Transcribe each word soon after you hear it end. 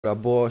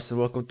Up, boys, and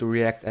welcome to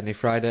React Any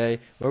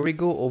Friday, where we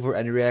go over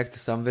and react to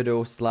some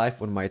videos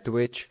live on my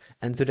Twitch.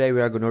 And today we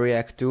are gonna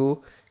react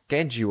to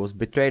Kenji was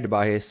betrayed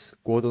by his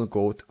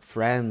quote-unquote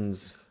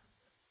friends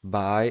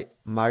by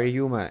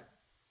Mariume.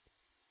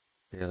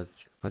 Yeah,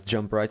 let's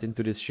jump right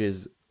into this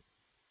shiz.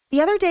 The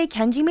other day,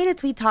 Kenji made a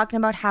tweet talking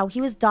about how he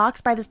was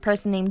doxxed by this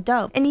person named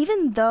Dove. And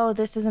even though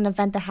this is an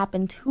event that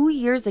happened 2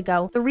 years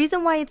ago, the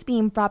reason why it's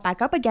being brought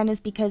back up again is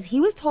because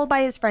he was told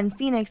by his friend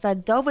Phoenix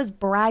that Dove was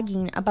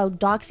bragging about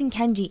doxing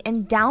Kenji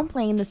and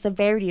downplaying the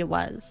severity it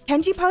was.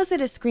 Kenji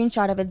posted a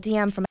screenshot of a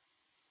DM from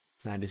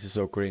Man, this is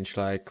so cringe,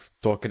 like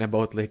talking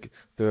about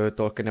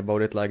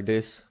it like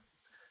this.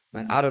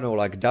 Man, I don't know,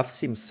 like Dove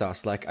seems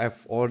sus. Like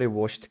I've already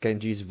watched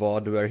Kenji's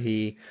VOD where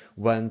he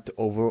went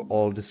over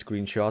all the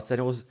screenshots, and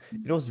it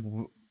was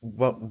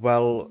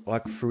well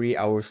like 3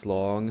 hours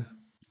long.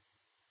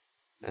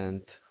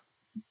 And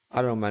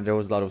I don't know, man, there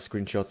was a lot of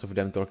screenshots of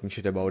them talking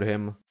shit about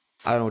him.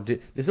 I don't know,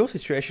 this whole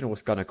situation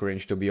was kind of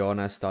cringe, to be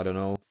honest. I don't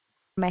know.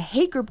 a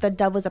hate group that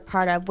Dove was a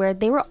part of where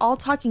they were all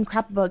talking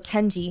crap about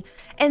Kenji,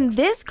 and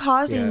this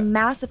caused a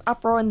massive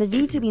uproar in the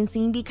VTubing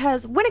scene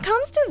because when it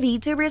comes to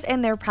VTubers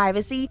and their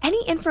privacy,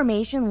 any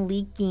information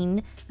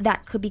leaking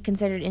that could be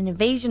considered an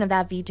invasion of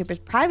that VTuber's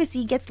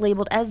privacy gets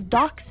labeled as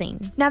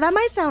doxing. Now that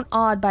might sound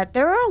odd, but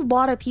there are a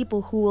lot of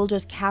people who will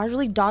just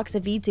casually dox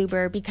a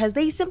VTuber because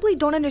they simply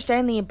don't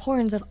understand the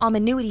importance of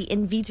anonymity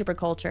in VTuber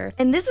culture.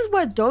 And this is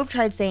what Dove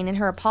tried saying in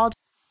her apology.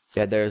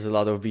 Yeah, there's a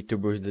lot of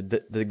VTubers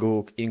that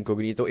go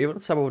incognito.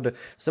 Even some of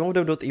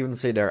them don't even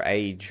say their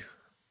age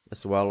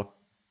as well.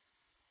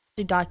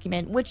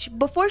 Document, which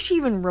before she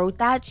even wrote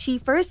that, she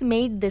first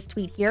made this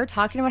tweet here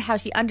talking about how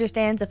she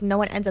understands if no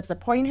one ends up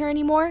supporting her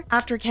anymore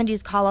after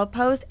Kenji's call-out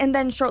post, and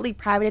then shortly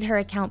privated her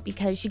account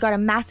because she got a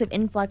massive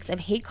influx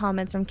of hate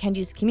comments from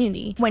Kenji's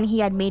community when he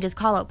had made his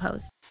call-out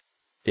post.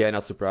 Yeah,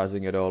 not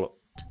surprising at all.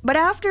 But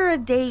after a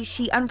day,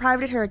 she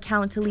unprivated her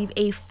account to leave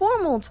a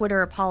formal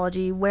Twitter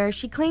apology where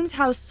she claims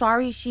how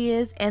sorry she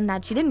is and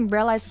that she didn't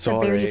realize the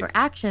severity of her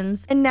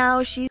actions, and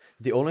now she's...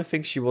 The only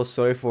thing she was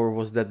sorry for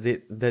was that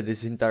that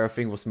this entire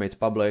thing was made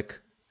public.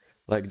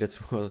 Like, that's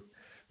what...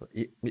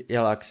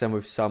 Yeah, like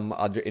some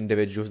other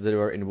individuals that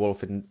were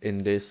involved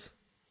in this.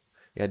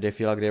 Yeah, they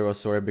feel like they were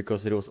sorry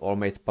because it was all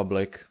made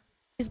public.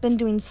 She's been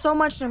doing so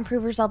much to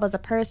improve herself as a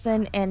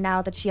person, and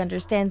now that she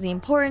understands the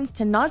importance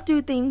to not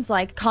do things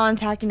like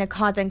contacting a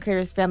content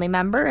creator's family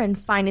member and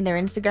finding their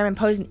Instagram and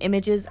posting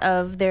images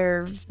of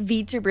their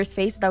VTuber's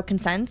face without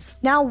consent.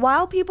 Now,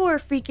 while people are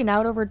freaking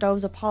out over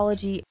Dove's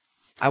apology,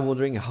 I'm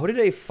wondering, how did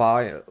they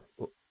find,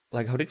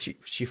 like, how did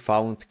she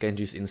found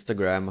Kenji's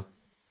Instagram?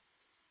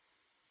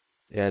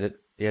 Yeah,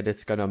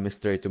 that's kind of a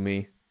mystery to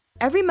me.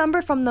 Every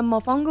member from the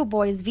Mofongo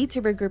Boys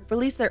VTuber group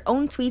released their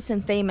own tweets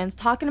and statements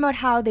talking about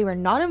how they were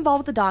not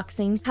involved with the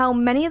doxing, how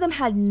many of them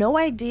had no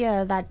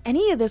idea that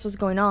any of this was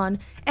going on,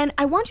 and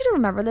I want you to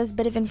remember this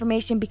bit of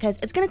information because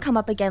it's going to come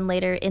up again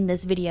later in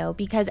this video,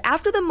 because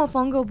after the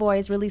Mofongo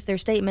Boys released their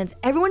statements,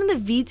 everyone in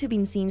the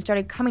VTubing scene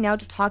started coming out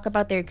to talk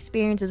about their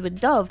experiences with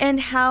Dove and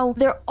how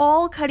they're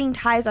all cutting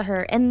ties with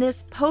her, and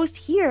this post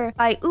here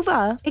by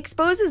Uba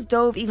exposes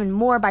Dove even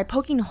more by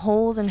poking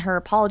holes in her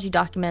apology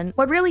document.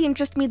 What really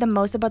interested me the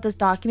most about this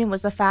document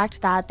was the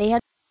fact that they had...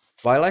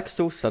 Why, like,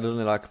 so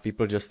suddenly, like,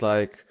 people just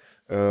like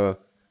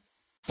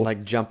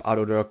jump out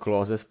of their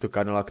closets to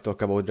kind of like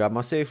talk about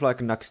drama. Say if like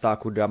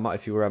Naxtaku drama,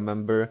 if you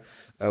remember,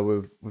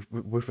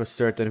 with a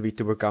certain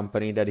VTuber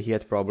company that he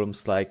had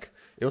problems, like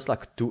it was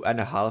like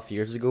 2.5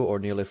 years ago or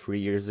nearly 3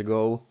 years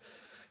ago.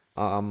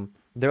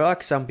 There are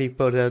like some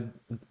people that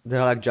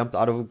like jumped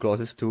out of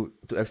closets to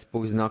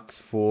expose Nax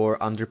for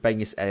underpaying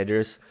his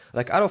editors,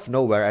 like out of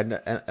nowhere,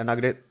 and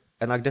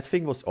like that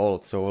thing was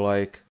old. So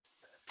like,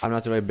 I'm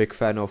not really a big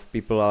fan of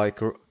people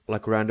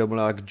like randomly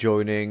like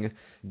joining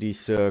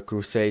these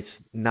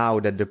crusades now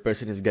that the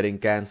person is getting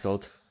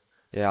cancelled.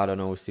 Yeah, I don't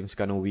know, it seems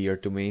kind of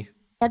weird to me.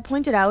 Had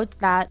pointed out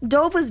that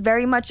Dove was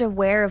very much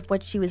aware of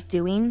what she was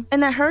doing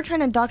and that her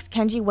trying to dox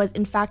Kenji was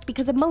in fact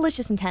because of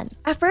malicious intent.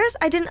 At first,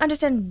 I didn't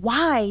understand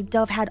why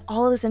Dove had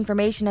all of this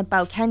information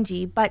about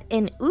Kenji, but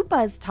in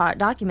Upa's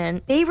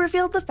document, they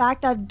revealed the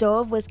fact that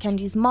Dove was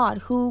Kenji's mod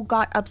who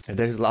got upset.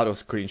 There's a lot of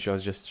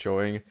screenshots just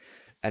showing,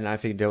 and I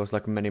think there was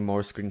like many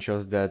more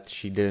screenshots that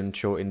she didn't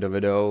show in the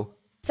video.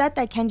 Said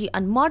that Kenji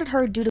unmodded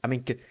her due to... I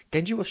mean,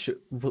 Kenji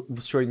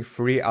was showing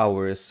 3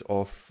 hours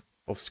of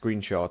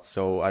screenshots,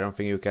 so I don't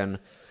think you can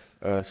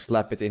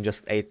slap it in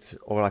just 8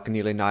 or like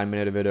nearly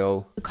 9-minute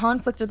video.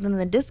 Conflict within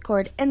the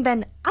Discord, and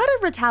then out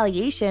of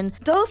retaliation,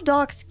 Dove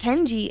doxed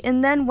Kenji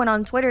and then went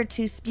on Twitter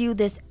to spew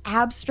this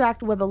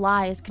abstract web of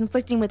lies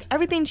conflicting with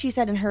everything she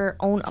said in her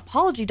own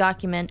apology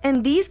document,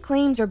 and these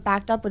claims are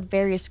backed up with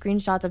various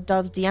screenshots of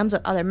Dove's DMs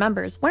with other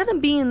members, one of them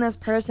being this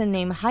person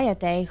named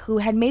Hayate, who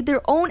had made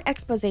their own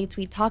expose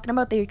tweet talking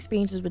about their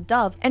experiences with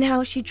Dove and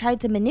how she tried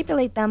to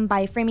manipulate them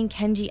by framing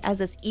Kenji as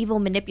this evil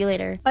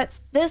manipulator. But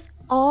this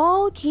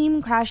all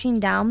came crashing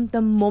down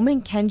the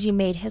moment Kenji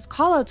made his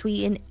call-out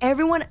tweet and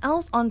everyone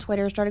else on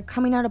Twitter started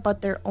coming out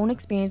about their own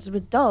experiences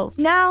with Dove.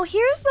 Now,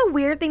 here's the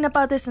weird thing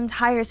about this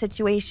entire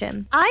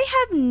situation. I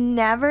have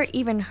never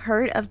even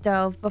heard of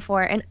Dove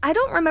before, and I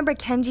don't remember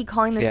Kenji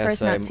calling this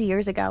person out 2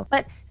 years ago.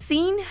 But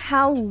seeing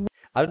how...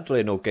 I don't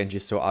really know Kenji,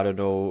 so I don't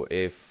know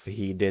if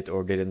he did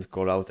or didn't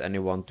call out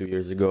anyone 2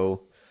 years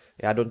ago.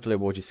 Yeah, I don't really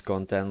watch his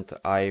content.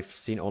 I've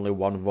seen only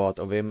one VOD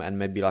of him and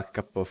maybe like a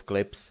couple of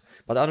clips,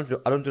 but I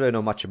don't really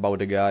know much about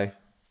the guy.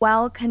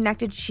 well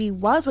connected she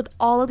was with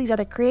all of these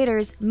other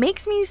creators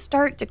makes me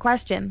start to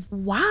question,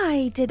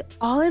 why did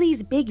all of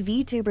these big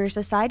VTubers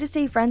decide to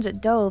stay friends with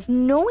Dove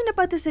knowing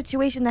about the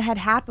situation that had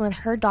happened with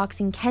her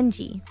doxing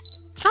Kenji?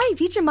 Hi,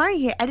 Future Mario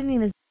here, editing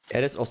this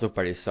Yeah, that's also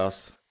pretty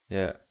sus.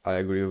 Yeah, I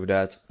agree with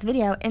that.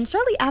 video, and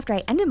shortly after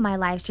I ended my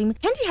live stream,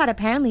 Kenji had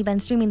apparently been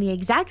streaming the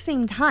exact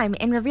same time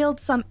and revealed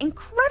some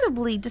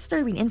incredibly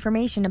disturbing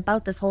information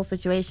about this whole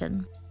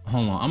situation.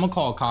 Hold on, I'm gonna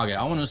call Kage.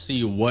 I want to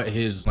see what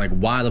his, like,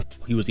 why the f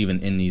he was even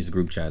in these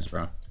group chats,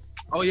 bro.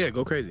 Oh yeah,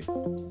 go crazy.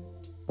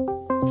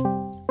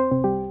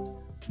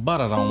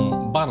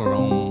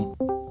 Ba-da-dum.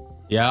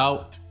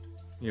 Yo.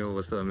 Yo,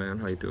 what's up, man?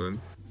 How you doing?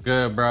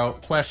 Good, bro.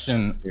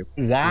 Question: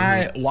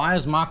 why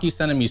is Maki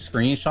sending me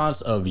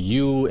screenshots of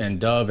you and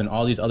Dove and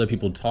all these other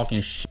people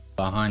talking shit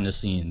behind the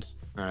scenes,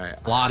 All right.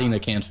 plotting to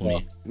cancel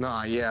me?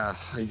 Nah, yeah,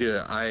 I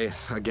did.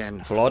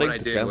 Again, Plotting what I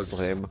to did cancel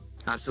was him.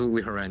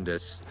 absolutely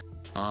horrendous.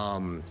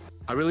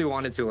 I really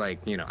wanted to, like,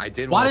 you know, I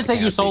did. Why want did it to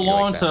take you so cancel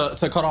long like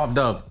to cut off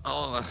Dove?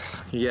 Oh,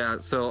 yeah.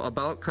 So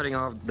about cutting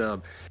off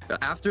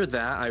after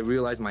that, I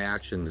realized my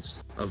actions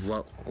of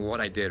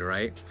what I did,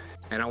 right?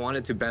 And I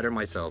wanted to better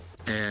myself.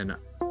 And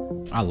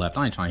I left.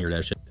 I ain't trying to hear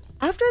that shit.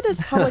 After this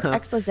public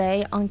expose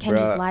on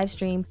Kenji's Bruh. live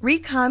stream,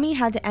 Rikami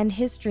had to end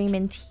his stream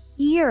in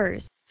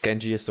tears.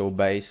 Kenji is so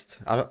based.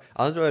 I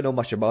don't really know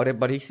much about it,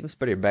 but he seems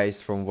pretty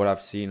based from what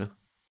I've seen.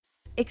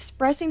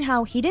 Expressing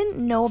how he didn't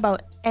know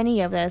about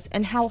any of this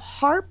and how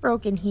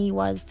heartbroken he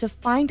was to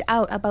find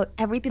out about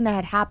everything that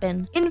had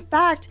happened. In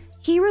fact,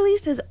 he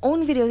released his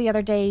own video the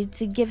other day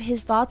to give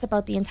his thoughts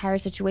about the entire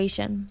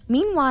situation.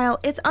 Meanwhile,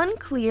 it's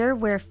unclear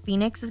where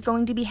Phoenix is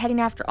going to be heading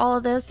after all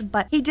of this,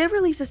 but he did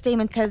release a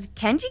statement because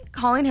Kenji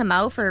calling him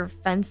out for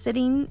fence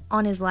sitting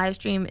on his live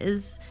stream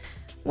is,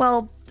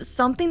 well,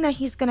 something that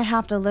he's gonna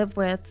have to live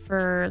with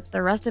for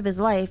the rest of his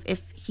life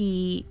if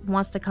he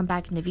wants to come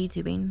back into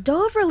VTubing.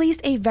 Dove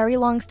released a very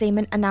long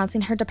statement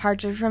announcing her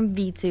departure from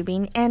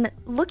VTubing, and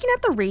looking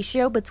at the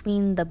ratio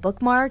between the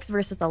bookmarks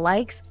versus the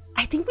likes,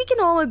 I think we can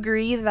all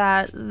agree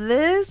that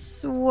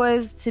this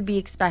was to be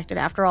expected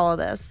after all of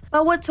this.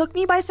 But what took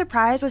me by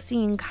surprise was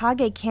seeing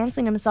Kage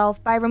canceling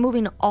himself by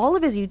removing all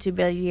of his YouTube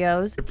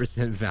videos.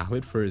 100%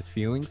 valid for his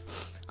feelings.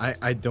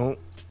 I don't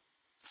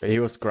He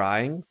was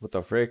crying. What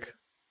the frick?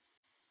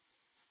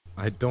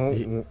 I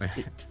don't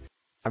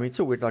I mean, it's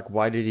so weird. Like,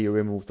 why did he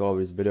remove all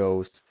his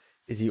videos?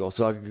 Is he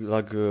also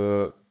like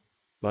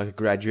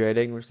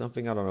graduating or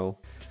something? I don't know.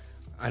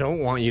 I don't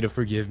want you to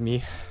forgive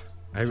me.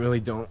 I really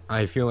don't.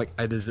 I feel like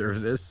I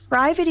deserve this.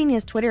 Privating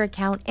his Twitter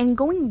account and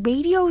going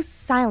radio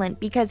silent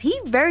because he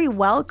very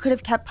well could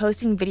have kept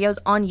posting videos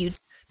on YouTube.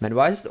 Man,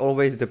 why is it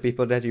always the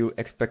people that you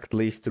expect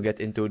least to get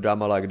into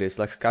drama like this?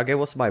 Like, Kage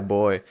was my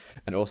boy.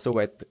 And also,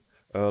 wait,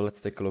 let's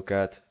take a look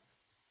at...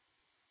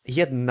 He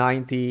had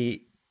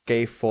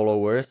 90k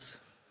followers.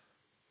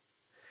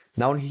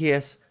 Now he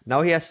has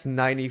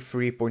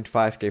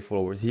 93.5k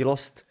followers. He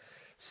lost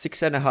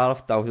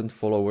 6,500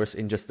 followers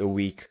in just a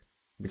week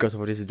because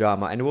of this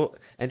drama. And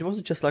it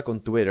wasn't just like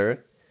on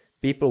Twitter.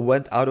 People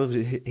went out of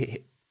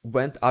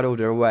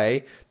their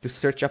way to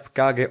search up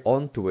Kage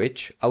on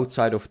Twitch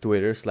outside of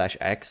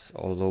Twitter/X,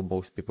 although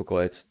most people call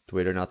it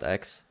Twitter, not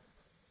X.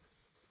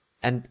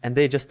 And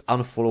they just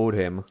unfollowed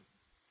him.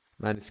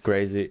 Man, it's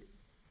crazy.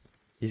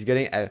 He's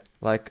getting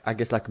I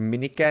guess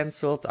mini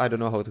cancelled. I don't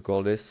know how to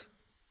call this.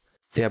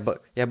 Yeah,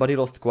 but he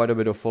lost quite a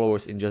bit of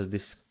followers in just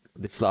this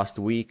last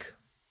week.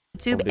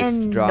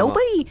 And drama.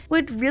 nobody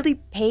would really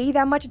pay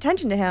that much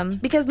attention to him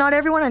because not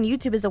everyone on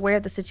YouTube is aware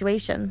of the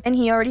situation, and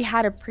he already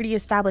had a pretty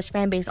established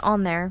fan base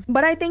on there.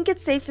 But I think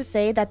it's safe to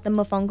say that the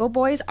Mofongo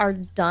boys are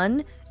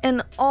done,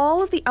 and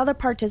all of the other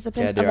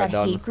participants of that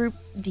hate group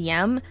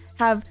DM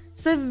have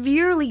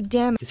severely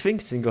damaged This thing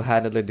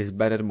single-handedly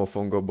disbanded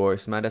Mofongo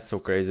boys, man, that's so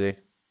crazy.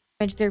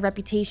 their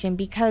reputation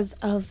because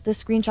of the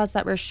screenshots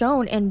that were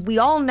shown, and we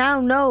all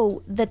now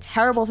know the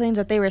terrible things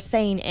that they were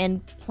saying and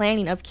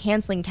planning of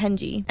canceling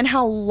Kenji and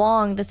how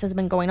long this has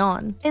been going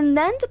on. And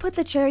then to put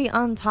the cherry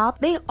on top,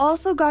 they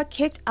also got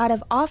kicked out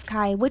of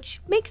Offkai, which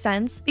makes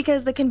sense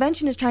because the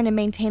convention is trying to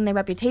maintain their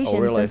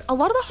reputation since a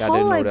lot of the Yeah, I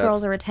didn't know Hololive that.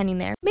 girls are attending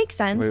there. Makes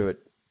sense. Wait.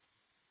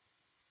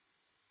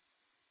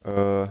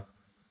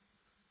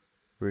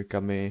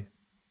 Rikami.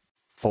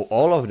 Oh,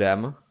 all of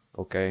them?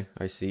 Okay,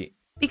 I see.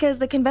 Because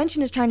the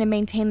convention is trying to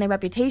maintain their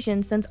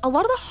reputation since a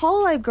lot of the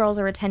Hololive girls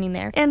are attending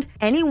there, and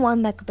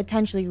anyone that could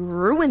potentially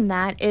ruin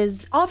that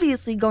is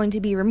obviously going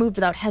to be removed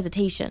without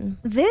hesitation.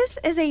 This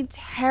is a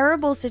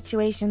terrible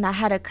situation that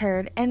had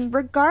occurred, and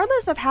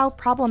regardless of how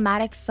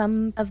problematic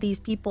some of these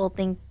people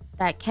think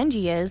that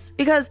Kenji is,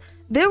 because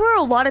there were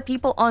a lot of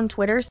people on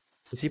Twitter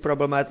Is he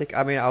problematic?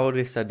 I mean, I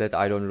already said that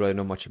I don't really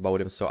know much about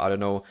him, so I don't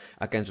know.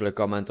 I can't really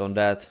comment on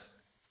that.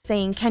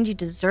 saying Kenji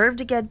deserved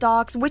to get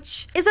doxxed,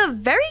 which is a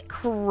very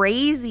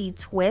crazy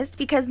twist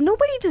because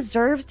nobody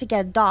deserves to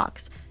get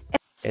doxxed.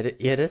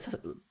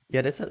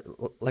 That's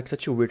like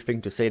such a weird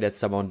thing to say that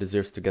someone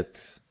deserves to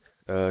get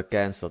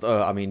cancelled.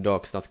 I mean,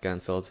 dogs, not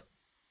cancelled.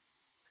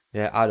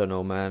 Yeah, I don't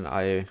know, man.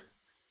 I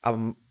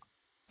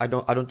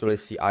don't really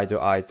see eye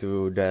to eye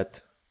to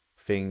that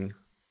thing.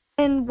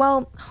 And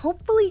well,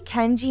 hopefully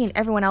Kenji and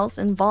everyone else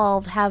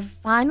involved have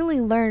finally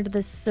learned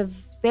the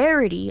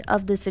severity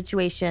of the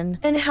situation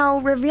and how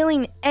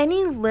revealing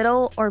any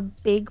little or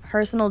big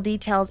personal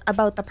details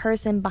about the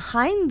person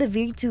behind the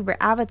VTuber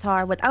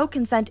avatar without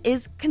consent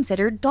is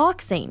considered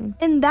doxing.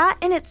 And that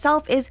in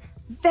itself is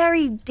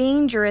very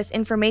dangerous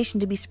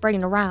information to be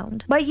spreading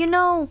around. But you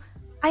know,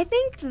 I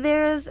think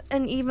there's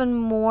an even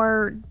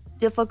more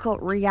difficult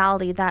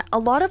reality that a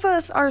lot of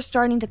us are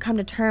starting to come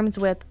to terms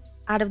with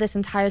out of this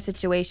entire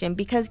situation,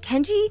 because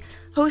Kenji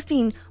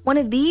hosting one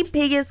of the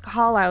biggest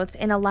callouts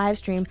in a live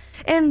stream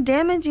and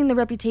damaging the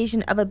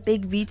reputation of a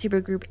big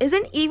VTuber group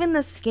isn't even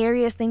the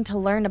scariest thing to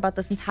learn about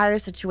this entire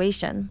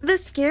situation. The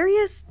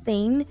scariest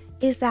thing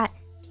is that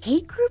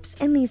hate groups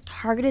and these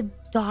targeted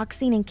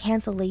doxing and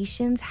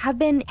cancellations have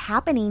been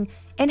happening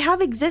and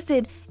have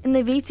existed in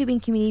the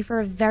VTubing community for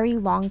a very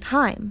long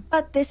time.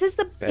 But this is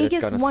the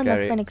biggest one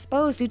that's been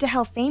exposed due to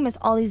how famous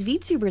all these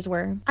VTubers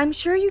were. I'm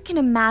sure you can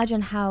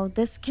imagine how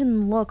this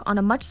can look on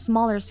a much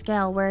smaller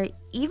scale where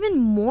even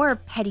more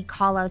petty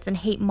callouts and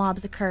hate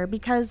mobs occur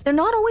because they're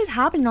not always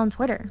happening on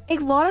Twitter. A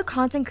lot of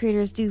content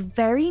creators do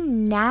very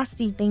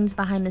nasty things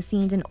behind the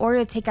scenes in order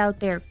to take out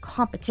their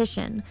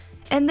competition.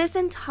 And this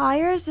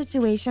entire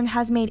situation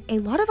has made a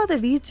lot of other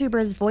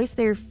VTubers voice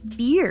their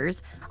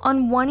fears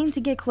on wanting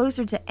to get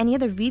closer to any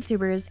other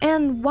VTubers.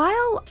 And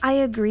while I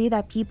agree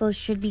that people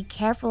should be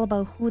careful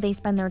about who they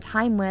spend their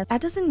time with,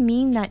 that doesn't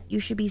mean that you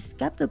should be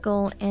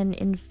skeptical and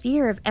in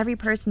fear of every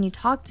person you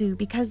talk to,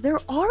 because there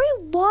are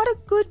a lot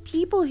of good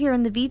people here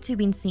in the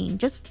VTubing scene.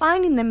 Just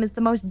finding them is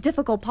the most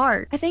difficult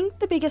part. I think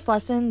the biggest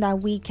lesson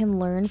that we can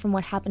learn from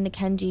what happened to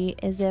Kenji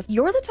is if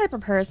you're the type of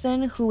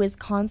person who is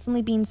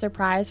constantly being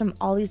surprised from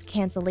all these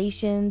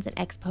cancellations and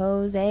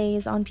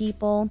exposés on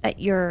people that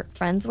you're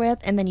friends with,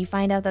 and then you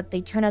find out that they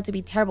turn out to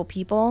be terrible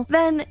people,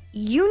 then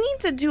you need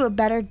to do a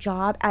better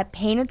job at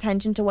paying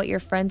attention to what your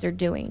friends are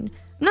doing.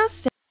 I'm not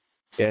saying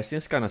Yeah, it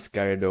seems kind of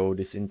scary though,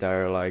 this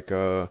entire like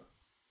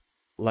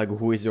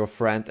who is your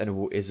friend and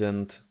who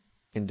isn't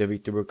in the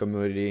VTuber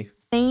community.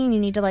 you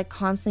need to like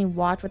constantly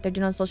watch what they're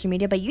doing on social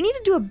media, but you need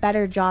to do a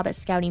better job at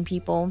scouting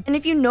people. And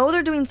if you know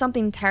they're doing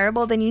something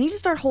terrible, then you need to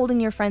start holding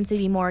your friends to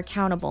be more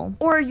accountable.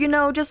 Or, you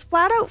know, just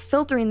flat out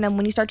filtering them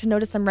when you start to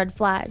notice some red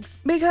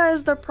flags.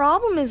 Because the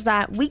problem is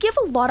that we give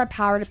a lot of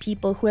power to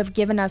people who have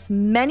given us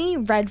many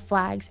red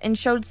flags and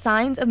showed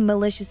signs of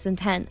malicious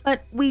intent,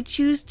 but we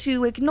choose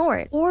to ignore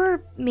it.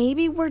 Or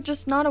maybe we're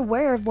just not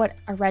aware of what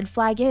a red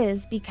flag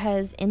is,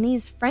 because in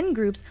these friend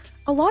groups,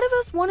 a lot of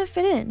us want to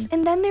fit in.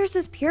 And then there's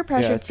this peer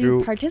pressure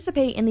to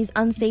participate in these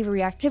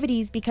unsavory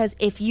activities, because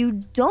if you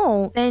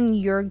don't, then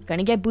you're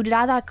gonna get booted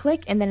out of that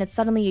clique, and then it's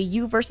suddenly a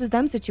you versus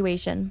them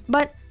situation.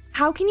 But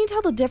how can you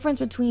tell the difference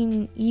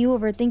between you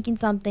overthinking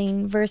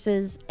something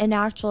versus an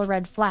actual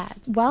red flag?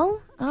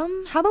 Well,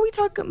 how about we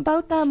talk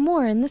about that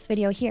more in this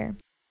video here.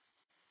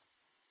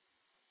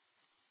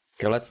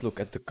 Okay, let's look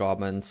at the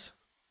comments.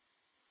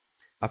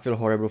 I feel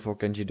horrible for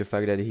Kenji, the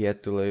fact that he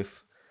had to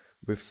live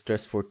with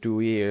stress for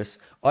 2 years.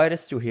 Oh,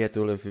 that's true, he had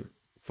to live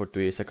for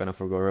 2 years, I kind of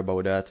forgot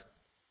about that.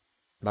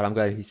 But I'm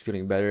glad he's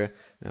feeling better.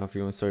 And I'm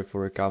feeling sorry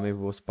for Akami,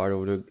 who was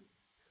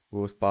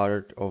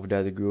part of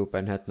that group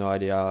and had no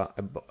idea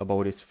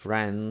about his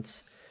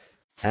friends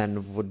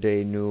and what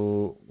they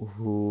knew,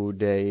 who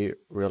they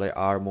really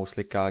are.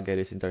 Mostly Kage.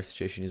 This entire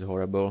situation is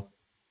horrible.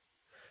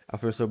 I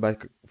feel so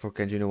bad for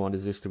Kenji, no one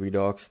deserves to be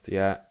doxxed.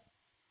 Yeah,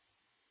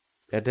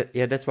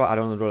 that's why I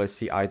don't really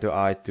see eye to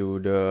eye to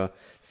the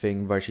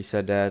thing where she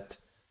said that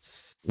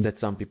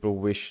some people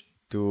wish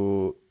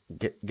to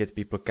get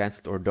people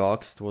cancelled or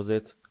doxxed, was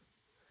it?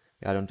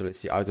 Yeah, I don't really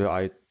see eye to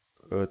eye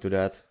to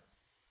that.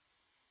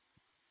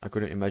 I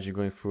couldn't imagine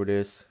going through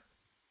this.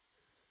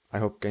 I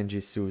hope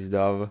Kenji sues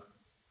Dove.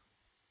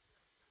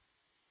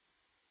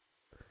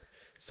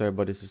 Sorry,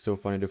 but this is so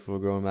funny, the full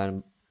grown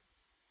man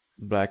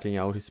blacking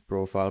out his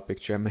profile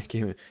picture and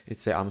making it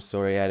say I'm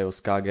sorry. Yeah, that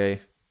was Kage.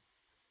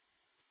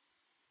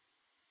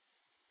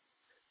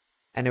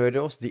 Anyway,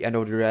 that was the end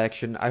of the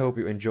reaction. I hope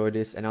you enjoyed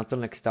this, and until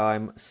next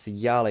time, see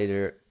ya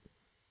later.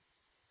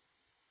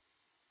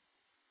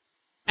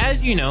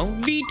 As you know,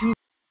 VTuber.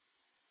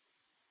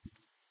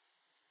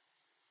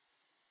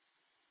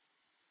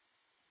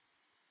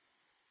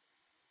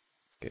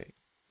 Okay.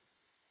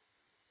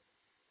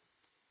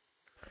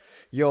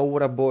 Yo,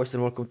 what up, boys,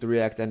 and welcome to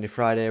React Any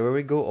Friday, where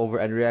we go over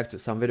and react to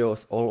some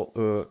videos.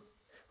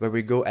 Where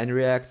we go and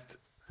react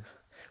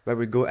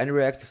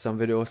to some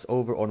videos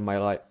over on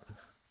my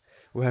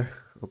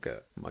okay,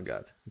 oh my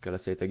god, okay,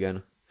 let's say it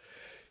again.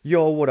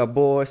 Yo, what up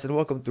boys, and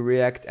welcome to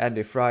React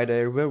Andy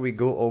Friday, where we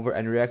go over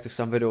and react to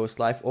some videos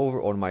live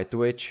over on my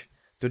Twitch.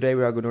 Today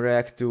we are gonna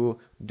react to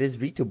This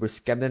VTuber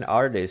Scammed an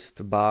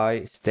Artist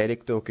by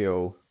Static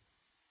Tokyo.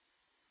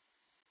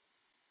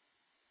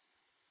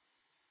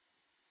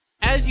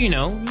 As you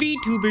know,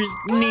 VTubers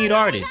need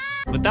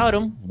artists. Without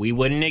them, we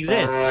wouldn't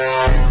exist.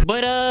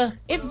 But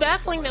it's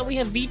baffling that we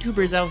have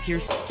VTubers out here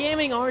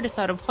scamming artists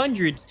out of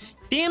hundreds,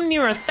 damn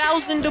near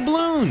 1,000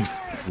 doubloons.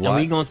 What? And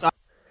we gonna talk.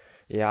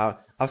 Yeah,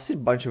 I've seen a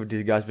bunch of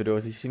these guys'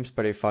 videos, he seems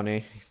pretty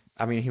funny.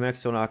 I mean, he makes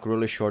some like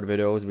really short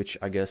videos, which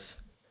I guess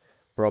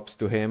props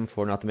to him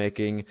for not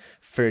making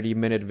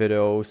 30-minute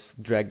videos,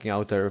 dragging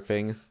out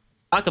everything.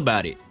 Talk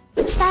about it.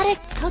 Static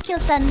Tokyo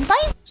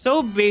Senpai?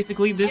 So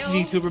basically, this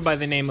VTuber by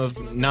the name of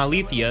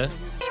Nalethia,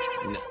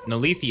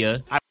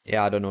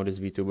 Yeah, I don't know this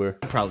VTuber.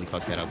 I probably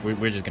fucked that up.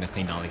 We're just gonna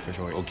say Nolly for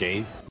short.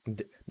 Okay.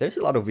 There's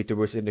a lot of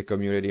VTubers in the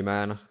community,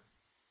 man.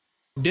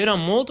 Did a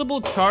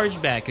multiple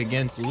chargeback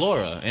against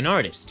Laura, an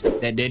artist,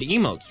 that did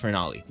emotes for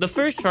Nolly. The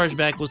first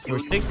chargeback was for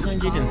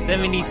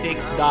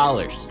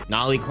 $676.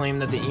 Nolly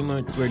claimed that the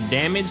emotes were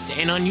damaged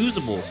and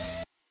unusable.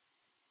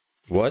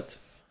 What?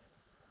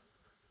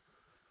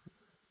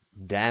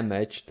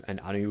 Damaged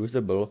and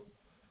unusable?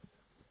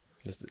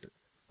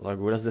 Like,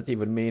 what does that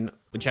even mean?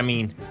 Which, I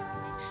mean,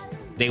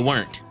 they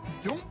weren't.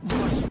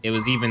 It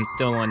was even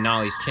still on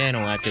Nolly's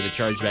channel after the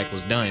chargeback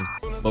was done,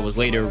 but was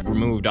later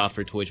removed off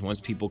her Twitch once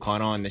people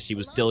caught on that she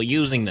was still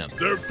using them.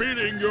 They're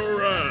beating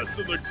your ass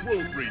in the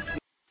quote retweet.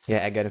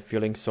 Yeah, again,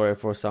 feeling sorry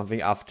for something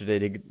after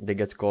they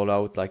get called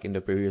out, like in the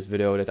previous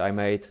video that I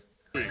made.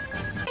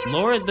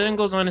 Laura then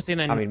goes on to say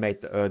that I mean, made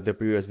the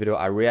previous video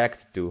I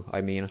reacted to, I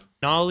mean.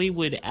 Nolly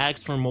would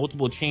ask for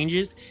multiple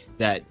changes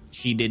that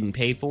she didn't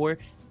pay for,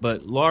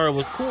 but Laura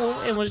was cool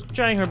and was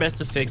trying her best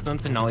to fix them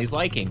to Nolly's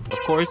liking. Of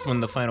course, when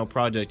the final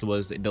project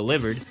was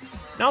delivered,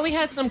 Nolly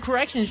had some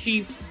corrections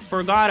she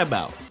forgot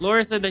about.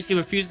 Laura said that she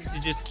refuses to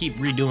just keep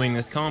redoing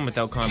this comb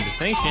without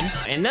compensation,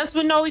 and that's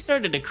when Nolly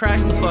started to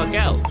crash the fuck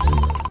out.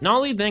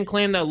 Nolly then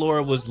claimed that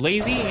Laura was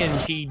lazy and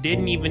she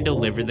didn't even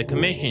deliver the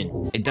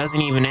commission. It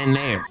doesn't even end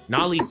there.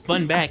 Nolly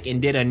spun back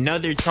and did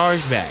another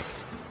chargeback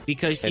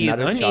because she is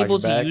unable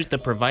to use the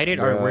provided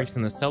artworks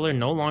and the seller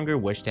no longer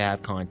wished to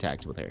have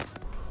contact with her.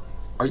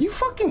 Are you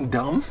fucking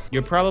dumb?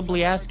 You're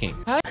probably asking,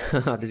 how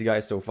This guy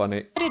is so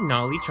funny. did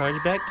Nolly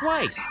charge back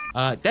twice?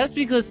 That's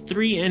because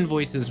 3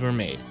 invoices were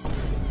made.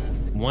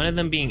 One of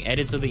them being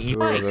edits of the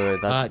email.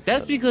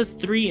 That's because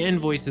 3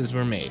 invoices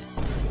were made.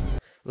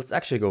 Let's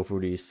actually go through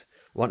these.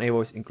 One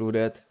invoice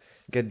included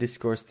get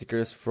Discord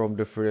stickers from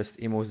the first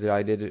emotes that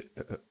I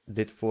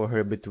did for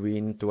her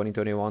between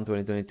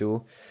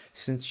 2021-2022,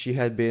 since she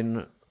had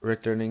been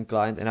returning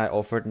client and I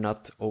offered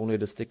not only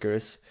the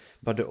stickers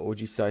but the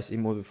OG size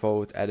emote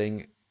without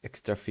adding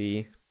extra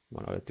fee.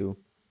 One out of 2.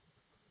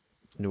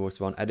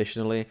 Invoice 1.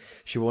 Additionally,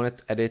 she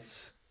wanted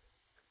edits.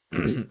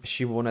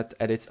 She wanted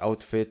edits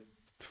outfit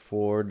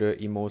for the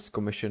emotes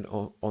commission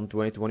on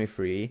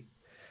 2023.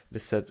 The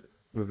set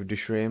with the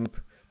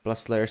shrimp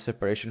plus layer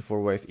separation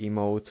for wave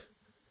emote.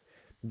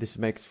 This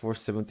makes for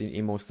 17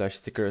 emote /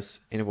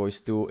 stickers. Invoice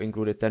 2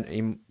 included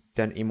 10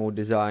 emote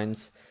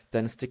designs,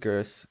 10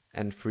 stickers,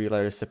 and 3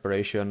 layer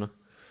separation.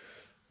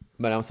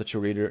 But I'm such a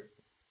reader.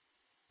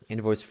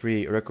 Invoice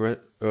 3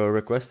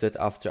 requested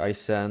after I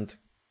sent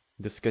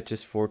the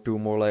sketches for 2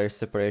 more layer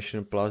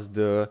separation plus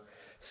the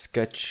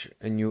sketch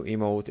a new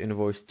emote.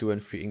 Invoice 2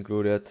 and 3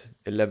 included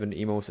 11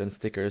 emotes and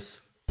stickers.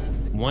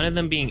 One of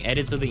them being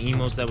edits of the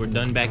emotes that were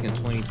done back in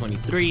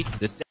 2023.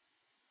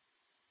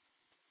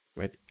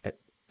 Wait,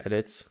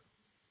 edits?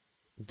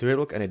 Do they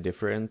look any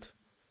different?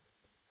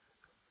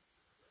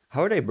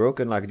 How are they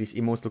broken? Like, these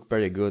emotes look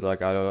pretty good.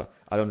 Like, I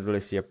don't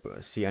really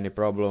see any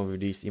problem with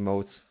these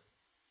emotes.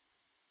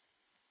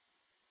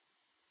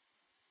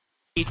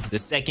 The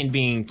second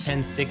being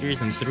 10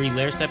 stickers and 3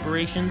 layer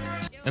separations.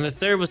 And the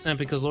third was sent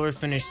because Laura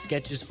finished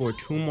sketches for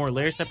 2 more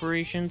layer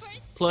separations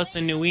plus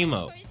a new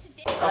emote.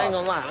 I ain't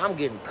gonna lie, I'm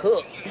getting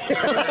cooked.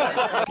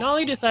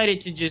 Nolly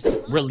decided to just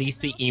release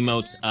the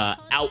emotes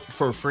out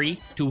for free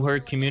to her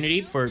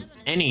community for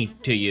any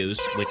to use,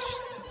 which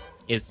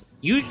is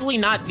usually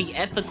not the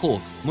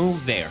ethical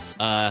move there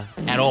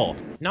at all.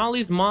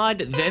 Nolly's mod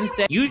then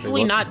said,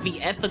 usually not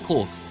the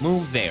ethical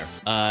move there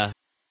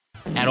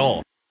at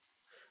all.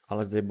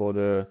 Unless they bought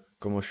the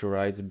commercial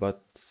rights,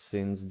 but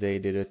since they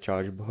did a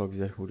charge box,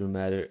 that wouldn't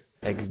matter.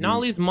 XD.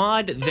 Nolly's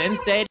mod then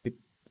said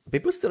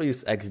people still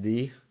use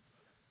XD.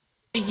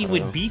 He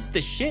would beat the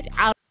shit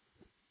out.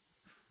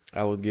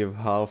 I would give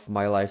half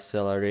my life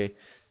salary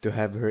to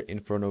have her in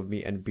front of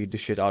me and beat the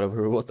shit out of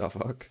her. What the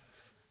fuck?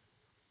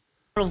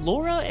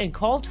 Laura and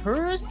called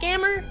her a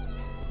scammer?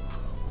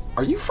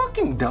 Are you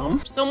fucking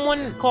dumb?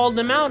 Someone called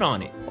them out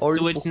on it. Are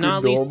so you it's fucking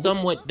Nolly dumb?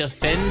 somewhat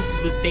defends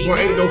the statement.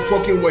 Boy, ain't no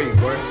fucking way,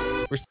 boy.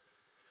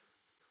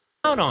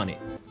 Out on it.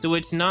 So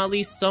it's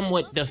Nolly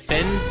somewhat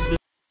defends the.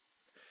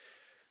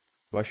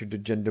 Why should the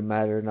gender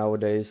matter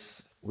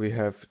nowadays? We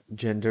have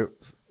gender.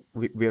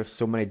 We have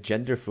so many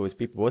gender fluid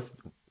people.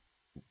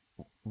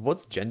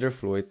 What's gender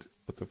fluid?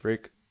 What the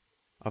frick?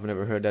 I've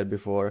never heard that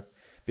before.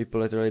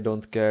 People literally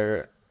don't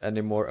care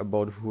anymore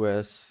about who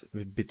has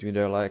between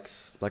their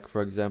legs. Like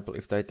for example,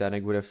 if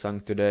Titanic would have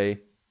sunk today,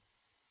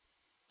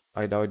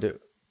 I doubt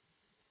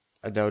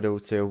they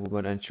would say a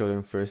woman and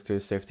children first to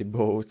safety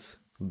boats,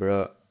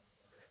 bruh.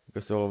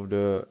 Because all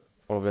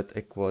of that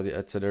equality,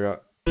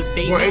 etc.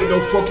 Well, ain't no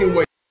fucking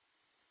way.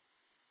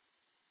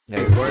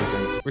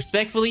 Yeah,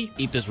 Respectfully,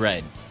 eat this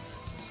red.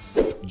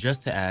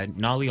 Just to add,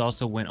 Nolly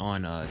also went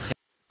on TikTok.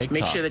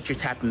 Make sure that you're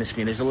tapping the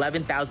screen. There's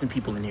 11,000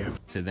 people in here.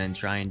 To then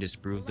try and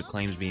disprove the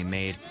claims being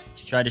made.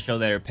 She tried to show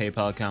that her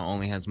PayPal account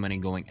only has money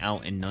going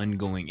out and none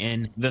going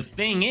in. The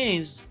thing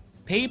is,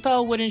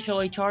 PayPal wouldn't show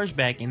a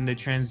chargeback in the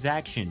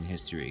transaction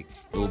history.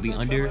 It will be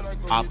under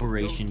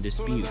operation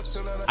disputes.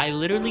 I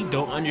literally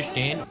don't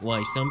understand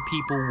why some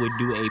people would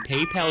do a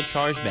PayPal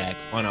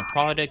chargeback on a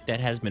product that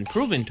has been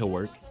proven to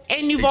work,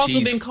 and you've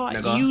also been caught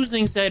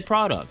using said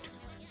product.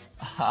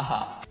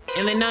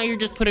 And then now you're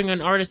just putting an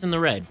artist in the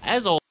red.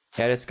 As always,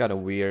 yeah, that's kind of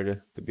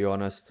weird, to be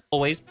honest.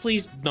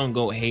 Please don't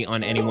go hate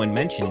on anyone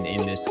mentioned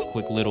in this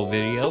quick little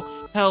video.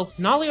 Hell,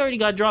 Nolly already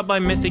got dropped by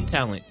Mythic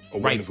Talent,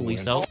 rightfully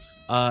so.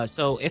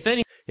 So if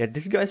any, yeah,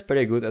 this guy's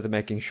pretty good at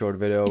making short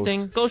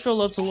videos. Go show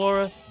love to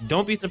Laura.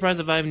 Don't be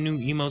surprised if I have new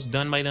emotes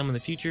done by them in the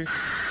future.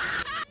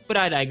 But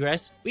I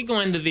digress. We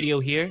gonna end the video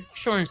here,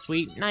 short and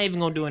sweet. Not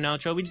even gonna do an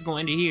outro. We just gonna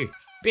end it here.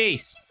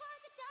 Peace.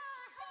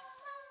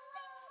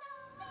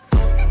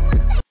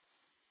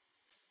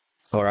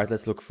 All right,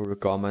 let's look for the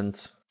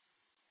comments.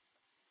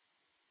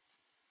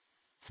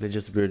 They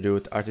just weird,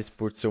 dude. Artists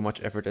put so much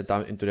effort and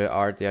time into their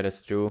art. Yeah, that's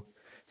true.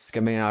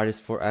 Scamming an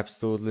artist for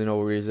absolutely no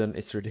reason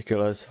is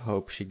ridiculous.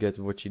 Hope she gets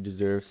what she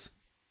deserves.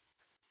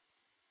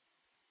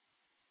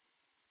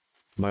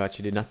 My god,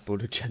 she did not pull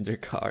the gender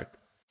card.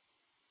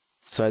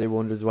 Society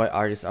wonders why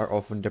artists are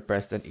often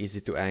depressed and easy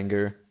to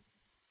anger.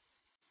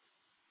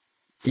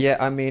 Yeah,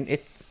 I mean,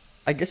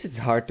 I guess it's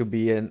hard to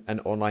be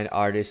an online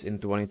artist in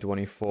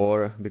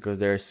 2024 because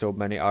there are so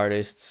many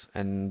artists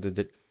and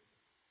the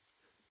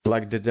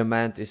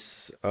demand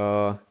is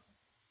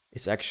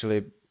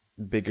actually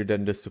bigger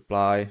than the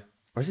supply.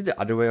 Or is it the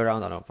other way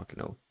around? I don't fucking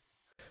know.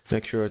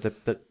 Make sure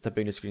that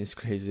tapping the screen is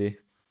crazy.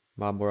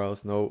 Mom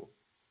Morales, no.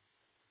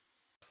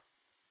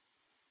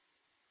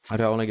 I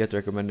don't only get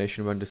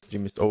recommendation when the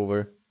stream is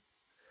over.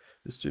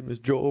 The stream is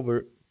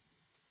over.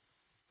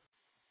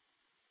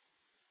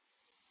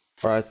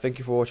 Alright, thank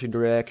you for watching the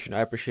reaction.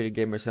 I appreciate it,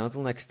 gamers. And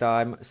until next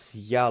time, see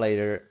ya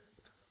later.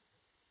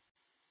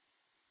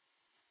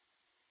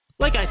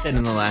 Like I said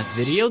in the last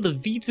video, the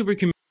VTuber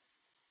community.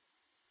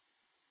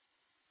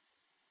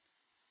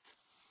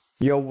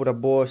 Yo, what up,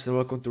 boys, and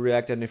welcome to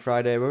React Any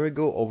Friday, where we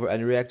go over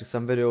and react to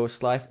some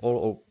videos live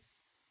all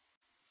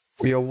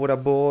over. Yo, what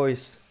up,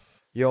 boys?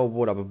 Yo,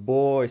 what up,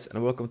 boys,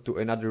 and welcome to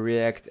another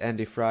React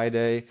Andy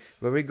Friday,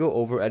 where we go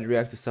over and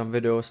react to some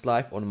videos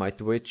live on my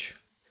Twitch.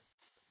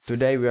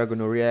 Today we are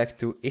gonna react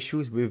to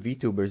Issues with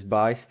VTubers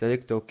by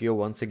Static Tokyo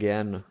once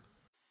again.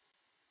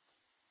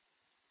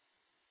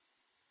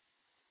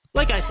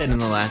 Like I said in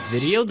the last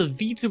video, the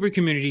VTuber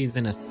community is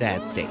in a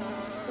sad state.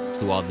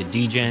 To all the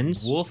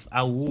degens, Wolf,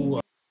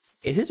 Awu.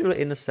 Is it really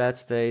in a sad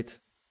state?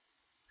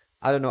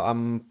 I don't know,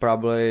 I'm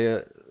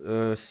probably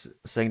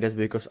saying this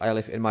because I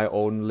live in my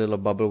own little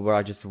bubble where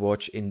I just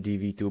watch indie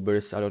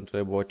VTubers. I don't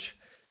really watch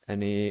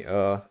any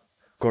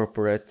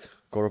corporate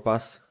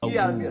corpus.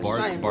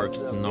 Bark,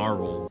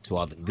 snarl. To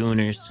all the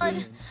gooners.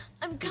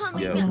 I'm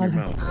coming. Yeah, open your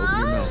mouth. Open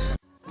your mouth.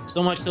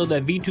 So much so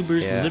that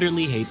VTubers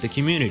literally hate the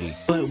community.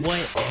 But what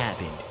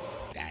happened?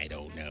 I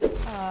don't know.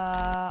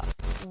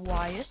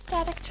 Why is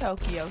Static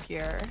Tokyo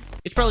here?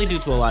 It's probably due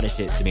to a lot of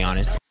shit, to be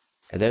honest.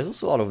 And there's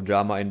also a lot of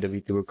drama in the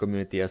VTuber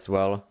community as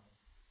well.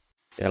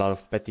 A lot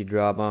of petty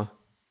drama,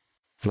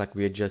 like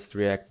we had just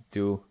reacted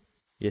to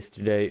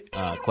yesterday.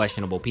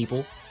 Questionable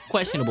people,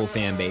 questionable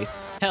fan base.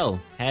 Hell,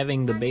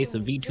 having the base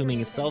of VTubing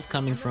itself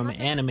coming from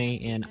anime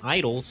and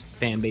idols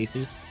fan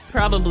bases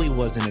probably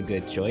wasn't a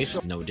good choice,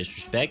 no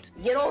disrespect.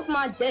 Get off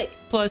my dick.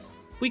 Plus,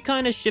 we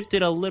kind of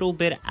shifted a little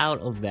bit out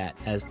of that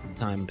as the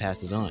time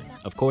passes on.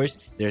 Of course,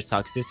 there's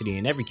toxicity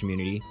in every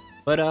community,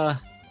 but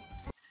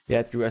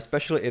yeah, true,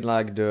 especially in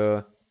like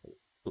the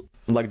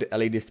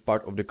elitist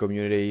part of the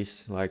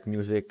communities, like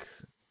music,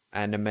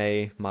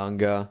 anime,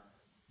 manga,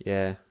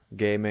 yeah,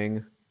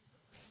 gaming,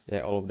 yeah,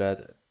 all of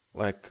that,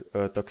 like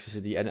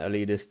toxicity and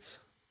elitists.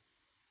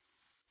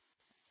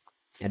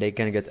 And they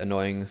can get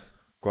annoying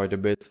quite a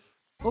bit.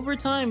 Over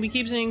time, we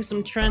keep seeing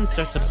some trends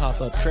start to pop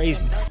up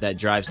crazy that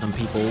drive some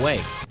people away.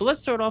 But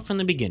let's start off from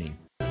the beginning.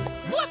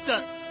 What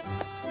the?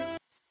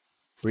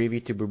 Three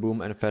VTuber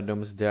boom and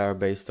fandoms they are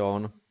based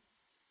on.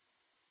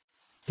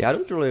 Yeah, I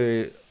don't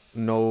really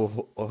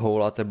know a whole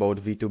lot about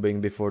VTubing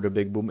before the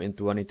big boom in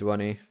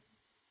 2020,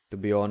 to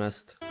be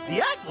honest.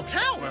 The Eiffel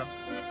Tower?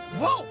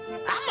 Whoa,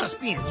 I must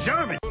be in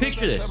Germany.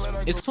 Picture this.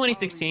 It's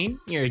 2016,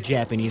 you're a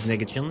Japanese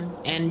nigga chillin',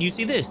 and you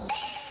see this.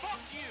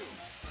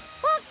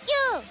 Fuck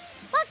you!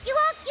 Fuck you,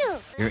 fuck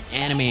you! Your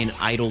anime and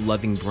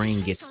idol-loving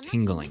brain gets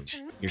tingling.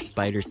 Your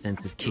spider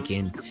senses kick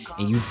in,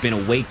 and you've been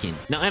awakened.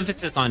 Now,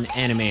 emphasis on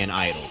anime and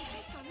idol.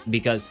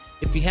 Because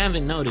if you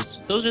haven't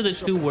noticed, those are the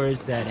two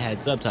words that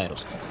had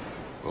subtitles.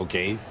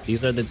 Okay.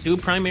 These are the two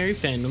primary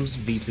fandoms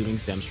VTubing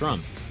stems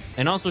from,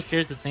 and also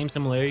shares the same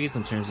similarities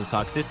in terms of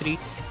toxicity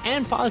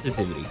and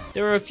positivity.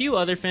 There are a few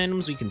other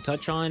fandoms we can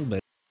touch on, but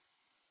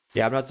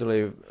yeah, I'm not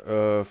really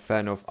a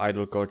fan of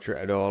idol culture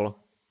at all.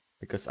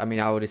 Because, I mean,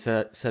 I already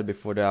said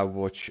before that I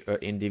watch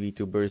indie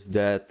VTubers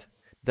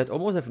that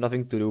almost have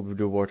nothing to do with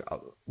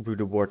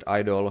the word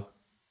idol.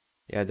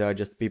 Yeah, they are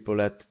just people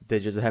that they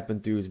just happen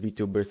to use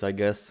VTubers, I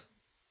guess.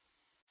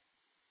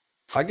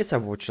 I guess I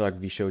watch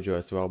like VShoujo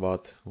as well,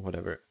 but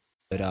whatever.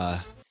 But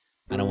I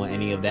don't want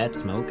any of that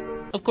smoke.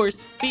 Of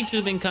course,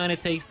 VTubing kind of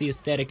takes the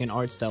aesthetic and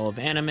art style of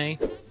anime,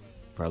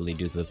 probably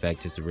due to the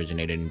fact it's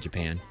originated in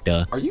Japan.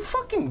 Duh. Are you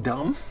fucking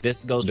dumb?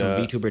 This goes from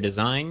VTuber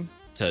design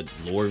to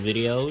lore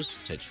videos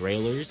to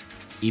trailers,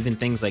 even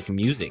things like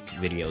music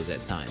videos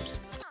at times.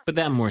 But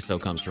that more so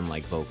comes from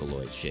like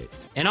Vocaloid shit.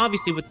 And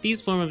obviously with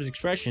these forms of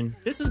expression,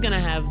 this is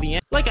gonna have the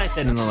end. Like I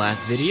said in the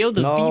last video,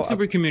 the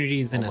VTuber community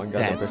is in a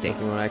sad state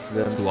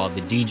to all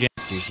the DJ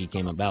she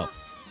came about,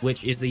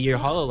 which is the year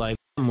Hololive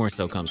more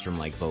so comes from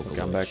like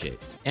Vocaloid shit.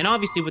 And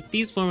obviously with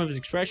these forms of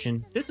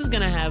expression, this is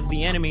gonna have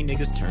the anime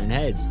niggas turn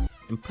heads.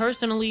 And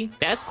personally,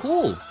 that's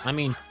cool. I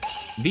mean,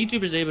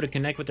 VTubers are able to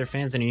connect with their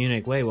fans in a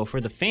unique way, while for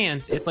the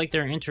fans, it's like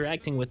they're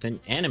interacting with an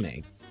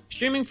anime.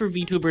 Streaming for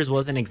VTubers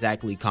wasn't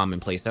exactly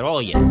commonplace at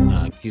all yet.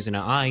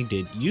 Kizuna Ai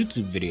did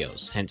YouTube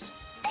videos, hence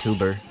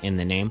tuber in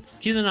the name.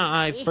 Kizuna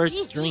Ai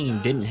first stream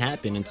didn't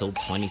happen until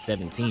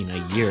 2017, a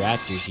year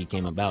after she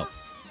came about,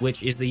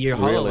 which is the year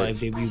Hololive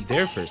debuted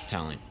their first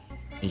talent.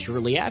 And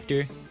shortly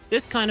after,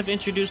 this kind of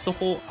introduced the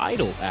whole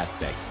idol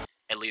aspect.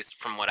 At least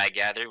from what I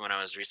gathered when I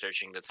was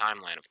researching the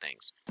timeline of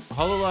things.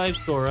 Hololive,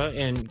 Sora,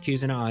 and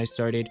Kizuna Ai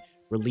started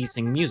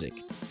releasing music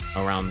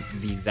around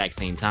the exact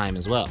same time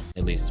as well.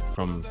 At least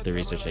from the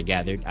research I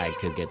gathered, I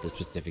could get the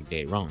specific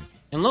date wrong.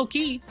 And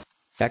low-key,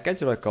 I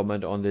can't really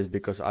comment on this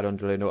because I don't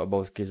really know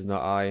about Kizuna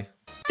Ai.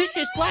 This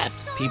shit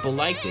slapped. People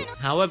liked it.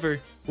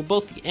 However, with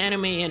both the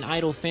anime and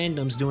idol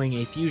fandoms doing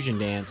a fusion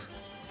dance,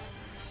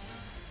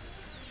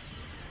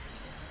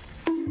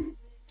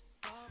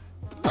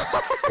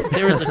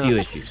 there was a few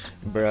issues.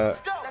 Bruh.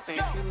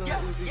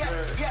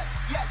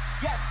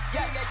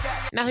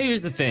 Now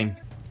here's the thing.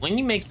 When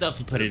you make stuff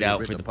and put it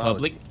out for the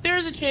public,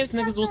 there's a chance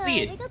niggas will see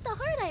it. I got the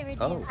heart I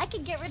redeemed. I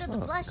can get rid of the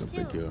blush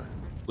too.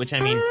 Which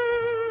I mean,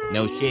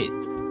 no shit.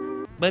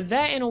 But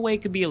that in a way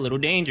could be a little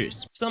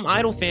dangerous. Some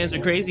idol fans are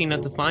crazy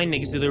enough to find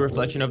niggas through the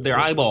reflection of their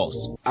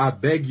eyeballs. I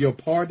beg your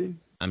pardon?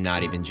 I'm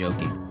not even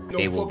joking.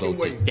 They will go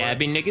to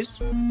stabbing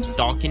niggas,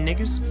 stalking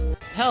niggas.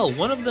 Hell,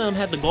 one of them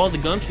had the gall, the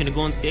gumption to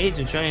go on stage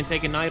and try and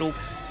take an idol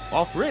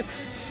off rip.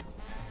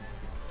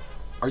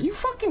 Are you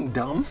fucking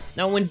dumb?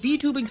 Now, when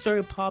VTubing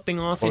started popping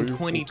off in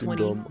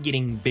 2020,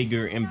 getting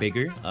bigger and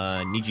bigger,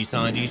 Niji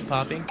Sanji's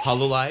popping,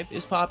 Hololive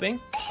is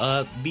popping,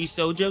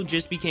 VShoujo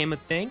just became a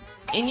thing,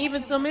 and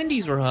even some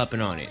indies were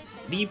hopping on it.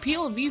 The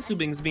appeal of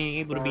VTubing is being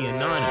able to be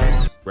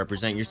anonymous,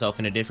 represent yourself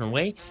in a different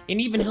way, and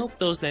even help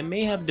those that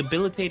may have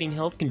debilitating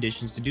health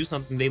conditions to do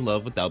something they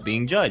love without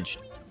being judged.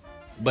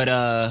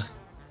 But,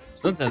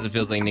 sometimes it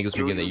feels like niggas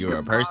forget that you're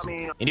a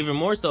person. And even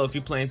more so if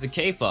you're playing to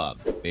K-Fob.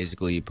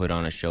 Basically, you put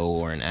on a show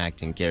or an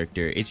acting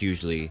character. It's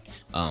usually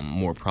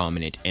more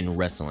prominent in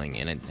wrestling.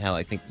 And hell,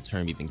 I think the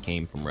term even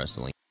came from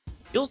wrestling.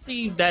 You'll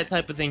see that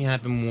type of thing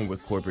happen more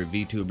with corporate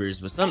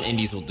VTubers, but some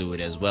indies will do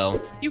it as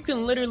well. You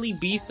can literally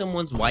be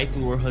someone's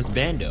waifu or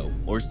husbando,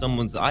 or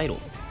someone's idol.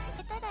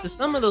 To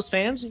some of those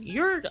fans,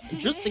 you're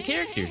just a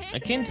character,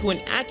 akin to an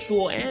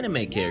actual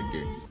anime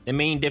character. The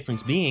main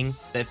difference being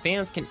that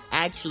fans can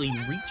actually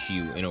reach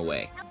you in a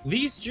way.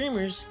 These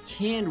streamers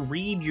can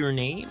read your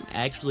name,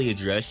 actually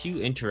address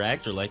you,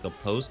 interact, or like a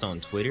post on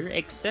Twitter,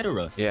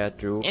 etc. Yeah,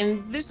 true.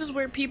 And this is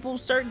where people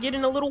start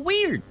getting a little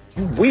weird.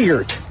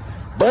 Weird,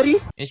 buddy.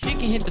 And shit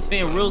can hit the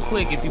fan real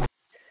quick if you...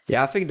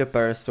 Yeah, I think the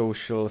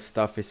parasocial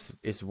stuff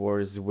is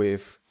worse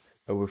with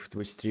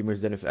Twitch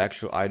streamers than with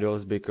actual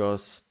idols,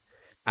 because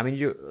I mean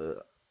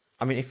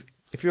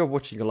if you're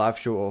watching a live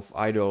show of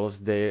idols,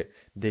 they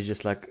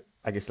just like,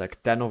 I guess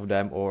like 10 of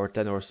them or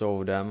 10 or so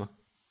of them,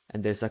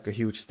 and there's like a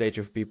huge stage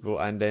of people,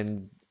 and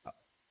then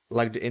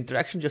like the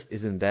interaction just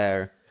isn't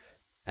there.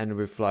 And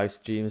with live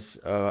streams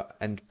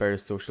and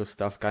parasocial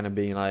stuff kind of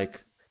being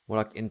like more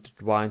like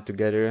intertwined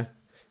together,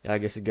 yeah, I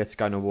guess it gets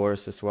kind of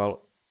worse as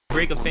well.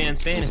 Break a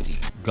fan's fantasy.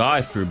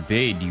 God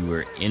forbid you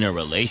were in a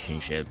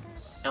relationship.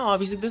 Now,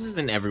 obviously, this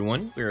isn't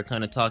everyone. We're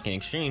kind of talking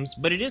extremes,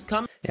 but it is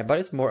common. Yeah, but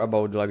it's more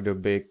about like the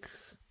big,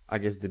 I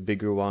guess the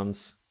bigger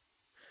ones,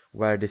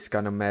 where this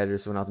kind of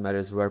matters or not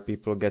matters, where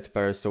people get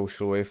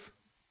parasocial with.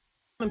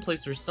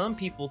 Place where some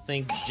people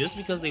think just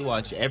because they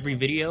watch every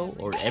video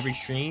or every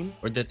stream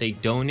or that they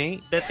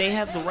donate, that they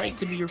have the right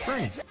to be your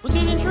friend, which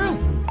isn't true.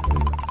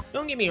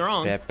 Don't get me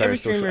wrong, yeah, every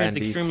streamer is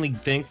extremely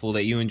thankful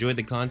that you enjoy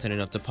the content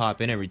enough to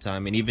pop in every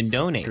time and even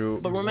donate. True.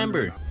 But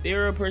remember, they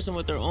are a person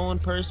with their own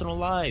personal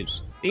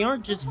lives. They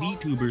aren't just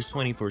VTubers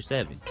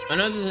 24/7.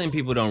 Another thing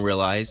people don't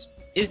realize,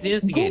 is the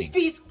instigating.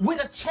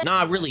 With a chest.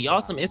 Nah, really,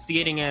 y'all some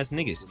instigating ass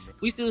niggas.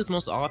 We see this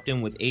most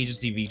often with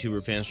agency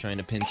VTuber fans trying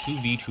to pin two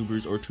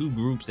VTubers or two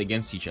groups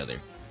against each other.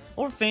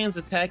 Or fans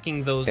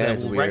attacking those that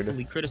will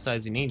rightfully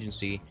criticize an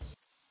agency.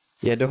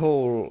 Yeah, the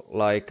whole,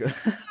 like,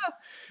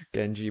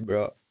 Genji,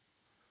 bro.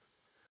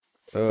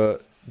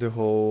 The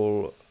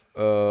whole,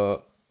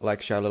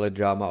 like, Charlotte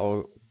drama,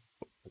 or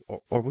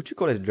would you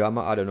call it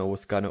drama? I don't know,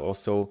 was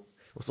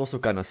also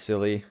kind of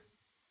silly.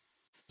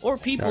 Or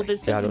people that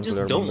simply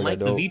just don't like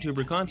the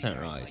VTuber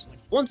content rise.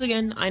 Once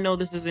again, I know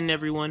this isn't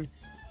everyone,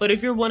 but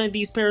if you're one of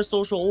these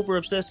parasocial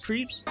over-obsessed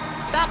creeps,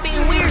 stop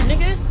being weird,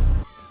 nigga!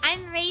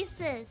 I'm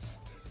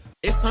racist.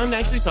 It's time to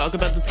actually talk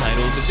about the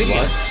title of the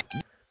video.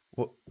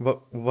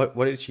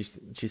 What did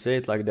she say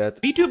it like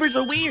that? VTubers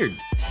are weird!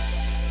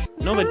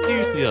 No, but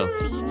seriously though.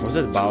 Was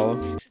that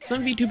Bao?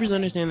 Some VTubers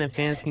understand that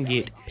fans can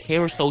get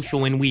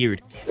parasocial and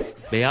weird.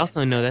 They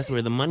also know that's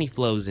where the money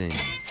flows in.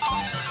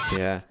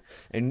 Yeah,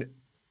 and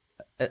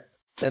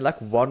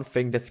like one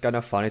thing that's kind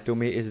of funny to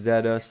me is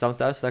that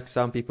sometimes like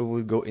some people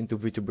would go into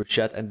VTuber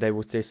chat and they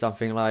would say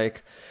something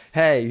like,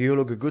 "Hey, you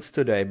look good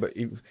today," but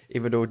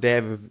even though they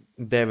have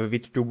a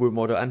VTuber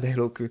model and they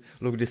look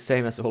the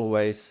same as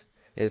always,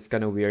 it's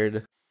kind of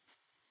weird.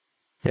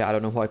 Yeah, I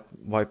don't know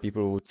why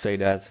people would say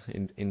that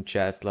in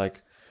chat,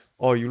 like,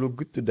 "Oh, you look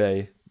good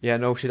today." Yeah,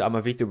 no shit, I'm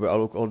a VTuber. I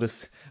look all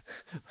this.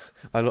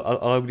 I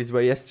look this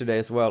way yesterday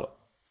as well.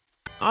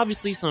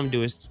 Obviously, some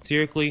do it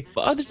satirically,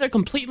 but others are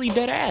completely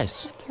dead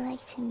ass. Would you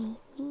like to meet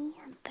me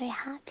and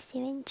perhaps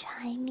even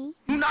try me?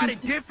 You're not a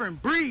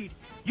different breed.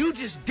 You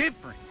just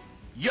different.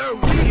 You're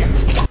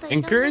weird.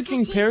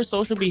 Encouraging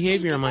parasocial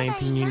behavior, in my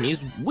opinion,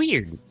 is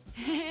weird.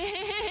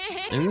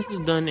 And this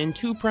is done in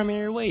two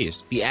primary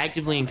ways. The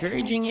actively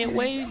encouraging it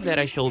way that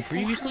I showed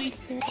previously,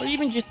 or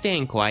even just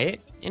staying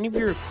quiet. And if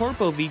you're a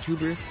corpo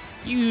VTuber,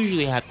 you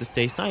usually have to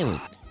stay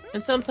silent.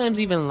 And sometimes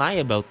even lie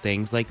about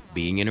things like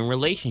being in a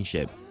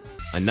relationship.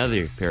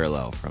 Another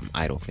parallel from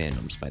idol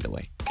fandoms, by the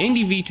way.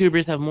 Indie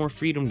VTubers have more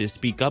freedom to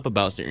speak up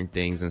about certain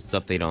things and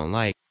stuff they don't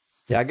like.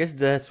 Yeah, I guess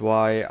that's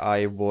why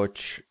I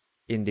watch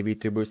indie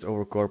VTubers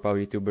over corpo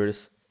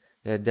VTubers.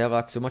 They have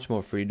like so much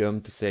more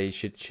freedom to say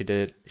shit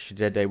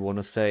that they want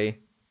to say.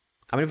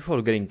 I mean,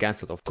 before getting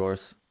cancelled, of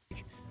course.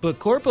 But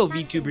corpo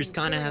VTubers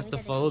kinda has to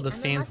follow the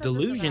fans'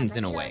 delusions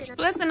in a way. But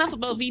that's enough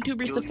about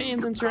VTubers to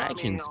fans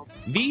interactions.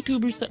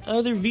 VTubers to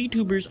other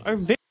VTubers are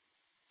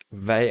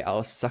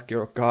I'll suck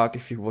your cock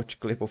if you watch a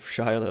clip of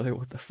Shy Lily,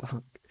 what the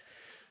fuck?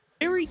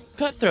 very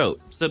cutthroat,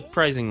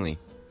 surprisingly.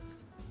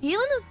 You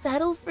wanna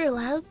settle for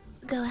less?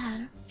 Go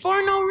ahead.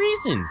 For no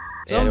reason.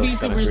 Some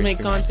VTubers make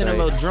content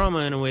about drama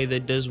in a way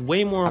that does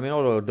way more. I mean,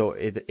 although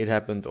it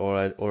happened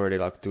already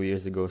like 2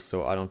 years ago,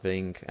 so I don't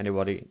think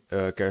anybody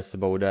cares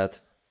about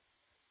that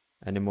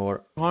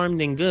anymore. Harm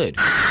than good.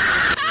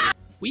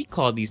 We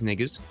call these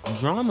niggas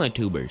drama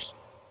tubers.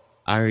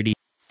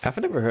 I've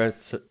never heard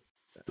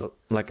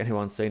like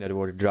anyone saying that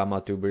word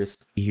drama tubers.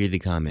 You hear the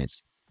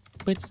comments.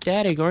 But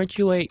Static, aren't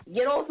you a—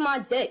 Get off my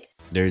dick.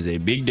 There's a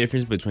big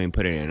difference between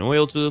putting an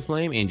oil to the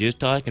flame and just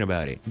talking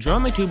about it.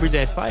 Drama tubers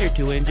add fire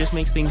to it and just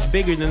makes things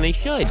bigger than they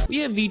should. We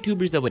have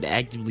VTubers that would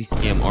actively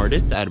scam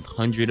artists out of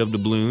 100 of the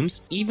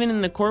balloons. Even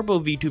in the corpo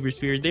VTuber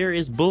sphere, there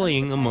is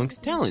bullying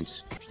amongst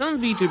talents.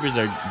 Some VTubers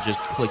are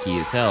just cliquey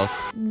as hell,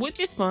 which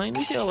is fine.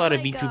 We see a lot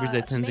of VTubers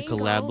that tend to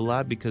collab a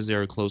lot because they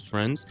are close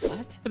friends,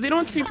 but they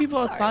don't treat people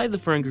outside the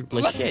friend group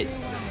like shit.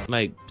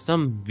 Like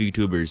some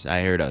VTubers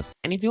I heard of.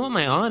 And if you want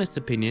my honest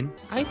opinion,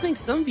 I think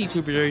some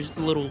VTubers are just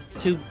a little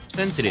too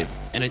sensitive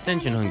and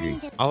attention hungry.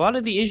 A lot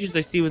of the issues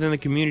I see within the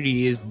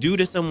community is due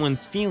to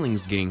someone's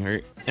feelings getting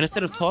hurt, and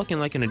instead of talking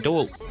like an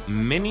adult,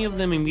 many of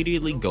them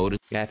immediately go to—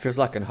 Yeah, it feels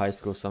like in high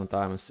school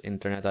sometimes,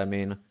 internet I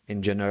mean,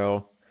 in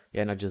general.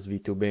 Yeah, not just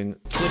VTubing.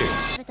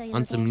 Twitter,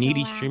 on some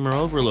needy streamer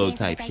overload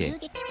type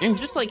shit. And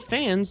just like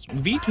fans,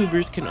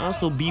 VTubers can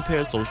also be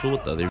parasocial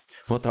with other—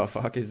 What the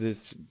fuck is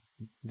this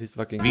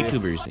fucking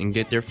VTubers and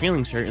get their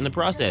feelings hurt in the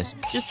process.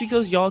 Just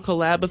because y'all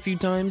collab a few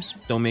times,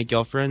 don't make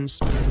y'all friends.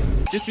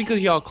 Just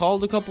because y'all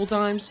called a couple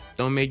times,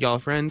 don't make y'all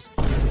friends.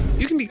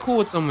 You can be cool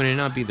with someone and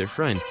not be their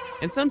friend.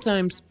 And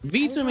sometimes,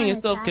 VTubing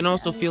itself can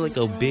also feel like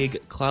a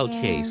big clout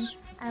chase.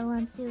 I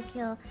want to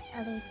kill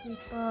other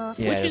people.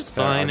 Yeah, which is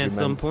fine at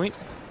some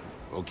points.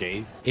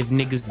 Okay. If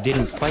niggas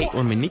didn't fight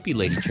or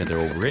manipulate each other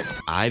over it.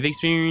 I've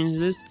experienced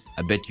this.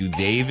 I bet you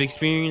they've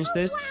experienced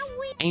this.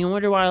 And you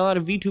wonder why a lot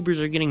of VTubers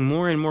are getting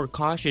more and more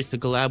cautious to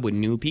collab with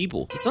new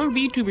people. Some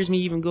VTubers may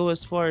even go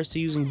as far as to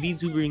using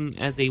VTubing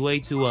as a way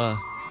to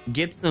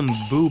get some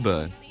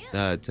booba,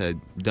 to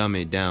dumb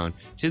it down,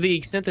 to the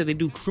extent that they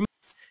do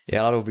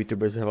Yeah, a lot of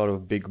VTubers have a lot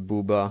of big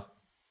booba,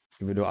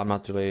 even though I'm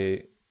not really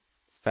a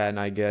fan,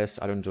 I guess.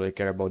 I don't really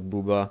care about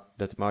booba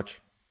that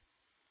much.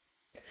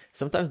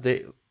 Sometimes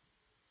they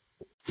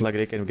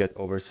can get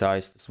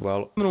oversized as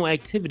well. Criminal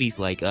activities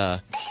like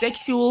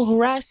sexual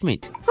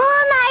harassment.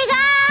 Oh my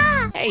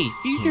god! Hey,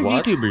 future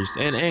VTubers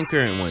and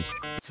current ones.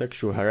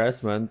 Sexual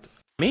harassment?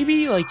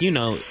 Maybe, like, you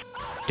know,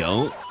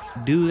 don't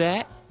do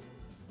that.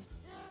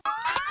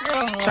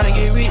 Trying to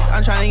get rich,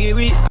 I'm trying to get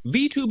rich.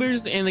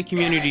 VTubers and the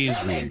community is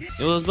weird.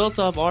 It was built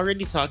off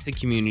already toxic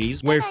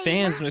communities where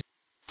fans...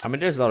 I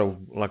mean, there's a lot of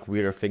like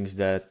weirder things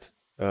that,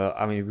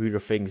 weirder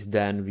things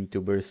than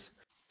VTubers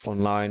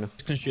online.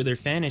 Construe their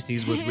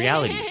fantasies with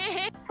realities.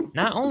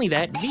 Not only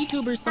that,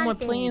 VTubers somewhat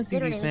play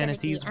into these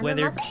fantasies,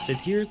 whether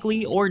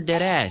satirically or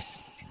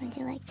deadass. Would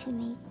you like to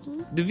meet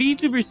me? The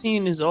VTuber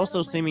scene is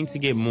also seeming to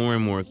get more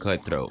and more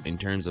cutthroat in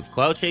terms of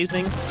clout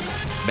chasing,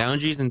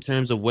 boundaries in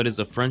terms of what is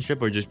a friendship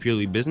or just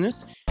purely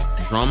business,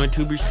 drama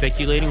tubers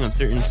speculating on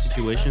certain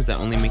situations that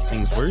only make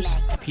things worse,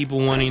 people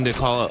wanting to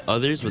call out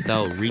others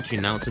without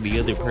reaching out to the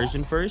other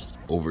person first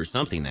over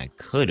something that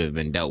could have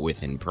been dealt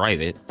with in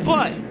private.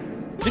 But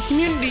the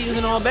community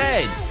isn't all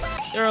bad.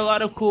 There are a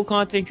lot of cool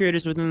content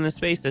creators within the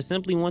space that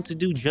simply want to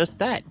do just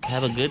that,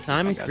 have a good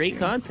time and create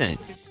content.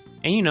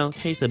 And you know,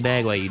 chase a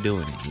bag while you're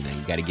doing it. You know,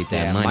 you gotta get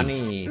that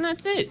money. And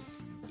that's it.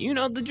 You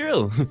know the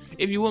drill.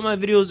 If you want my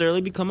videos early,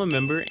 become a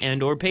member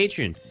and or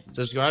patron.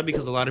 Subscribe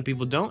because a lot of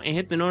people don't, and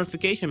hit the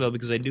notification bell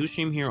because I do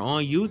stream here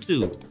on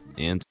YouTube.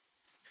 And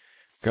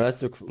okay,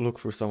 let's look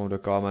through some of the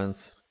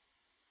comments.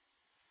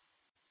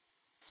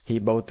 He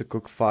about to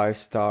cook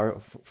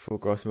 5-star full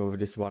course meal with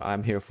this one.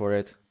 I'm here for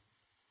it.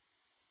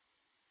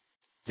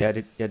 Yeah,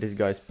 this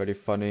guy's pretty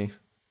funny.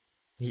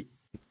 He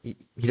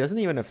doesn't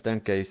even have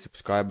 10k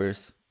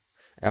subscribers.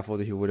 I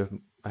thought he would have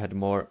had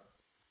more.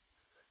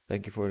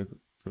 Thank you for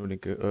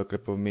including a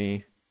clip of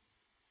me.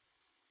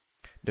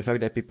 The fact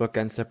that people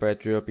can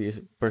separate real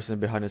person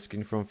behind the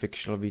screen from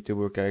fictional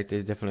VTuber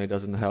characters definitely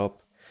doesn't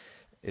help.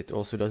 It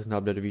also doesn't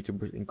help that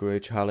VTubers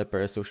encourage highly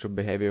parasocial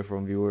behavior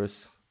from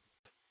viewers.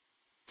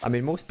 I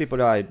mean, most people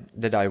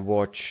that I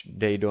watch,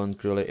 they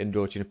don't really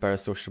indulge in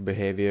parasocial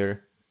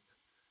behavior.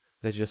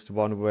 That's just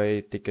one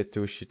way ticket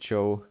to a shit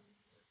show.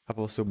 I've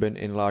also been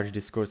in large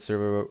Discord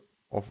server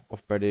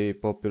of pretty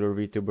popular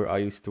VTuber I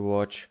used to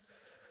watch.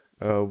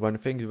 When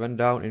things went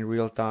down in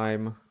real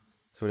time,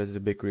 so that's the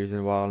big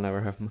reason why I'll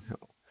never have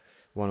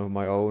one of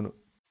my own.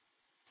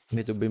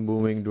 It had been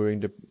booming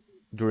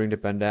during the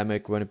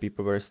pandemic when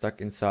people were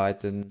stuck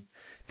inside and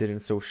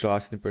didn't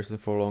socialize in person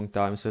for a long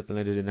time.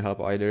 Certainly didn't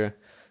help either.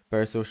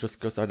 Parasocial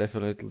skills are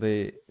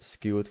definitely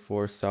skewed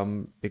for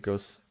some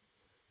because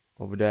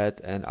of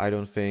that, and I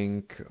don't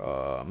think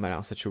man,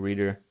 I'm such a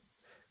reader,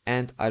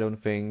 and I don't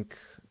think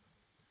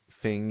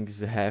things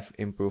have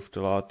improved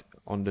a lot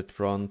on that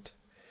front.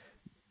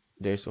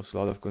 There's also a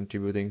lot of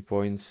contributing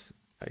points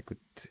I could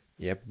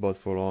about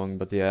for long,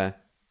 but yeah,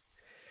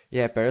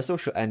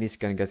 parasocial endings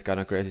can get kind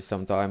of crazy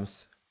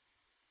sometimes.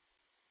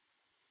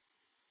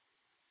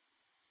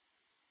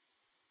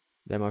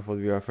 Then I thought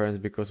we are friends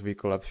because we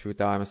collabed a few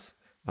times.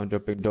 I'm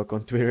dropping Doc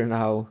on Twitter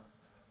now.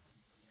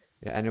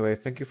 Yeah, anyway,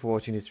 thank you for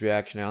watching this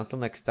reaction, and until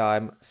next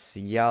time,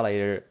 see ya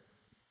later.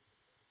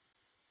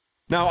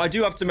 Now, I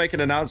do have to make an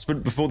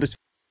announcement before this.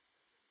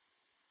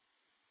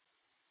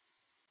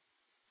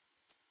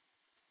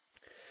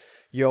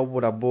 Yo,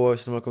 what up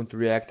boys, and welcome to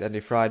React Every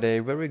Friday,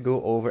 where we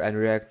go over and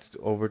react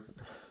over...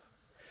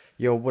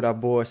 Yo, what up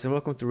boys, and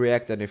welcome to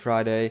React Every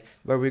Friday,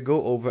 where we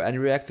go over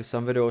and react to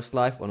some videos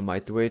live on my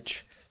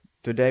Twitch.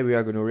 Today we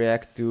are going to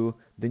react to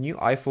the new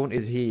iPhone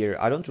is here.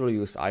 I don't really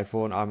use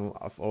iPhone,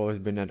 I've always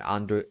been an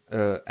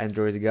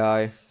Android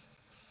guy.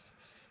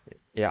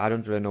 Yeah, I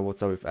don't really know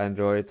what's up with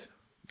Android.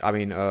 I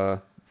mean,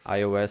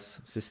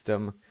 iOS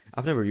system.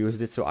 I've never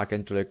used it, so I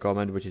can't really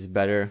comment which is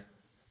better.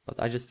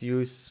 But I just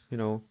use, you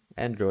know,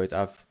 Android.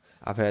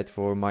 I've had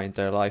for my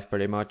entire life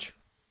pretty much.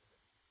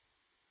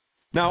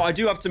 Now, I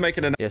do have to make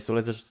an yeah, so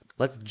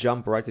let's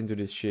jump right into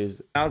this shiz.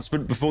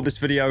 Announcement before this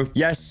video.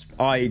 Yes,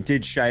 I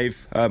did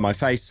shave my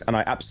face, and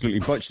I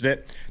absolutely butchered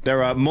it.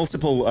 There are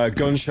multiple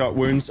gunshot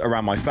wounds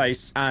around my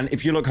face, and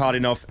if you look hard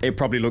enough, it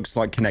probably looks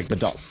like Connect the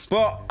Dots.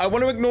 But I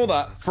want to ignore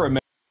that for a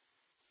minute.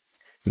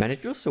 Man, it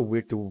feels so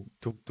weird to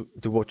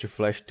watch a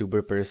flash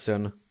tuber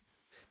person,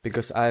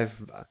 because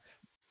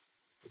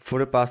for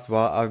the past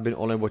while I've been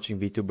only watching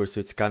VTubers,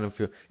 so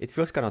it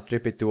feels kind of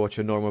trippy to watch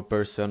a normal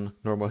person,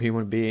 normal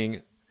human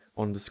being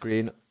on the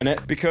screen.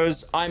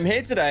 Because I'm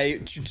here today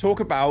to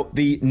talk about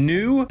the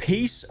new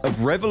piece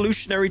of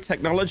revolutionary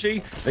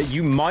technology that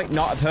you might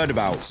not have heard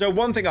about. So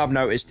one thing I've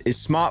noticed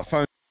is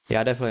smartphones.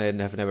 Yeah, I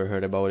definitely have never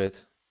heard about it.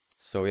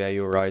 So yeah,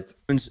 you're right.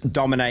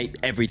 Dominate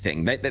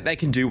everything. They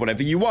can do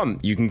whatever you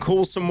want. You can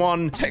call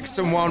someone, text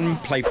someone,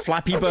 play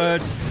Flappy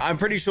Bird. I'm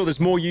pretty sure there's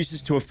more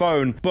uses to a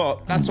phone,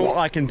 but that's all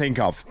I can think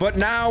of. But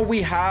now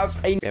we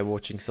have a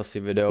watching sussy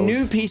videos.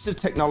 New piece of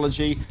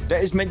technology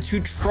that is meant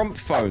to trump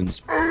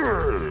phones,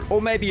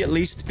 or maybe at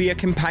least be a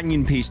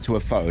companion piece to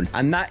a phone,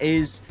 and that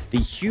is the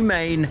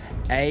Humane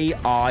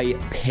AI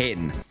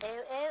Pin.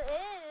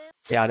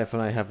 Yeah, I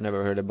definitely have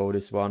never heard about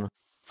this one.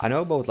 I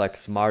know about like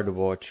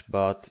smartwatch,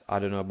 but I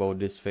don't know about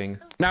this thing.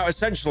 Now,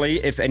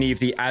 essentially, if any of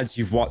the ads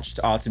you've watched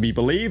are to be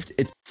believed,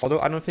 it's... Although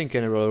I don't think it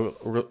can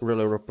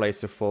really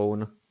replace a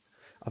phone.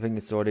 I think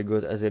it's already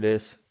good as it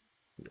is.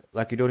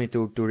 Like you don't need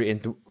to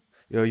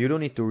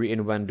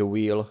reinvent the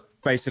wheel.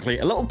 basically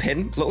a little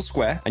pin, a little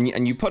square,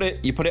 and you put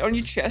it on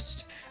your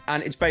chest,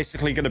 and it's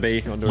basically going to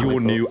be your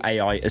new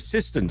AI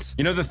assistant.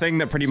 You know, the thing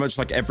that pretty much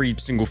like every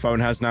single phone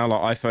has now,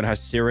 like iPhone has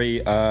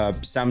Siri,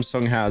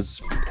 Samsung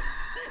has,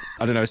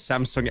 I don't know,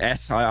 Samsung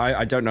S.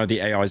 I don't know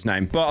the AI's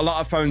name, but a lot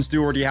of phones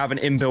do already have an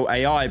inbuilt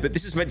AI, but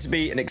this is meant to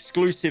be an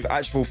exclusive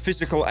actual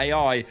physical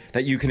AI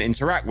that you can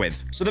interact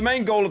with. So the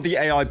main goal of the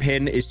AI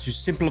pin is to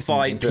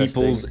simplify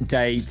people's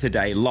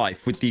day-to-day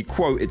life, with the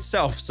quote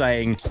itself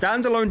saying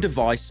standalone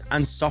device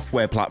and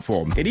software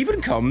platform. It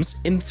even comes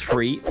in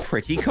 3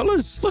 pretty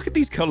colors. Look at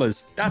these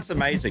colors. That's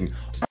amazing.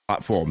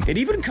 Platform. It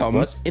even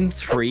comes in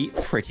 3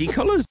 pretty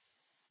colors.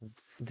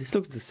 This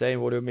looks the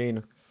same. What do you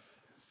mean?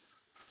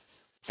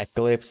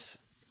 Eclipse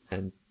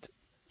and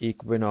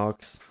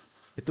Equinox.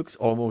 It looks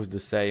almost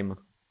the same.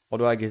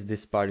 Although I guess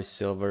this part is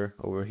silver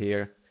over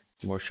here.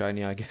 It's more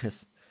shiny, I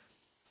guess.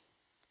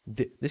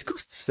 This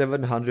costs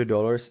 $700,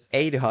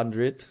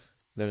 $800.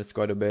 Then it's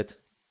quite a bit.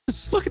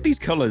 Look at these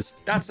colors.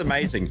 That's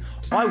amazing.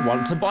 I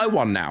want to buy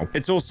one now.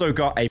 It's also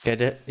got a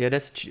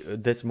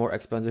that's more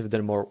expensive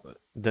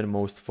than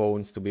most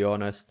phones, to be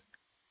honest.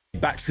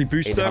 Battery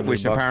booster,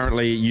 which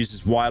apparently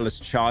uses wireless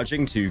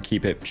charging to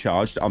keep it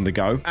charged on the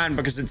go. And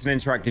because it's an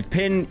interactive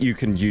pin, you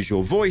can use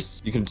your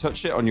voice. You can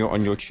touch it on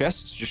your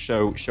chest. Just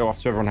show off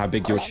to everyone how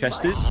big your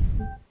chest is.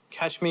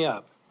 Catch me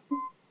up.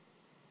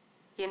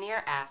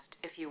 Ynir asked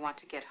if you want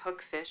to get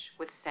hookfish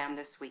with Sam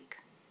this week.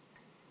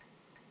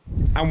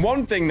 And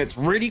one thing that's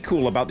really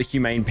cool about the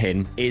Humane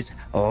pin is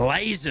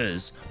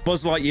lasers.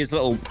 Buzz Lightyear's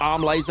little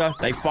arm laser,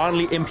 they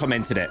finally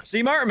implemented it. So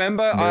you might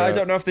remember, I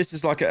don't know if this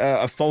is like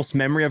a false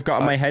memory I've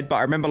got in my head, but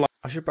I remember like,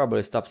 I should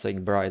probably stop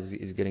saying bra.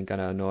 It's getting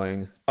kind of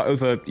annoying.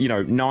 Over,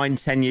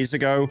 9-10 years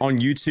ago on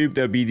YouTube,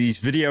 there'd be these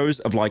videos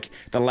of like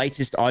the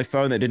latest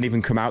iPhone that didn't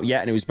even come out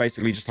yet. And it was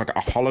basically just like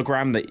a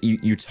hologram that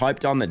you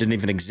typed on that didn't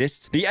even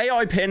exist. The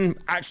AI pin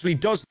actually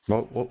does.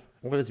 What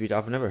is it?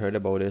 I've never heard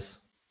about this.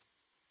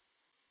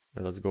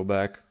 Let's go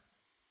back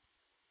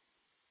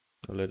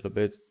a little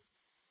bit.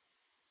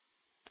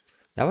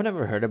 I've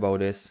never heard about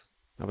this.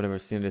 I've never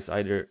seen this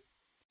either.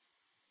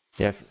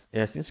 Yeah,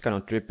 it seems kind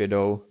of trippy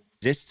though.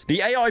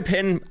 The AI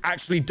pin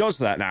actually does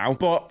that now,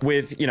 but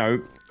with,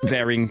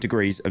 varying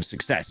degrees of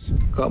success.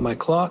 Got my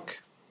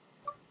clock,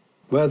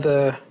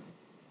 weather,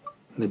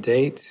 the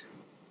date.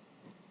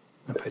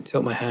 If I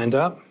tilt my hand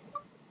up,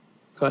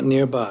 got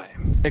nearby.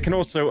 It can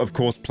also, of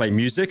course, play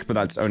music, but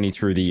that's only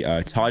through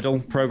the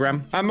Tidal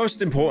program. And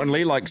most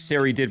importantly, like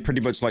Siri did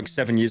pretty much like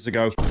 7 years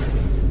ago,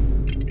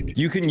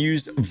 you can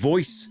use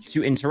voice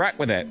to interact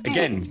with it.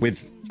 Again,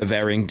 with a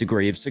varying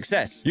degree of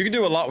success. You can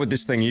do a lot with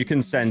this thing. You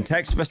can send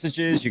text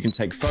messages, you can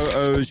take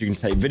photos, you can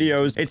take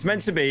videos. It's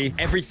meant to be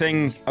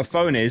everything a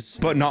phone is,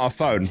 but not a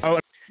phone. Oh,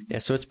 yeah,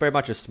 so it's pretty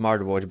much a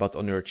smartwatch, but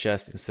on your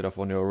chest instead of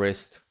on your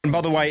wrist. And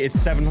by the way, it's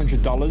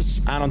 $700.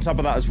 And on top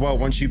of that as well,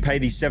 once you pay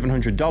these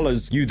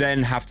 $700, you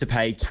then have to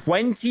pay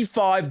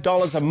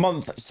 $25 a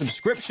month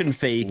subscription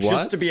fee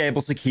just to be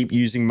able to keep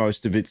using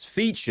most of its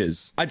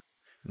features.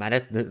 Man,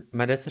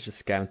 that's such a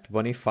scam.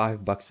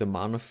 $25 a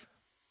month.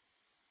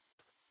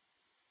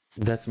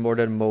 That's more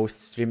than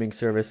most streaming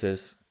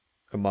services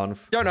a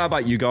month. Don't know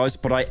about you guys,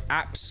 but I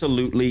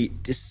absolutely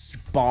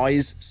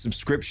despise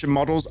subscription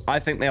models. I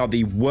think they are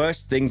the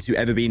worst thing to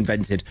ever be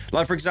invented.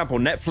 Like, for example,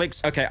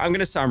 Netflix. Okay, I'm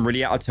going to sound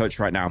really out of touch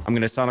right now. I'm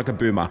going to sound like a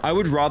boomer. I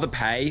would rather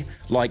pay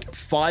like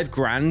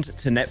 $5,000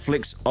 to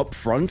Netflix up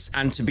front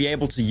and to be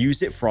able to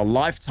use it for a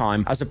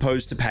lifetime as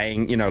opposed to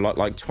paying,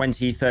 like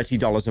 $20,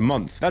 $30 a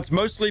month. That's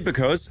mostly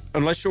because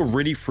unless you're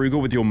really frugal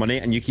with your money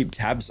and you keep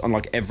tabs on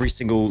like every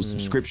single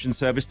subscription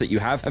service that you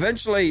have,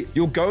 eventually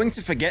you're going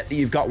to forget that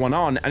you've got one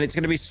on, and it's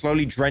going to be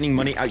slowly draining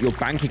money out your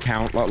bank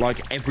account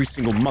like every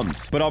single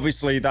month. But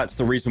obviously that's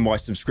the reason why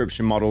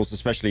subscription models,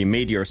 especially in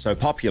media, are so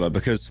popular,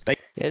 because they...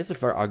 Yeah, it's a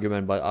fair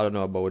argument, but I don't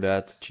know about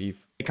that,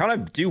 Chief. They kind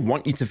of do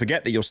want you to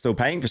forget that you're still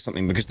paying for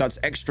something, because that's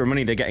extra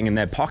money they're getting in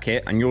their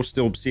pocket and you're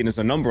still seen as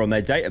a number on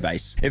their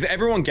database. If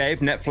everyone gave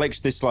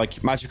Netflix this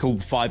like magical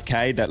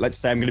 5K that, let's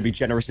say I'm going to be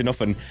generous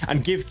enough and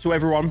give to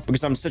everyone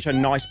because I'm such a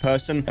nice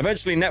person,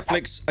 eventually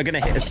Netflix are going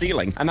to hit a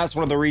ceiling. And that's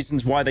one of the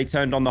reasons why they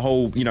turned on the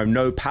whole,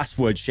 no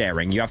password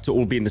sharing. You have to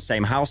all be in the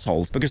same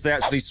household, because they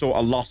actually saw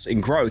a loss in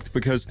growth,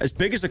 because as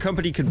big as a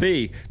company could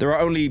be, there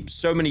are only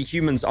so many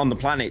humans on the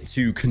planet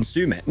to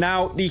consume it.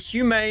 Now, the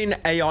Humane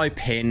AI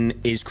pin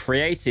is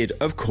created,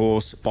 of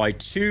course, by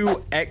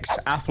 2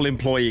 ex-Apple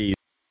employees.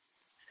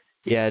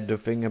 Yeah, the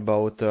thing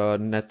about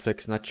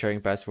Netflix not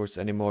sharing passwords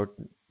anymore,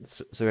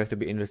 so you have to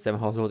be in the same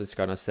household, it's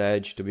kind of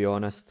sad, to be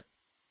honest.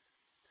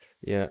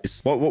 Yeah.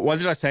 What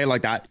did I say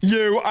like that?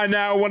 You are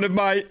now one of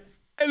my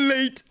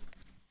elite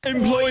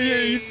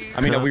employees.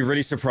 I mean, are we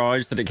really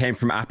surprised that it came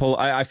from Apple?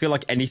 I feel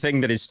like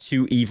anything that is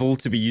too evil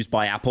to be used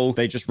by Apple,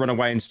 they just run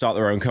away and start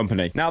their own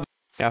company. Now,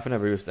 I've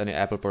never used any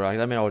Apple product.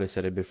 I mean, I already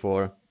said it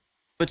before.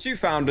 The two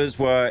founders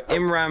were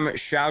Imran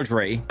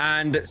Chowdhury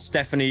and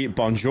Stephanie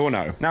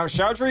Bongiorno. Now,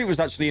 Chowdhury was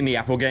actually in the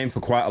Apple game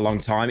for quite a long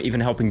time, even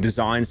helping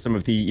design some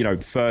of the, you know,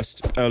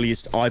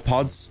 earliest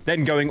iPods,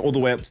 then going all the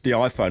way up to the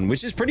iPhone,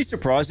 which is pretty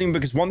surprising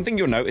because one thing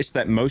you'll notice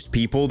that most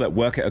people that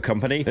work at a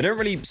company, they don't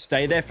really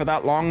stay there for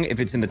that long if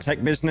it's in the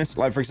tech business.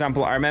 Like, for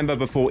example, I remember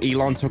before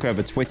Elon took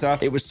over Twitter,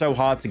 it was so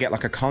hard to get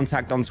like a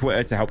contact on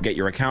Twitter to help get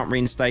your account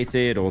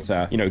reinstated or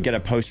to, you know, get a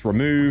post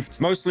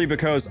removed, mostly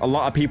because a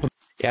lot of people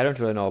Yeah, I don't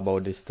really know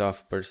about this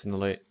stuff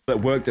personally.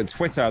 That worked at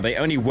Twitter, they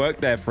only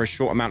worked there for a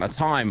short amount of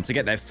time to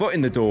get their foot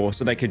in the door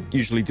so they could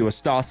usually do a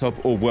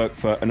startup or work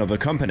for another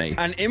company.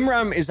 And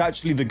Imran is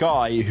actually the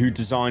guy who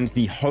designed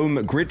the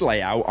home grid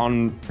layout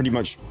on pretty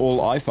much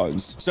all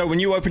iPhones. So when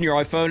you open your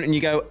iPhone and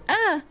you go,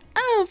 oh,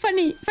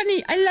 funny,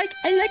 I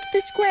like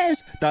the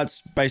squares.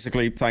 That's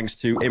basically thanks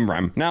to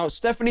Imran. Now,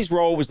 Stephanie's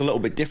role was a little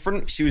bit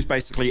different. She was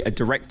basically a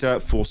director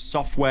for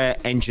software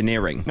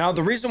engineering. Now,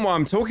 the reason why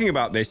I'm talking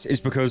about this is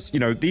because, you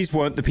know, these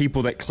weren't the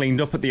people that cleaned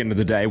up at the end of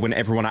the day when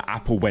everyone at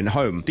Apple went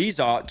home. These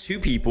are two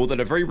people that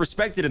are very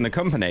respected in the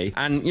company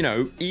and, you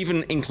know,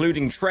 even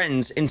including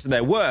trends into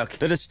their work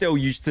that are still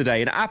used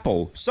today in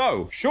Apple.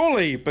 So,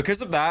 surely,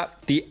 because of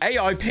that, the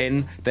AI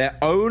Pin, their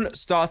own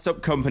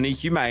startup company,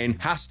 Humane,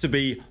 has to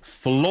be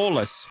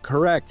flawless.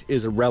 Correct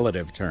is a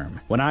relative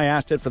term. When I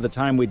asked it for the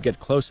time we'd get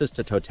closest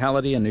to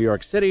totality in New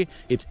York City,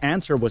 its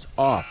answer was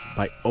off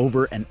by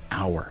over an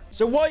hour.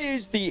 So why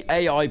is the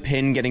AI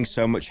Pin getting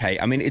so much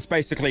hate? I mean, it's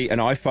basically an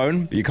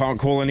iPhone, but you can't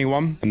call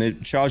anyone, and they're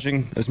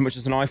charging as much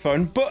as an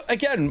iPhone. But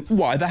again,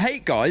 why the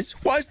hate, guys?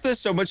 Why is there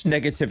so much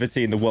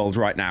negativity in the world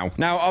right now?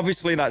 Now,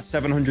 obviously, that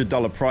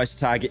 $700 price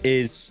tag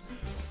is...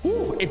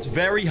 Ooh, it's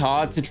very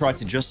hard to try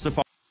to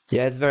justify.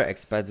 Yeah, it's very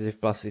expensive.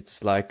 Plus,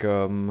 it's like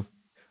a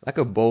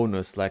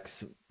bonus, like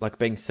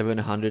paying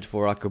 $700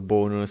 for like a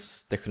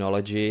bonus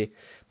technology.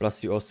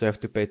 Plus, you also have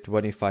to pay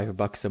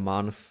 $25 a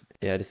month.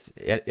 Yeah,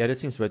 that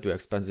seems way too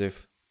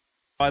expensive.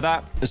 By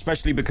that,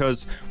 especially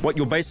because what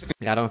you're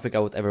basically... I don't think I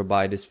would ever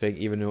buy this thing,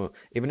 even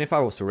if I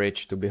was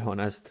rich, to be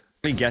honest.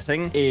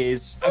 Getting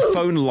is a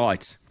phone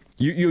Lite.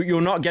 You're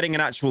not getting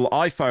an actual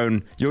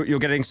iPhone. You're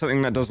getting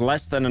something that does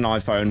less than an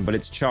iPhone, but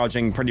it's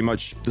charging pretty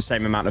much the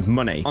same amount of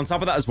money. On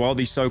top of that as well,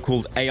 the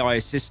so-called AI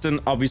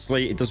assistant,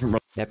 obviously, it doesn't...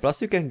 Yeah,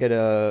 plus you can get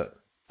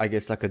I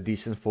guess like a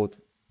decent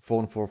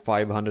phone for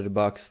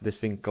 $500. This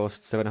thing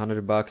costs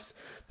 $700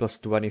 plus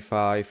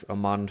 $25 a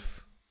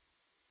month.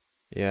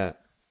 Yeah.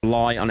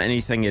 Rely on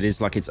anything. It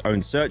is like its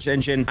own search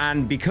engine,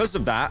 and because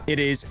of that, it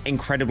is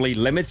incredibly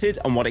limited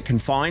on what it can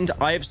find.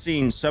 I have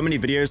seen so many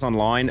videos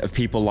online of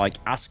people like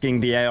asking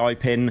the AI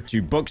Pin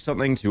to book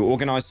something, to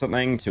organize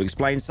something, to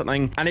explain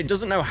something, and it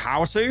doesn't know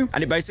how to,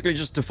 and it basically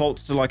just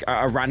defaults to like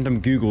a random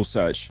Google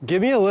search.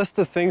 Give me a list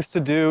of things to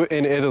do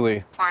in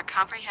Italy. For a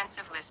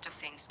comprehensive list of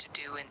things to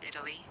do in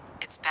Italy,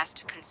 it's best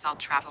to consult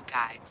travel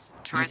guides,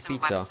 tourism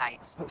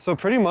websites. So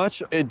pretty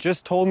much, it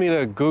just told me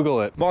to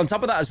Google it. But on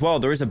top of that as well,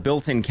 there is a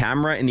built-in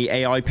camera in the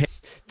AI Pin.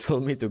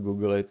 Told me to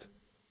Google it.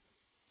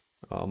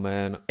 Oh,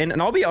 man.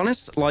 And I'll be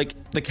honest, like,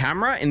 the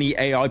camera in the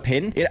AI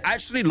Pin, it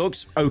actually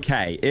looks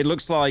okay. It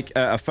looks like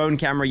a phone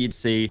camera you'd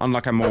see on,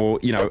 like, a more,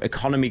 you know,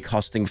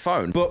 economy-costing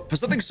phone. But for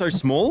something so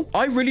small,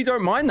 I really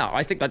don't mind that.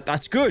 I think that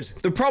that's good.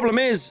 The problem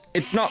is,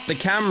 it's not the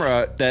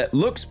camera that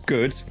looks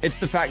good. It's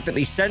the fact that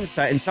the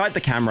sensor inside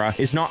the camera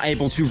is not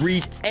able to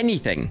read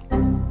anything.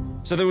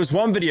 So there was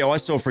one video I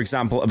saw, for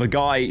example, of a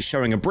guy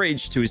showing a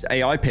bridge to his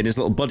AI Pin, his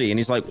little buddy, and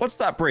he's like, what's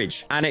that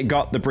bridge? And it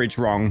got the bridge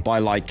wrong by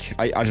like,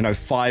 I don't know,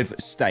 5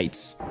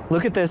 states.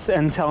 Look at this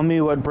and tell me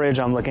what bridge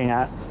I'm looking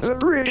at. The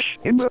bridge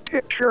in the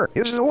picture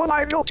is the one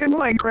I built in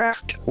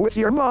Minecraft with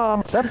your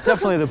mom. That's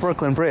definitely the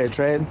Brooklyn Bridge,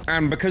 right?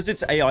 And because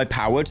it's AI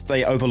powered,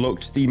 they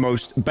overlooked the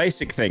most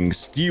basic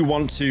things. Do you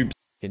want to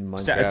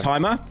set a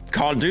timer?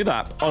 Can't do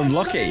that.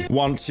 Unlucky.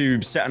 Want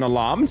to set an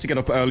alarm to get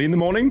up early in the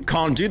morning?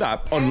 Can't do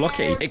that.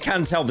 Unlucky. It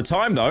can tell the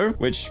time though,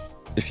 which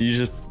if you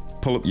just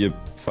pull up your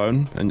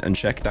phone and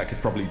check, that could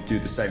probably do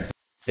the same thing.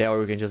 Yeah,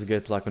 or you can just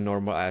get like a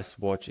normal ass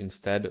watch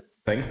instead.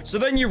 So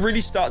then you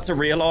really start to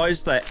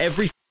realize that if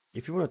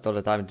you want all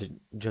the time to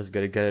just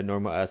get a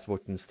normal ass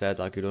watch instead,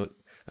 like you don't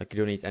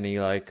need any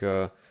like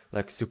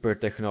super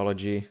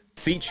technology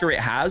feature it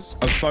has,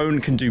 a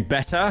phone can do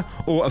better,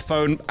 or a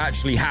phone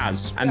actually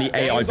has, and the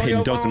AI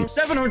Pin doesn't.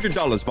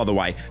 $700, by the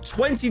way.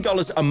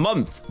 $20 a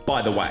month,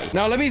 by the way.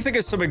 Now, let me think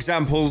of some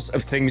examples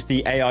of things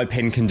the AI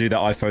Pin can do that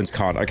iPhones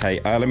can't. Okay,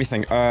 let me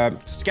think.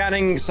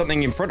 Scanning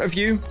something in front of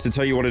you to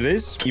tell you what it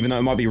is, even though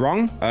it might be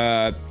wrong.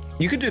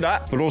 You could do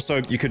that, but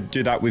also you could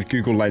do that with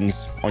Google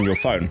Lens on your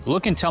phone.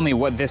 Look and tell me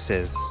what this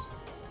is.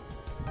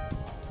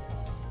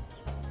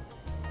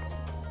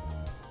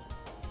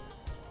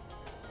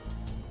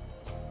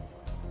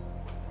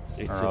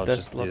 It's a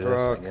Tesla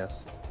truck. I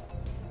guess.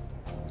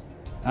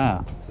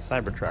 Ah, it's a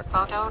Cybertruck. The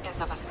photo is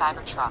of a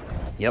Cybertruck.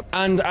 Yep.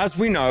 And as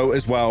we know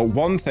as well,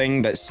 one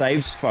thing that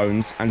saves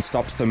phones and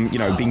stops them, you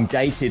know, being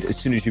dated as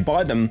soon as you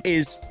buy them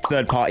is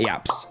third-party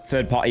apps.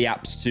 Third-party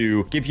apps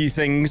to give you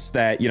things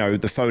that, you know,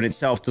 the phone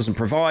itself doesn't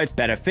provide.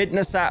 Better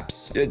fitness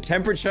apps,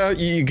 temperature.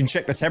 You can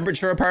check the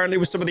temperature apparently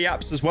with some of the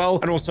apps as well.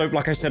 And also,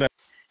 like I said,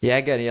 yeah,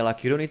 again, yeah,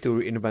 like you don't need to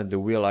reinvent the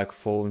wheel. Like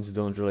phones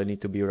don't really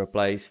need to be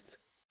replaced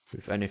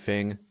with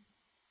anything.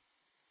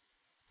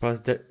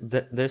 Plus,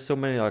 there's so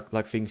many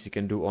like things you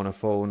can do on a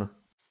phone.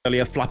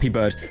 Earlier, Flappy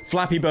Bird.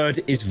 Flappy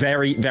Bird is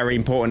very, very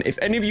important. If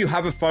any of you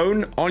have a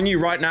phone on you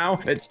right now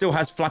that still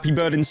has Flappy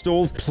Bird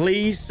installed,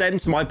 please send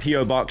to my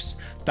PO box.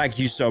 Thank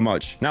you so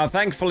much. Now,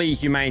 thankfully,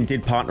 Humane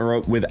did partner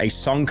up with a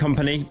song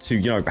company to,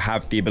 you know,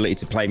 have the ability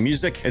to play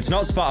music. It's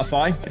not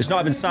Spotify. It's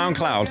not even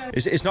SoundCloud.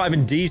 It's not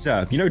even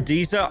Deezer. You know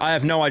Deezer? I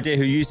have no idea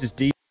who uses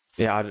Deezer.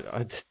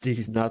 Yeah,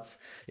 these nuts.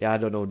 Yeah, I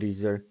don't know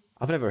Deezer.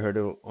 I've never heard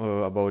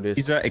about this.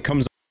 Deezer, it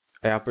comes.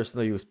 Yeah, I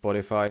personally use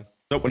Spotify.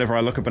 Whenever I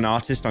look up an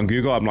artist on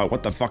Google, I'm like,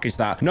 what the fuck is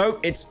that? No,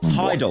 it's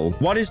Tidal.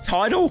 What is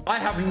Tidal? I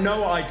have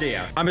no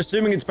idea. I'm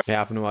assuming it's... Yeah, I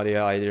have no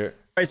idea either.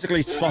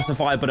 Basically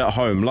Spotify, but at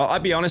home. Like,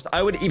 I'll be honest,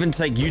 I would even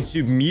take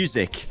YouTube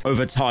Music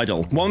over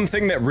Tidal. One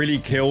thing that really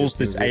kills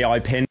this AI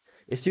pin...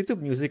 Is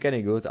YouTube Music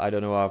any good? I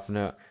don't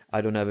know.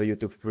 I don't have a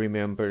YouTube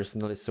Premium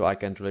personally, so I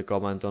can't really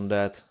comment on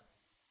that.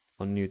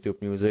 On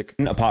YouTube Music.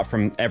 Apart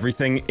from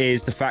everything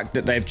is the fact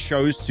that they've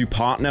chose to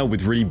partner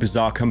with really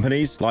bizarre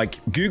companies like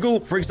Google,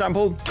 for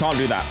example. Can't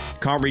do that.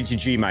 Can't read your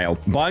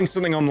Gmail. Buying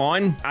something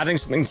online, adding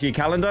something to your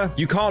calendar,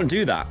 you can't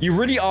do that. You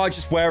really are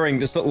just wearing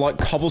this little like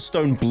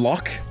cobblestone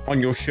block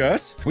on your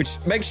shirt, which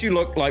makes you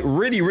look like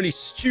really, really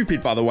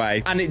stupid, by the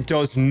way, and it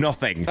does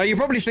nothing. Now you're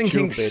probably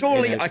thinking,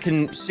 surely I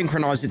can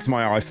synchronize it to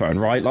my iPhone,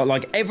 right?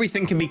 Like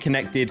everything can be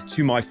connected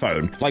to my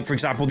phone. Like, for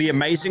example, the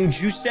amazing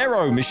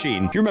Juicero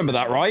machine. You remember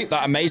that, right?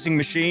 That amazing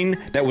machine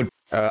that would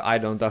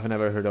I've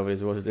never heard of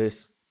this. What's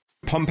this?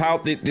 Pump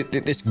out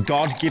this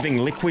god-giving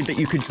liquid that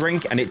you could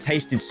drink, and it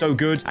tasted so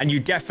good, and you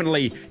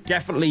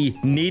definitely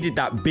needed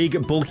that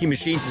big bulky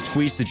machine to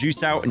squeeze the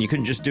juice out, and you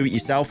couldn't just do it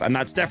yourself, and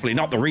that's definitely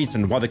not the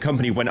reason why the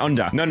company went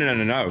under.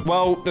 No.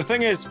 Well, the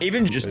thing is,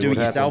 even just do it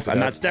yourself, and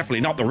that's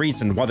definitely not the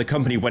reason why the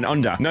company went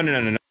under.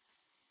 No.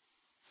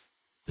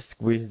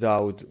 Squeezed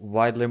out.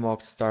 Widely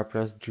mocked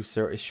StarPress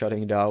juicer is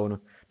shutting down.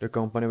 The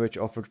company, which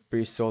offered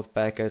pre-sold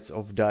packets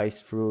of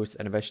diced fruits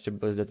and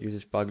vegetables that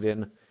users plugged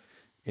in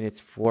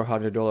its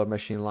 $400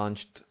 machine,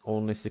 launched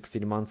only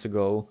 16 months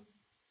ago.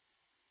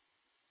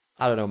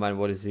 I don't know, man,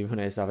 what this even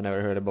is. I've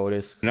never heard about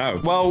this. No.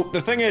 Well,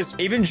 the thing is,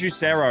 even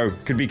Juicero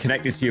could be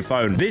connected to your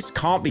phone. This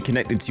can't be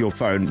connected to your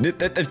phone.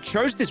 They've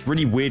chose this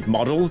really weird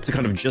model to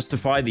kind of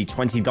justify the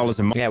 $20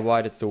 a month. Yeah,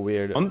 why that's so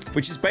weird.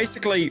 Which is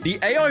basically, the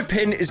AI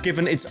pin is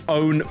given its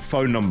own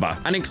phone number.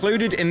 And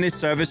included in this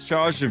service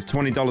charge of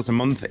 $20 a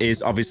month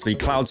is obviously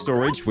cloud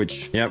storage,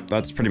 which, yep,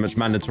 that's pretty much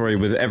mandatory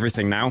with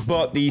everything now.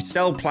 But the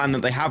cell plan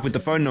that they have with the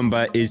phone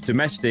number is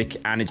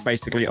domestic, and it's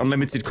basically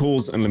unlimited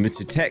calls,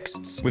 unlimited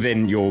texts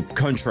within your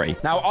country.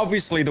 Now,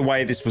 obviously, the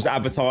way this was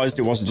advertised,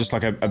 it wasn't just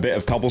like a bit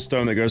of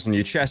cobblestone that goes on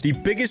your chest. The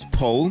biggest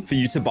pull for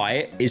you to buy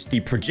it is the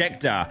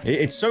projector.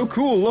 It's so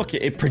cool. Look,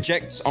 it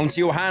projects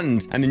onto your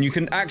hand, and then you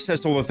can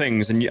access all the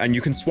things, and you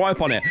can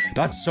swipe on it.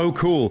 That's so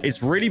cool.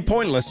 It's really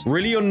pointless,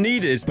 really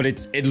unneeded, but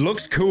it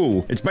looks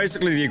cool. It's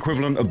basically the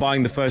equivalent of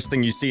buying the first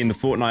thing you see in the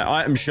Fortnite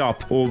item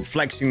shop, or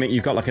flexing that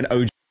you've got like an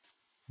OG.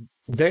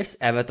 There's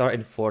Avatar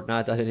in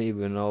Fortnite. I didn't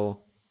even know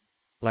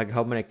like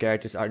how many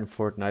characters are in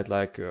Fortnite.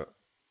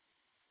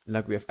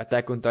 Like we have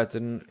Attack on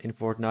Titan in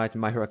Fortnite,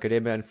 My Hero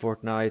Academia in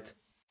Fortnite.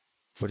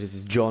 What is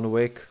this, John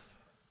Wick?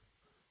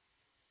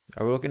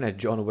 Are we looking at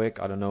John Wick?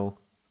 I don't know.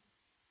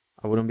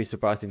 I wouldn't be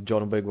surprised if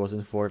John Wick was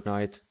in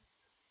Fortnite.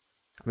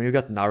 I mean, you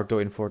got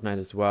Naruto in Fortnite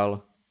as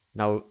well.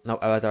 Now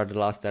Avatar: The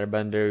Last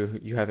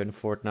Airbender you have in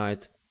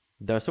Fortnite.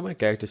 There are so many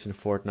characters in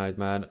Fortnite,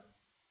 man.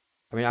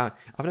 I mean,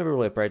 I've never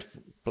really played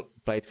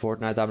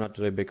Fortnite. I'm not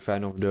really a big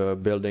fan of the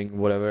building,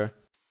 whatever.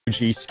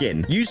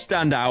 Skin. You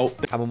stand out.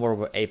 I'm more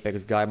of an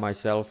Apex guy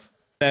myself.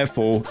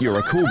 Therefore, you're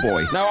a cool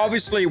boy. Now,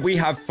 obviously, we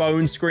have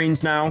phone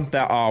screens now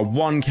that are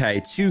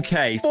 1K,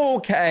 2K,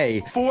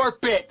 4K,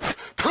 4-bit,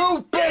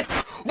 2-bit,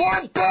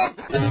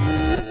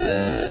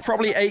 1-bit.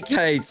 Probably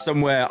 8K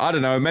somewhere. I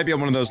don't know. Maybe on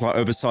one of those like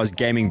oversized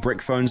gaming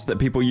brick phones that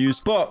people use.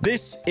 But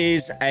this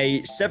is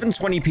a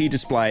 720p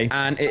display,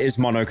 and it is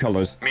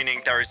monocolored,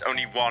 meaning there is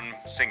only one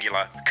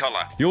singular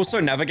color. You also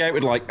navigate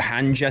with like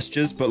hand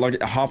gestures, but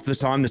like half the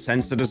time the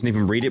sensor doesn't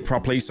even read it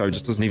properly, so it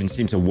just doesn't even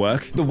seem to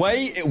work. The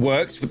way it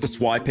works with the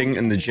swiping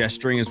and the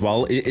gesturing as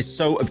well, it is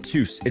so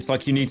obtuse. It's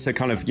like you need to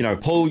kind of, you know,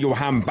 pull your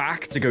hand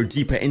back to go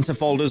deeper into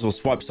folders or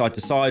swipe side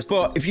to side.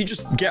 But if you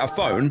just get a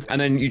phone and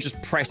then you just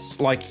press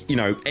like, you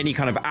know, any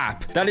kind of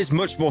app, that is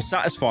much more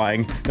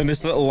satisfying than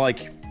this little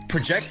like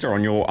projector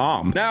on your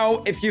arm.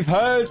 Now, if you've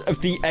heard of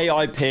the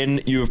AI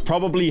pin, you have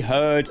probably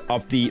heard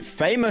of the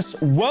famous,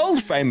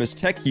 world famous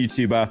tech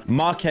YouTuber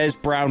Marques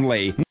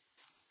Brownlee.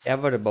 Yeah,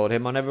 I've heard about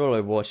him. I never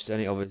really watched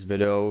any of his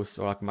videos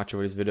or like much of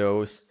his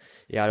videos.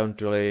 Yeah, I don't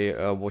really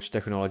watch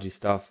technology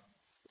stuff.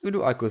 We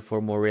do I could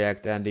for more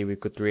React, Andy. We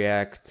could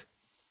react.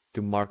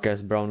 to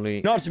Marques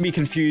Brownlee. Not to be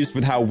confused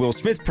with how Will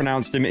Smith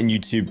pronounced him in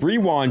YouTube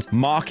Rewind,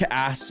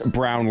 Marques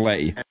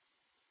Brownlee.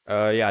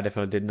 Yeah, I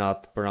definitely did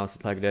not pronounce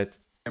it like that.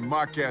 And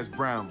Marques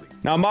Brownlee.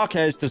 Now,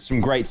 Marques does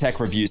some great tech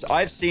reviews.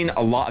 I've seen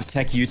a lot of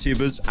tech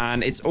YouTubers,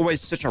 and it's always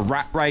such a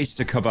rat race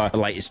to cover the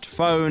latest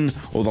phone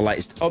or the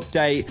latest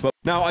update. But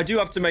now I do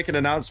have to make an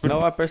announcement.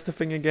 No, I pressed the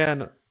thing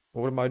again.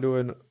 What am I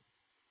doing?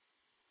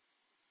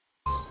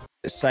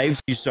 It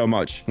saves you so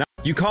much. Now,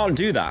 you can't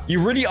do that.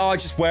 You really are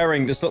just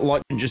wearing this little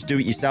like, just do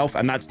it yourself,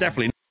 and that's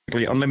definitely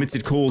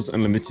unlimited calls,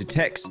 unlimited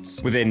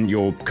texts within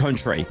your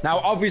country. Now,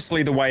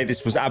 obviously, the way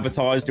this was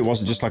advertised, it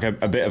wasn't just like a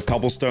bit of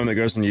cobblestone that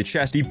goes on your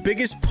chest. The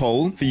biggest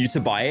pull for you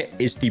to buy it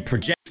is the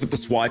project with the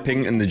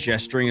swiping and the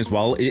gesturing as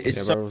well.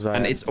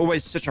 And it's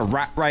always such a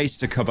rat race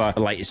to cover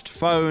the latest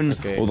phone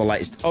or the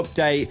latest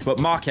update. But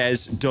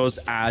Marques does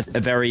add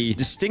a very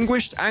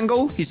distinguished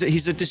angle. He's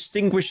a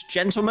distinguished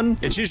gentleman.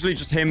 It's usually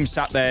just him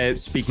sat there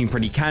speaking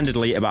pretty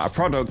candidly about a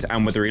product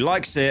and whether he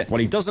likes it,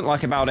 what he doesn't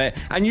like about it,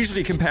 and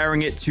usually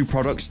comparing it to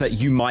products that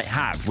you might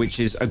have, which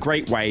is a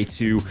great way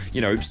to,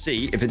 you know,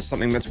 see if it's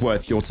something that's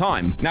worth your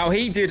time. Now,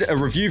 he did a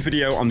review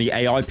video on the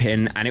AI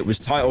pin, and it was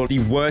titled "The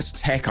Worst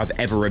Tech I've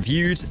Ever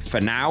Reviewed," for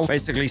now,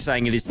 basically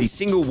saying it is the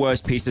single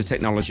worst piece of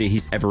technology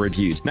he's ever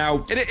reviewed.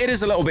 Now, it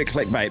is a little bit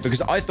clickbait, because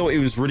I thought he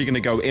was really going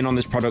to go in on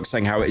this product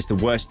saying how it is the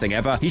worst thing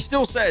ever. He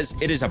still says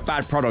it is a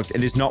bad product,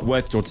 it is not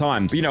worth your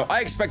time. But, you know,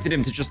 I expected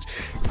him to just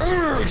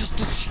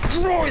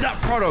destroy that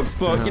product.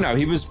 But, you know,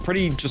 he was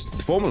pretty just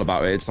formal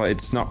about it. It's like,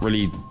 it's not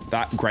really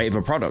that great of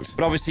a product.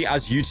 But obviously,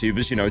 as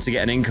YouTubers, you know, to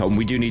get an income,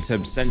 we do need to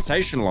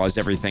sensationalize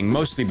everything,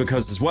 mostly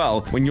because as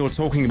well, when you're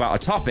talking about a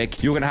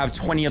topic, you're going to have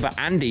 20 other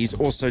Andys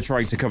also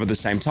trying to cover the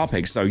same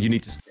topic. So you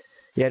need to...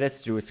 Yeah,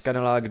 that's true. It's kind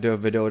of like the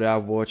video that I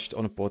watched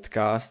on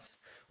podcasts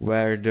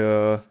where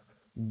the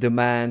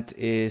demand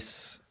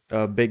is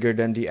bigger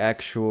than the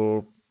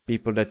actual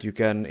people that you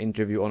can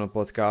interview on a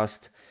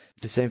podcast.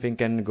 The same thing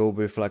can go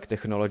with like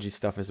technology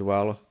stuff as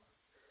well,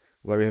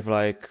 where we have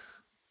like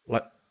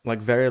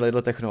very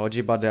little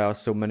technology, but there are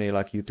so many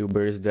like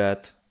YouTubers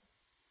that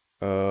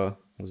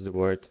what's the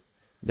word?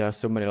 There are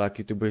so many like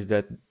YouTubers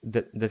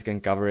that can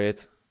cover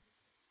it.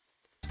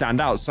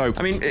 Stand out. So,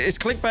 I mean, it's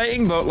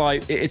clickbaiting, but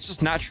like, it's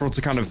just natural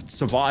to kind of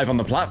survive on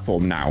the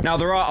platform now. Now,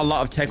 there are a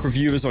lot of tech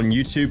reviewers on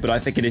YouTube, but I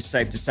think it is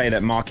safe to say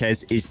that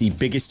Marques is the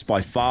biggest by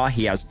far.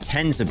 He has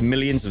tens of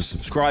millions of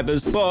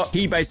subscribers, but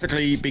he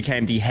basically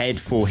became the head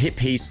for hit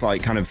piece,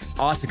 like kind of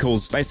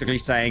articles, basically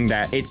saying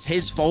that it's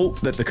his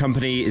fault that the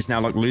company is now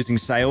like losing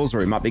sales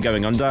or it might be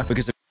going under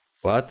because of...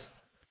 What?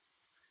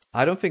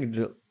 I don't think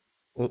that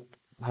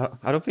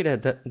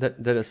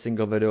a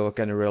single video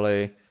can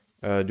really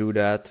do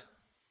that.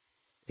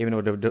 Even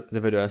though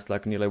the video has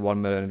like nearly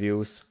 1 million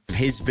views.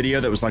 His video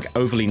that was like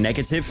overly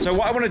negative. So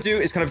what I want to do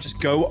is kind of just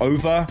go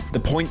over the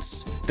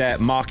points that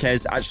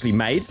Marques actually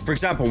made. For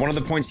example, one of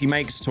the points he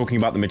makes talking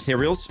about the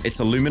materials, it's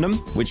aluminum,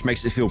 which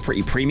makes it feel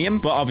pretty premium.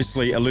 But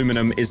obviously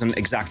aluminum isn't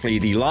exactly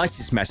the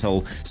lightest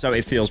metal, so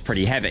it feels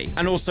pretty heavy.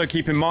 And also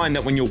keep in mind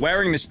that when you're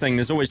wearing this thing,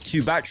 there's always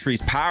 2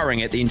 batteries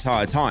powering it the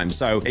entire time.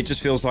 So it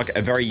just feels like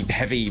a very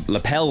heavy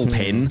lapel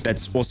pin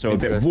that's also a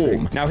bit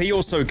warm. Now, he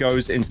also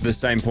goes into the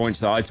same points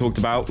that I talked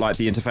about, like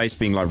the interface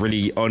being like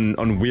really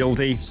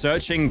unwieldy.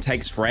 Searching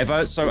takes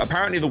forever. So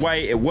apparently the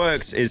way it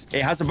works is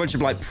it has a bunch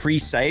of like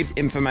pre-saved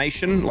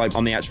information like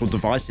on the actual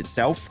device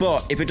itself.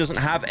 But if it doesn't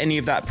have any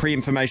of that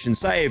pre-information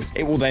saved,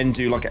 it will then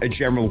do like a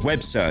general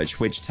web search,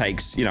 which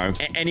takes, you know,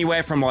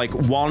 anywhere from like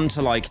 1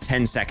 to like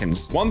 10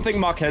 seconds. One thing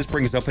Marques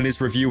brings up in his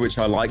review, which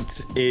I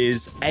liked,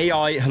 is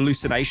AI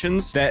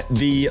hallucinations, that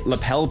the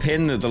lapel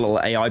pin, the little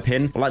AI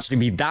pin, will actually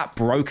be that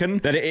broken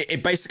that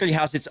it basically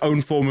has its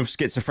own form of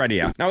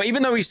schizophrenia. Now,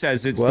 even though he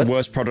says it's the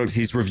worst product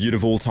he's reviewed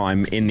of all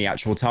time in the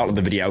actual title of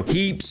the video,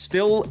 he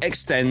still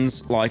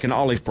extends like an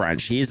olive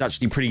branch. He is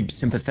actually pretty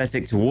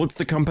sympathetic towards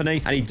the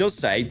company, and he does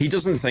say he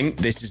doesn't think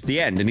this is the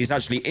end, and he's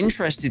actually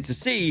interested to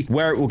see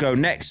where it will go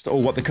next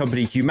or what the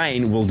company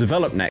Humane will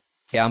develop next.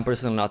 Yeah, I'm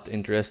personally not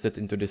interested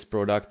into this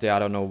product. Yeah, I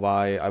don't know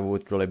why I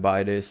would really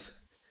buy this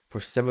for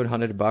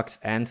 $700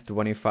 and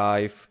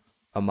 25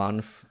 a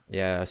month.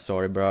 Yeah,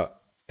 sorry, bro.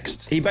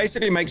 He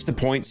basically makes the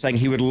point saying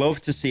he would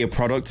love to see a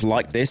product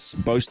like this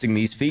boasting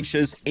these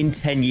features in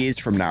 10 years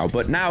from now.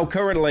 But now,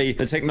 currently,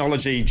 the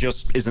technology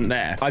just isn't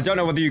there. I don't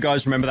know whether you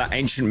guys remember that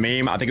ancient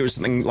meme. I think it was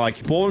something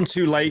like, born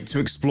too late to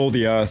explore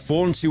the Earth,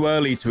 born too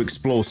early to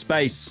explore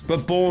space,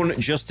 but born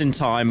just in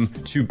time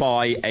to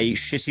buy a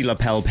shitty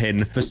lapel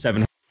pin for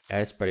 $700. Yeah,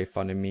 it's pretty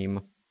funny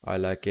meme. I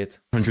like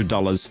it.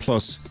 $100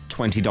 plus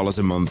 $20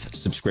 a month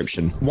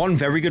subscription. One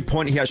very good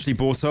point he actually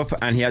brought up,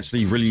 and he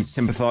actually really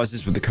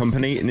sympathizes with the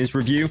company in his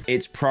review,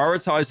 it's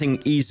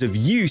prioritizing ease of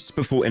use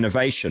before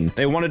innovation.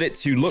 They wanted it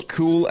to look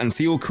cool and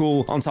feel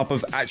cool on top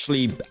of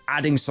actually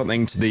adding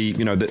something to the,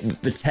 you know,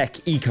 the tech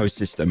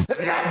ecosystem.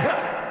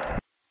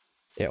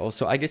 Yeah,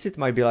 also, I guess it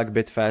might be like a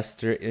bit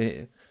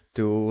faster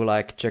to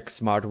like check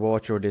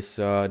smartwatch or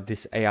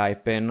this AI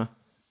pin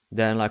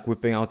than like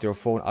whipping out your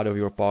phone out of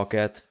your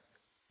pocket.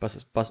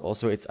 Plus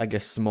also it's, I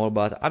guess, small,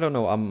 but I don't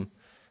know,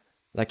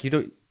 like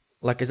you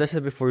like as I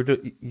said before,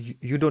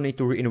 you don't need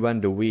to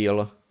reinvent the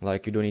wheel.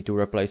 Like you don't need to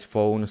replace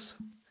phones,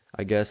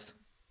 I guess.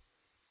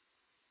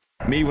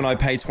 Me when I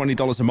pay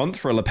 $20 a month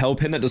for a lapel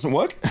pin that doesn't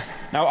work.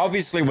 Now,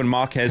 obviously, when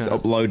Marques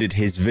uploaded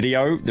his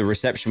video, the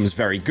reception was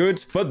very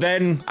good. But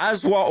then,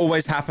 as what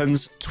always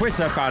happens,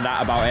 Twitter found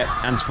out about it,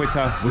 and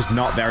Twitter was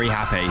not very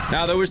happy.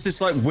 Now, there was this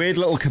like weird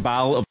little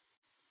cabal of...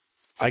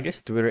 I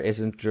guess Twitter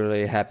isn't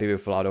really happy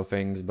with a lot of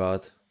things,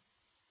 but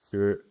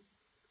sure.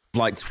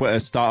 Like Twitter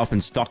startup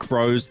and stock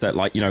bros that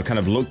like, you know, kind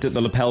of looked at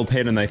the lapel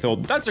pin and they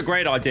thought, that's a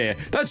great idea.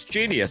 That's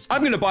genius. I'm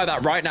going to buy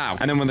that right now.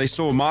 And then when they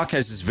saw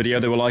Marques's video,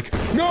 they were like,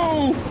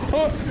 no,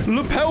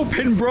 lapel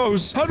pin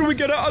bros. How do we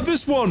get out of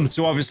this one?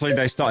 So obviously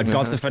they started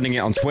God defending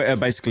it on Twitter,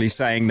 basically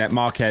saying that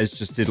Marques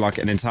just did like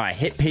an entire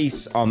hit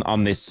piece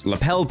on this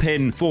lapel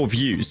pin for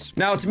views.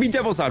 Now, to be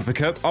devil's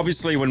advocate,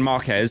 obviously when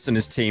Marques and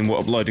his team were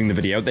uploading the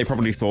video, they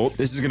probably thought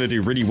this is going to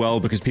do really well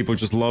because people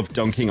just love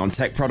dunking on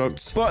tech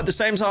products. But at the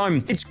same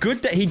time, it's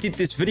good that he did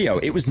this video.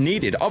 It was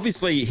needed.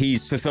 Obviously,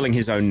 he's fulfilling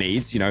his own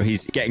needs. You know,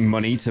 he's getting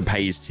money to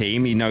pay his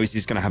team. He knows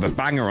he's going to have a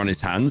banger on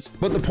his hands.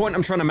 But the point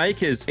I'm trying to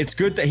make is it's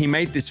good that he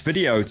made this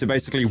video to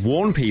basically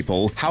warn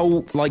people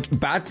how, like,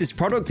 bad this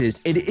product is.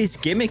 It is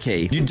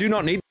gimmicky. You do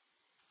not need...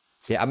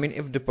 Yeah, I mean,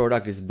 if the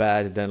product is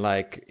bad, then,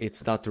 like,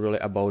 it's not really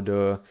about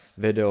the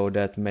video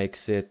that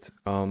makes it,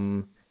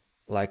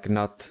 like,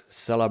 not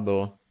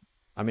sellable.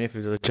 I mean, if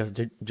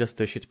it's just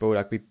a shit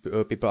product,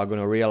 people are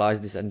gonna realize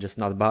this and just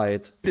not buy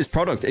it. This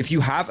product, if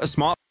you have a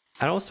smart...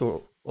 And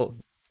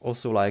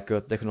also like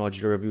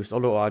technology reviews,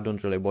 although I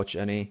don't really watch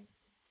any.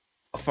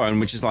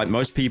 Phone, which is like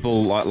most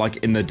people like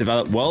in the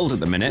developed world at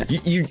the minute,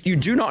 you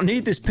do not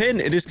need this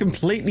pin. It is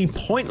completely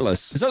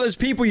pointless. So there's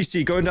people you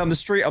see going down the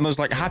street on those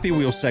like Happy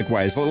Wheel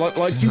segways.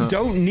 Like you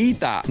don't need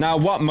that. Now,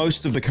 what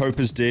most of the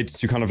copers did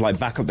to kind of like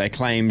back up their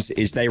claims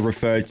is they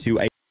referred to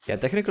a... Yeah,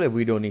 technically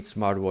we don't need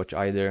smartwatch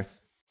either.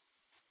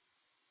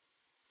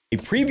 A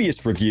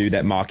previous review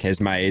that Marques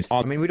made.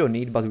 I mean, we don't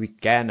need, but we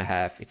can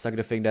have. It's like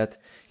the thing that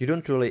you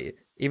don't really,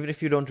 even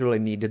if you don't really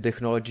need the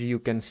technology, you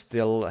can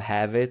still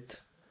have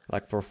it,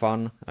 like for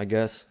fun, I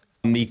guess.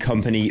 The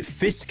company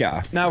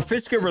Fisker. Now,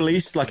 Fisker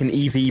released like an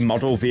EV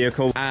model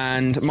vehicle,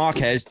 and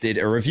Marques did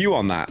a review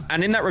on that.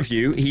 And in that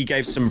review, he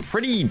gave some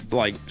pretty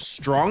like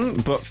strong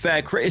but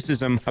fair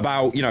criticism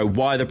about, you know,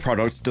 why the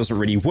product doesn't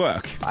really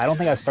work. I don't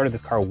think I've started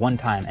this car one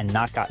time and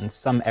not gotten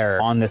some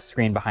error on this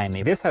screen behind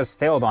me. This has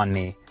failed on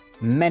me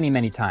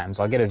many times.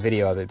 I'll get a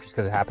video of it just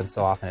because it happens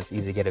so often. It's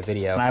easy to get a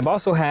video. And I've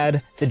also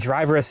had the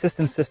driver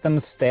assistance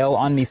systems fail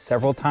on me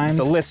several times.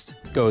 The list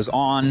goes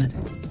on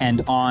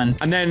and on.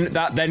 And then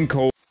that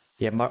called...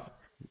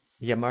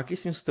 Yeah, Marky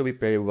seems to be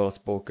pretty well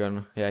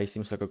spoken. Yeah, he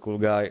seems like a cool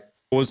guy.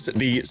 Caused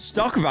the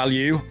stock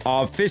value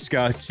of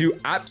Fisker to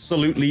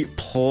absolutely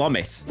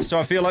plummet. So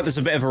I feel like there's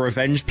a bit of a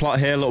revenge plot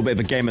here, a little bit of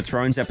a Game of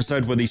Thrones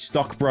episode where these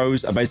stock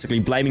bros are basically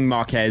blaming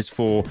Marques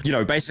for, you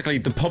know, basically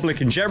the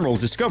public in general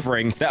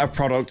discovering that a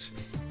product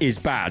is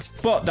bad.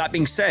 But that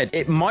being said,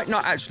 it might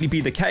not actually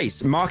be the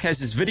case.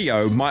 Marques's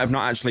video might have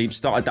not actually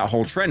started that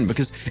whole trend,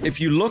 because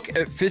if you look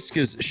at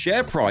Fisker's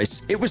share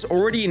price, it was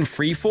already in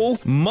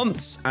freefall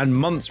months and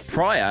months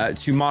prior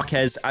to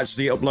Marques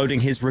actually uploading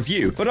his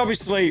review. But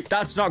obviously,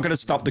 that's not going to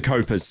stop the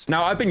copers.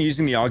 Now, I've been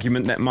using the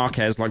argument that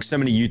Marques, like so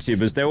many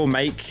YouTubers, they will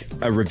make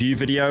a review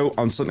video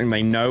on something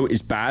they know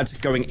is bad,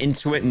 going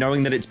into it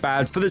knowing that it's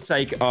bad for the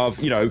sake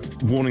of, you know,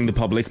 warning the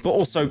public, but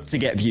also to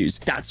get views.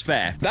 That's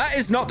fair. That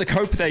is not the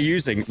cope they're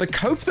using. The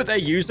cope that they're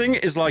using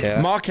is like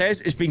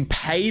Marques is being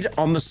paid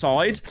on the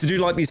side to do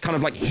like these kind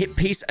of like hit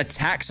piece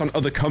attacks on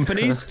other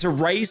companies to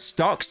raise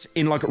stocks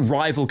in like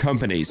rival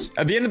companies.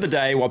 At the end of the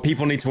day, what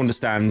people need to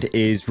understand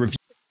is review.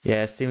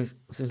 Yeah, it seems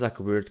like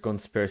a weird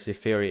conspiracy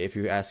theory if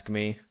you ask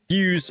me.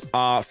 Reviews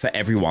are for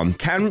everyone.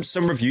 Can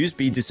some reviews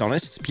be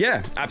dishonest?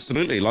 Yeah,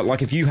 absolutely.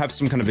 Like if you have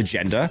some kind of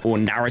agenda or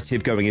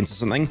narrative going into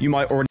something, you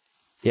might already...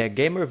 Yeah,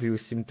 game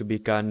reviews seem to be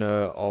kind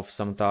of off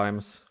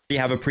sometimes. You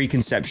have a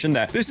preconception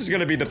that this is going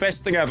to be the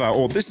best thing ever,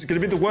 or this is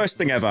going to be the worst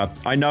thing ever.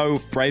 I know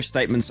brave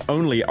statements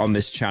only on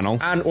this channel,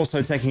 and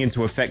also taking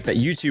into effect that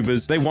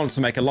YouTubers, they want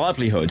to make a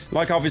livelihood.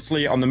 Like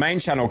obviously on the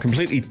main channel,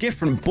 completely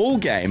different ball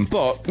game,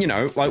 but you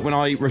know, like when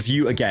I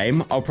review a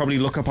game, I'll probably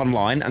look up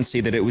online and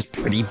see that it was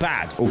pretty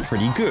bad or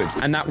pretty good.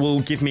 And that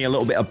will give me a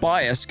little bit of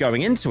bias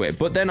going into it,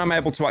 but then I'm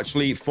able to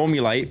actually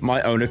formulate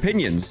my own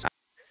opinions.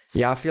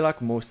 Yeah, I feel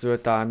like most of the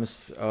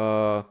times,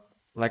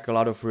 like a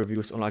lot of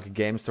reviews on like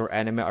games or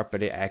anime are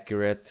pretty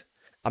accurate.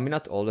 I mean,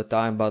 not all the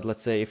time, but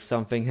let's say if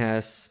something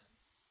has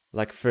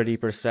like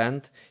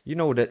 30%, you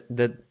know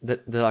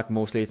that like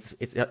mostly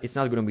it's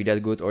not gonna be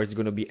that good, or it's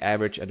gonna be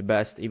average at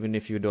best, even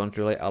if you don't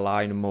really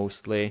align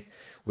mostly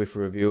with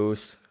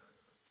reviews.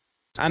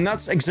 And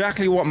that's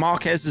exactly what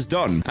Marques has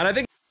done. And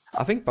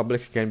I think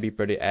public can be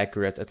pretty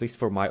accurate, at least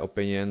for my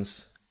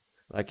opinions.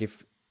 Like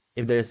if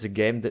there's a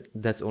game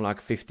that's on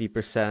like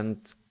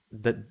 50%,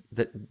 that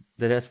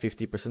has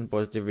 50%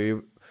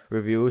 positive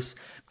reviews,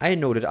 I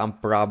know that I'm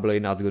probably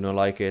not gonna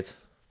like it.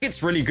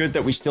 It's really good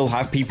that we still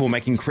have people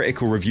making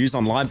critical reviews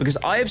online, because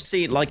I have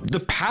seen, like,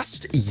 the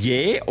past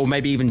year or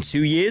maybe even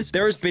 2 years,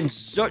 there has been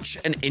such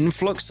an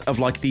influx of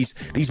like these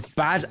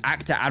bad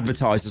actor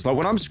advertisers. Like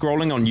when I'm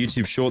scrolling on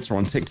YouTube Shorts or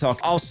on TikTok,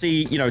 I'll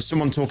see, you know,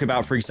 someone talk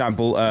about, for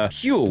example,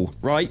 Huel,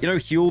 right? You know,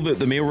 Huel,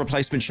 the meal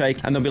replacement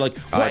shake, and they'll be like,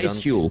 what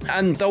is Huel?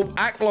 And they'll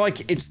act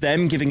like it's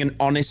them giving an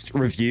honest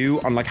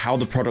review on like how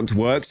the product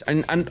works.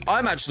 And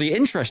I'm actually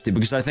interested,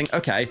 because I think,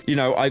 okay, you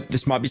know,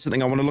 this might be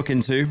something I want to look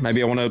into.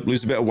 Maybe I want to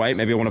lose a bit of weight.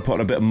 Maybe I want to put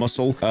on a bit of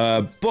muscle.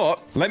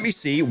 But let me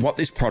see what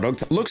this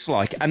product looks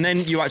like. And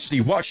then you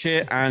actually watch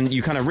it and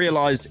you kind of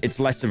realize it's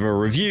less of a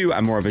review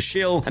and more of a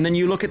shill. And then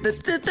you look at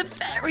the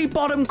very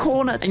bottom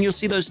corner and you'll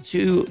see those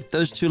two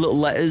little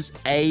letters,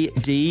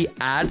 AD,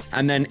 ad.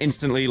 And then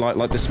instantly,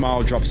 like the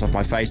smile drops off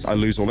my face. I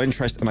lose all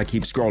interest and I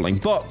keep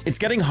scrolling. But it's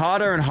getting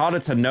harder and harder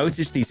to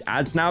notice these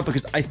ads now,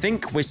 because I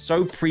think we're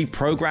so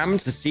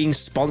pre-programmed to seeing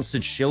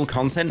sponsored shill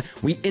content,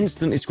 we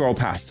instantly scroll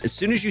past. As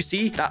soon as you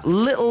see that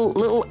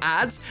little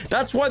ad,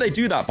 that's why they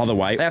do that, by the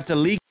way. They have to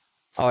legally...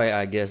 Oh yeah,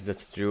 I guess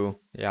that's true.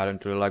 Yeah, I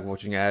don't really like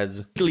watching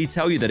ads.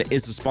 Tell you that it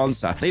is a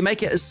sponsor. They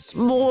make it as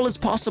small as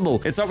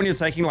possible. It's like when you're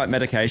taking like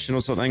medication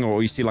or something,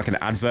 or you see like an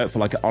advert for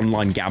like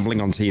online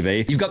gambling on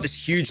TV. You've got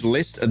this huge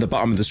list at the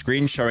bottom of the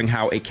screen showing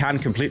how it can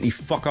completely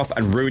fuck up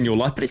and ruin your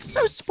life, but it's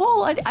so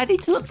small, I need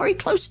to look very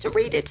close to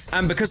read it.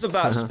 And because of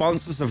that,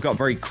 sponsors have got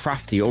very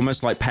crafty,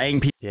 almost like paying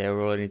people. Yeah, we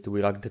really need to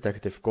be like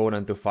Detective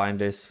Conan to find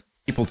this.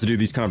 People to do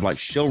these kind of like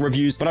shill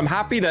reviews, but I'm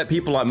happy that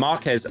people like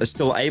Marquez are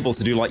still able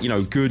to do like, you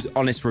know, good,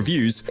 honest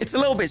reviews. It's a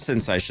little bit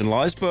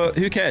sensationalized, but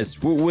who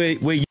cares?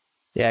 We're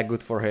yeah,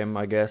 good for him,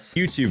 I guess.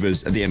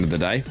 YouTubers at the end of the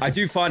day. I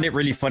do find it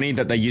really funny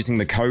that they're using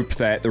the cope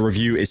that the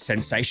review is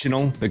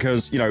sensational,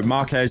 because, you know,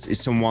 Marquez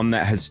is someone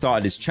that has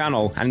started his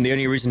channel, and the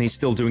only reason he's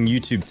still doing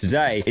YouTube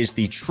today is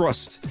the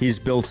trust he's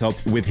built up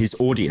with his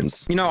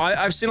audience. You know,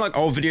 I've seen like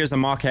old videos of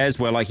Marquez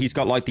where like he's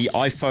got like the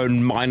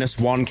iPhone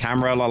 -1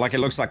 camera, like it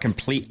looks like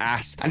complete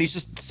ass, and he's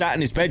just sat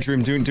in his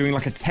bedroom doing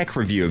like a tech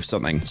review of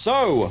something.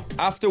 So,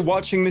 after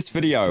watching this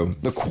video,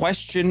 the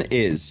question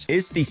is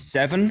the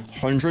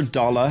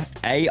 $700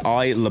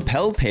 AI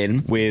lapel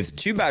pin with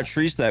 2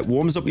 batteries that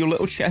warms up your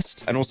little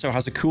chest and also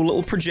has a cool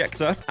little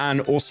projector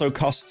and also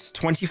costs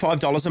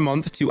 $25 a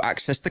month to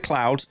access the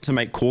cloud to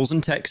make calls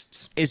and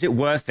texts, is it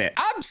worth it?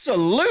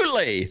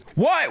 Absolutely!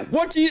 Why?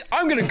 What do you...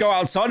 I'm gonna go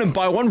outside and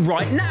buy one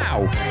right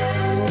now!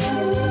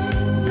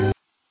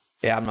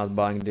 Yeah, I'm not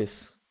buying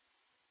this.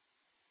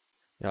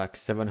 Yeah, like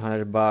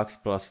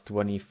 $700 plus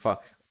 25...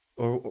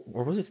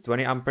 Or was it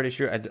 20? I'm pretty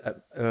sure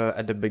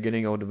at the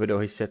beginning of the video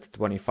he said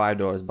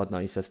 $25, but now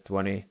he said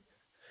 20.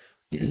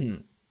 Okay,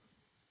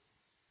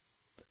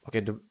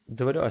 the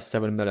video has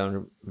 7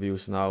 million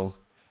views now.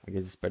 I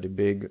guess it's pretty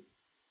big.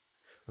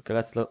 Okay,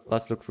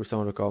 let's look through some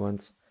of the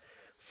comments.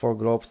 4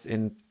 globes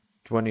in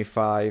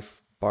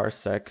 25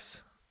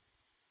 parsecs.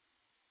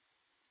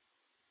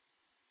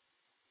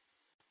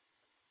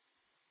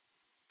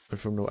 And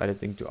from no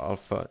editing to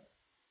alpha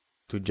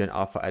to gen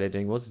alpha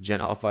editing. What's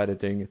gen alpha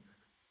editing?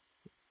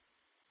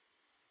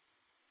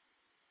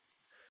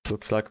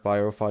 Looks like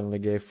Pyro finally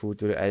gave food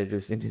to the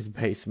editors in his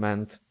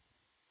basement.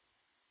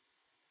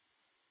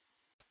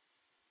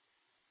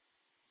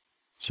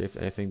 Shaved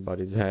anything but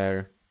his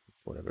hair.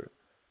 Whatever.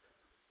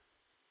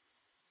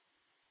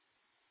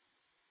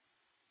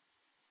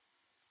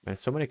 And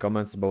so many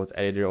comments about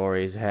editor or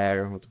his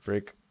hair. What the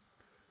frick?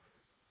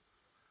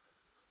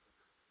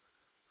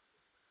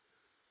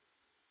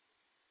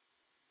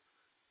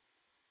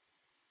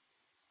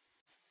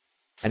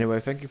 Anyway,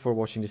 thank you for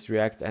watching this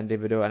react and the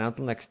video, and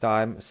until next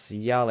time, see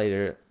ya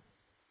later.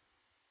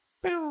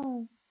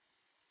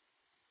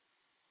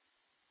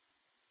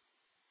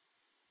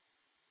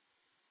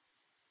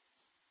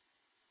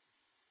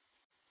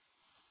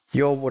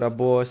 Yo, what up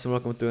boys, and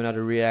welcome to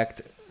another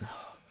react.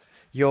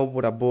 Yo,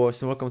 what up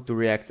boys, and welcome to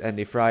React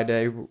Andy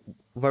Friday,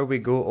 where we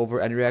go over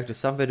and react to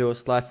some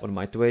videos live on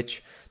my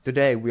Twitch.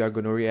 Today we are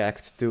gonna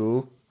react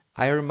to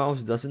Iron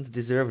Mouse Doesn't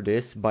Deserve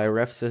This by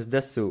Ref Says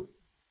Desu.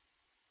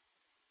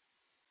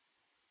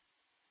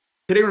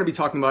 Today we're going to be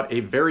talking about a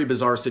very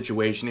bizarre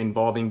situation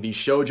involving the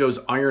shoujo's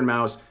Iron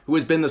Mouse, who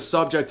has been the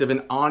subject of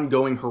an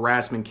ongoing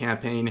harassment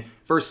campaign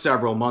for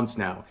several months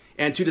now.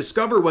 And to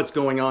discover what's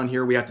going on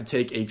here, we have to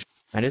take a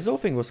and this whole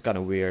thing was kind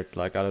of weird,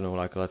 like, I don't know,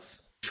 like,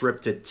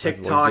 trip to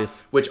TikTok,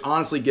 which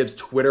honestly gives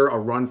Twitter a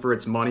run for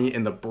its money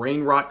in the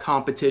brain rot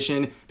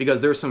competition,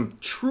 because there's some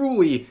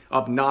truly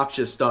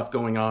obnoxious stuff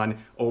going on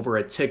over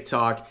at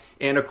TikTok.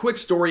 And a quick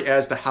story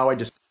as to how I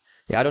just...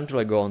 Yeah, I don't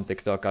really go on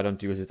TikTok, I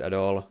don't use it at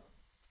all.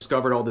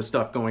 Discovered all this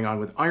stuff going on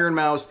with Iron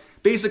Mouse.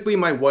 Basically,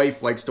 my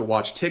wife likes to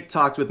watch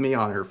TikToks with me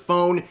on her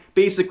phone.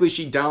 Basically,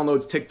 she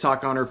downloads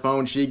TikTok on her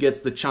phone, she gets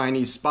the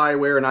Chinese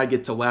spyware, and I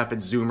get to laugh at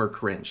Zoomer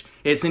cringe.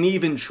 It's an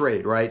even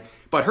trade, right?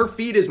 But her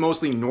feed is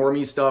mostly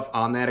normie stuff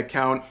on that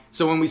account.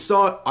 So when we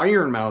saw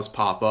Iron Mouse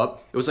pop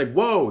up, it was like,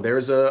 whoa,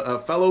 there's a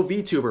fellow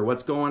VTuber.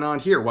 What's going on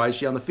here? Why is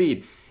she on the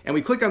feed? And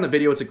we click on the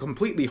video. It's a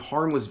completely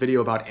harmless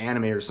video about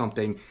anime or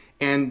something.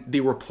 And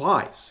the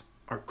replies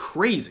are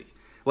crazy.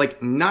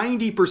 Like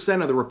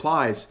 90% of the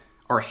replies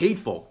are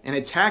hateful and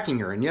attacking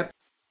her, and you have to...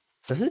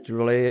 Does it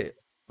really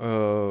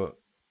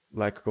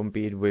like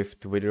compete with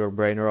Twitter or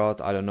Brain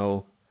Rot? I don't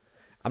know.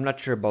 I'm not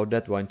sure about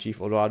that one, Chief,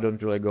 although I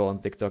don't really go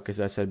on TikTok, as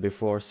I said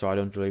before, so I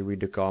don't really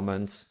read the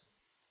comments.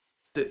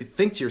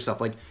 Think to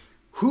yourself, like,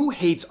 who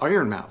hates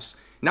Ironmouse?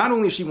 Not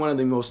only is she one of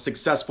the most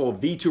successful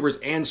VTubers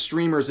and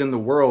streamers in the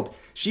world,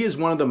 she is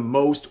one of the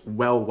most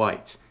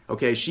well-liked.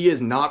 Okay, she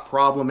is not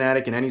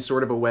problematic in any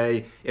sort of a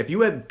way. If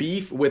you have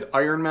beef with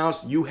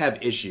Ironmouse, you have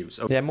issues.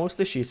 Okay? Yeah,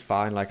 mostly she's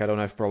fine. Like, I don't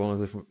have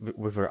problems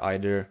with her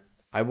either.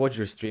 I watch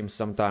her streams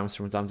sometimes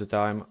from time to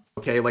time.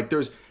 Okay, like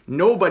there's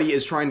nobody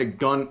is trying to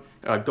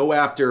go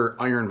after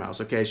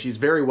Ironmouse. Okay, she's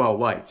very well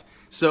liked.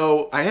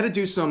 So I had to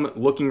do some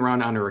looking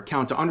around on her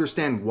account to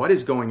understand what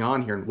is going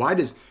on here and why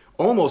does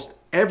almost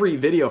every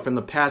video from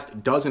the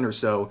past dozen or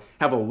so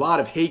have a lot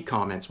of hate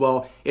comments.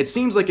 Well, it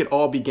seems like it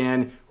all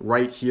began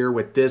right here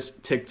with this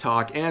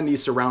TikTok and the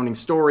surrounding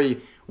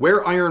story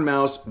where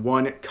Ironmouse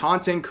won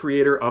Content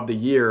Creator of the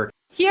Year.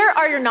 Here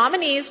are your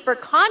nominees for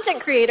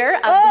Content Creator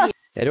of the Year.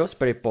 Yeah, it was a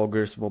pretty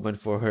poggers moment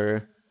for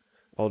her.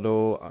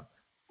 Although,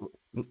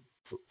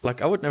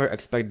 like, I would never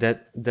expect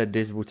that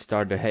this would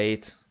start the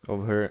hate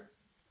of her.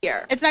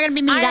 It's not gonna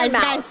be me,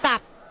 guys.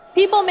 Stop.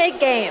 People Make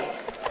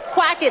Games.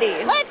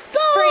 Quackity. Let's go,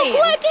 Scream,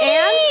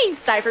 Quackity! and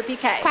Cypher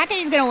PK.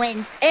 Quackity's gonna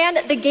win. And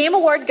the Game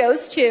Award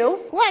goes to...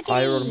 Quackity.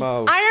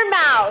 Ironmouse.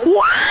 Ironmouse.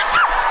 What?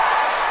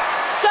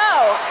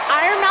 So,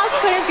 Ironmouse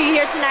couldn't be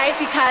here tonight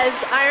because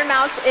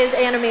Ironmouse is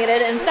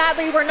animated, and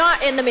sadly, we're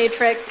not in the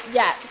Matrix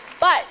yet.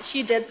 But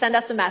she did send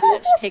us a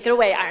message. Take it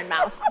away,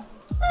 Ironmouse.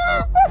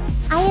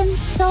 I am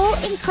so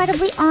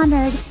incredibly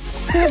honored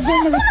to have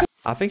been the recipient.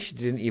 I think she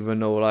didn't even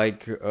know,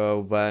 like,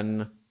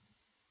 when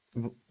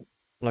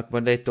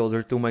they told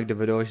her to make the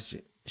video,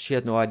 she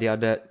had no idea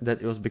that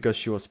it was because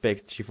she was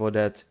picked. She thought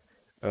that,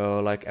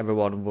 like,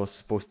 everyone was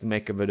supposed to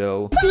make a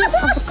video. Of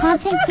the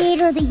Content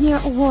Creator of the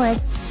Year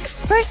award.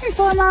 First and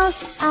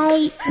foremost,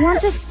 I want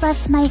to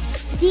express my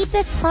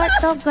deepest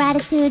heartfelt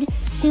gratitude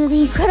to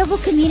the incredible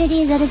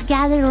community that has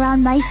gathered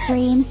around my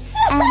streams.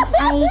 And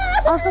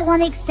I also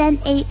want to extend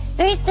a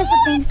very special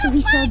thanks to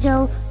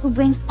Bishojo, who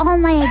brings all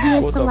my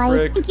ideas to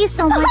life. Thank you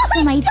so much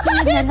to my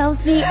team that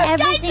helps me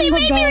every single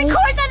day.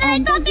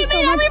 And thank you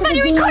so much for the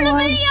Game Award.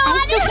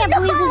 I still can't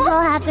believe this is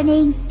all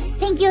happening.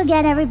 Thank you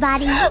again,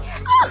 everybody.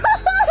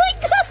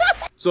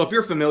 So if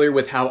you're familiar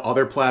with how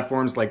other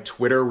platforms like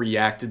Twitter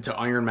reacted to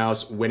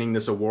Ironmouse winning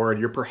this award,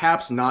 you're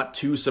perhaps not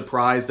too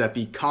surprised that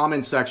the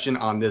comment section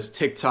on this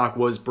TikTok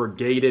was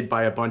brigaded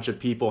by a bunch of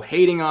people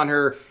hating on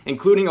her,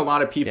 including a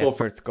lot of people... Yeah,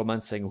 first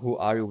comment saying, who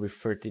are you with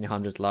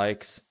 1300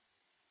 likes?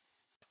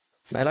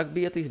 I like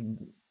be at least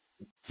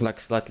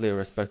like slightly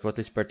respectful, at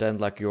least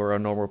pretend like you're a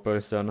normal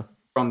person.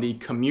 From the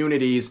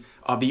communities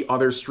of the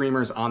other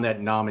streamers on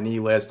that nominee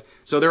list.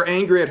 So they're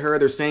angry at her,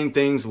 they're saying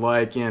things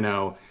like, you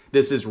know,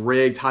 this is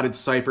rigged. How did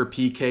Cypher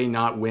PK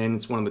not win?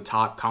 It's one of the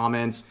top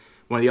comments.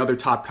 One of the other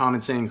top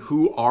comments saying,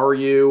 who are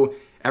you?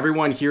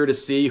 Everyone here to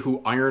see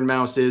who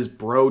Ironmouse is.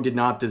 Bro did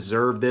not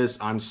deserve this.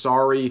 I'm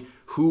sorry.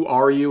 Who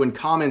are you? And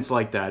comments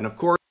like that. And of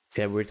course,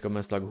 yeah, weird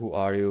comments like, who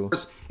are you?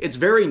 It's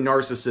very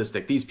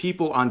narcissistic. These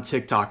people on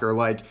TikTok are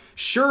like,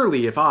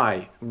 surely if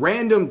I,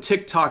 random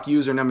TikTok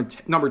user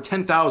number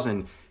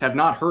 10,000, have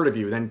not heard of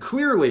you, then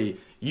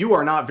clearly you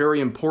are not very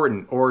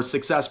important or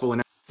successful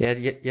in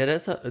Yeah,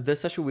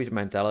 that's such a weird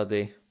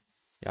mentality.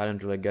 Yeah, I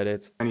don't really get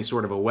it. Any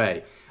sort of a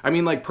way. I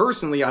mean, like,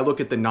 personally, I look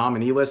at the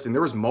nominee list and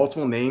there was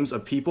multiple names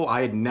of people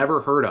I had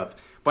never heard of.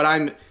 But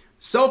I'm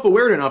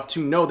self-aware enough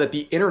to know that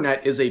the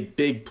internet is a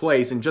big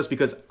place, and just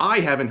because I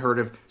haven't heard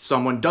of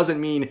someone doesn't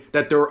mean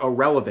that they're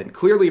irrelevant.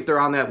 Clearly, if they're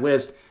on that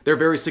list, they're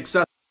very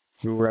successful.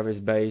 Whoever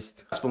is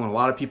based. And a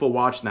lot of people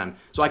watch them.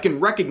 So I can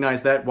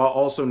recognize that while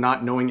also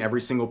not knowing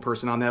every single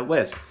person on that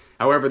list.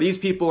 However, these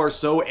people are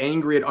so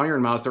angry at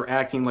Ironmouse, they're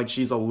acting like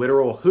she's a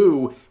literal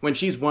who when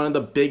she's one of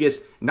the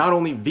biggest, not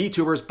only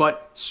VTubers,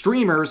 but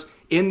streamers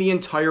in the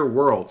entire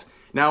world.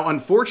 Now,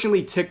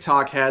 unfortunately,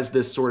 TikTok has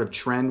this sort of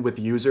trend with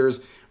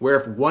users where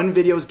if one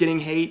video is getting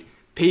hate,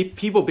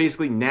 people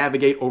basically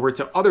navigate over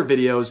to other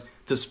videos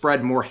to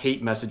spread more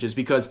hate messages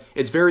because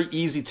it's very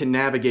easy to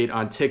navigate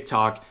on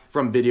TikTok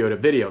from video to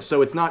video.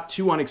 So it's not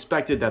too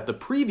unexpected that the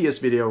previous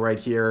video right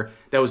here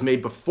that was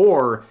made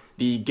before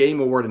the Game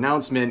Award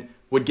announcement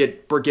would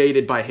get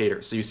brigaded by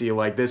haters. So you see,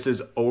 like, this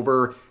is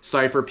over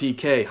Cypher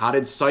PK. How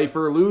did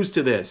Cypher lose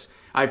to this?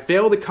 I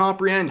fail to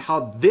comprehend how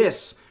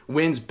this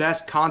wins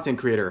Best Content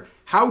Creator.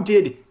 How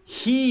did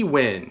he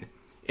win?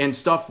 And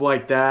stuff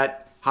like that.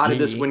 How did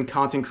this win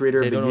Content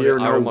Creator of the Year?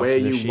 No way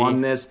you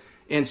won this.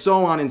 And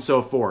so on and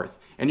so forth.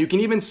 And you can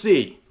even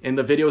see in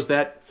the videos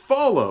that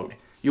followed,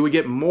 you would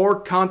get more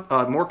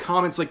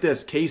comments like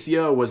this.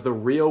 KCO was the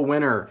real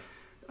winner.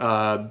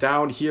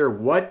 Down here,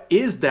 what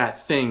is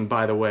that thing,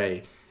 by the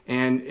way?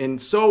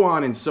 And so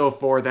on and so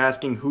forth,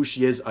 asking who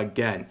she is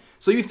again.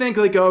 So you think,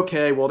 like,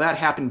 okay, well, that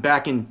happened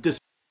back in December.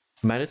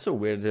 Man, it's so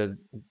weird that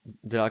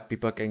like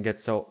people can get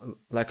so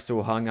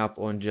hung up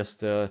on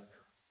just a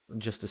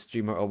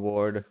streamer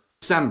award.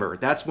 December.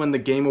 That's when the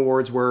Game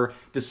Awards were,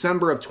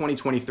 December of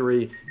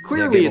 2023.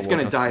 Clearly, it's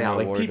going to die out.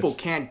 Like, people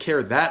can't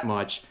care that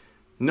much.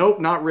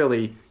 Nope, not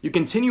really. You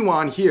continue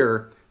on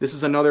here. This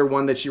is another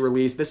one that she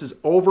released. This is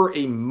over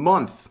a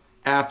month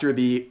after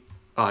the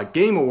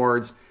Game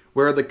Awards,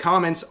 where the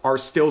comments are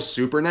still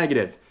super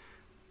negative.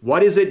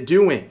 What is it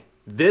doing?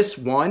 This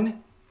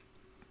one,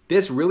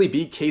 this really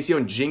beat Casey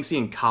and Jinxie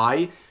and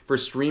Kai for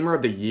Streamer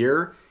of the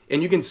Year.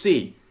 And you can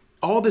see,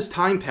 all this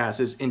time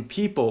passes and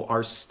people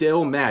are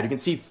still mad. You can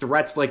see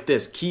threats like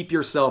this, keep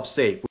yourself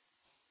safe.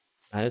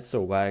 And it's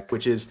so whack.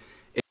 Which is...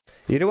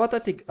 You know what, I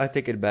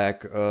take it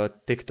back.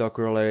 TikTok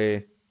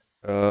really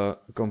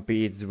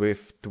competes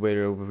with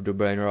Twitter with the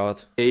brain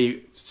rot.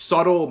 A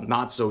subtle,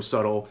 not so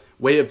subtle,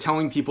 way of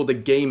telling people to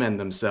game end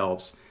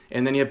themselves.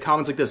 And then you have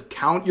comments like this,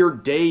 count your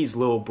days,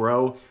 little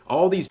bro.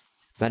 All these...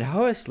 Man,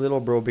 how has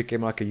little bro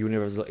became like a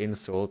universal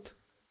insult?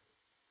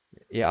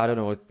 Yeah, I don't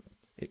know.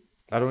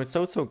 It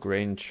sounds so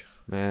cringe,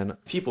 man.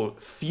 People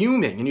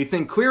fuming, and you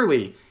think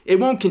clearly it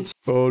won't continue.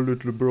 Oh,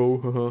 little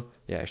bro,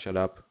 yeah, shut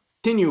up.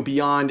 Continue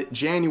beyond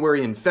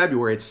January and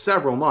February. It's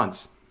several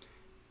months.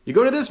 You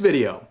go to this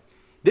video.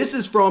 This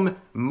is from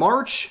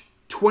March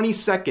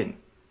 22nd.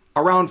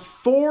 Around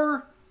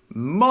 4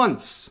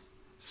 months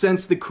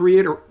since the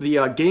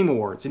Game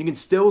Awards, and you can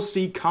still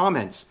see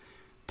comments.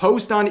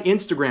 Post on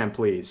Instagram,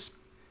 please.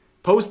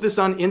 Post this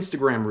on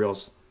Instagram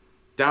Reels.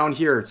 Down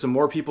here, some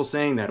more people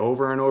saying that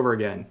over and over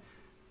again.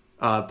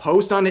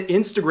 Post on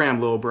Instagram,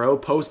 little bro.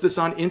 Post this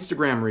on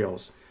Instagram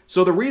Reels.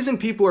 So the reason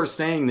people are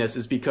saying this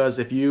is because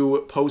if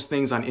you post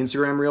things on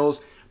Instagram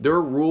Reels,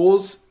 their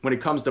rules when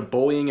it comes to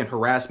bullying and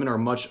harassment are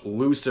much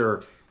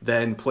looser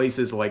than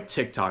places like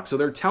TikTok. So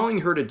they're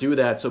telling her to do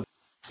that. So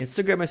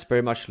Instagram is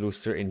very much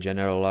looser in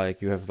general.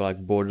 Like, you have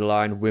like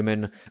borderline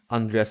women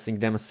undressing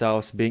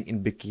themselves, being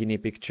in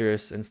bikini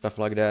pictures and stuff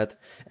like that,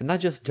 and not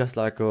just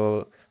like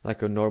a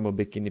normal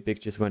bikini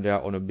pictures when they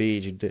are on a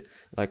beach.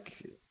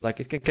 Like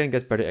it can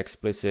get pretty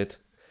explicit.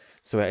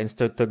 So yeah,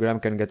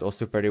 Instagram can get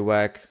also pretty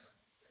whack.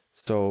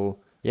 So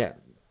yeah,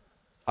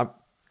 I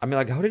mean,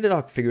 like, how did they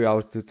like figure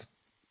out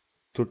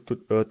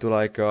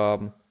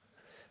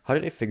how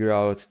did they figure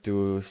out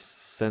to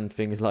send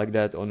things like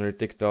that on their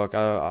TikTok?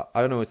 I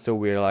don't know. It's so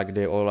weird. Like,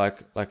 they all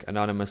like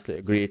anonymously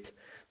agreed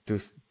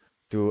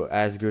to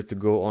ask her to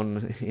go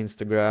on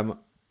Instagram.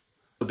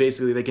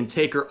 Basically, they can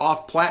take her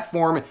off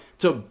platform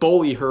to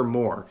bully her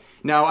more.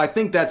 Now, I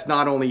think that's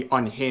not only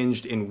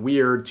unhinged and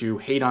weird to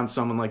hate on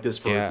someone like this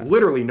for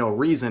literally no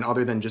reason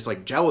other than just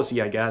like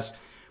jealousy, I guess.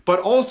 But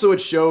also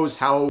it shows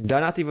how they're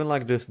not even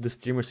like the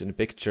streamers in the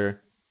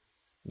picture.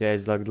 Yeah,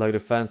 it's like the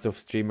fans of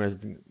streamers,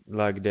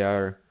 like they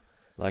are,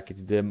 like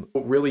it's them.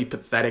 Really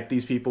pathetic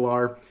these people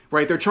are,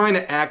 right? They're trying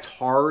to act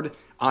hard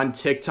on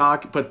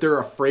TikTok, but they're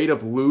afraid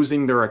of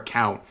losing their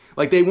account.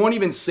 Like, they won't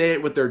even say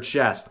it with their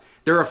chest.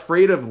 They're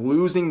afraid of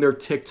losing their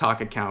TikTok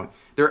account.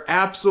 They're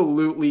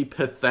absolutely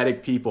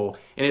pathetic people.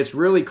 And it's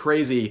really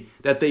crazy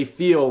that they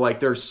feel like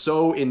they're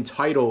so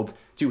entitled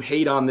to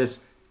hate on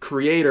this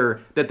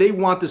creator that they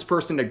want this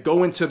person to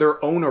go into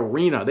their own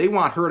arena. They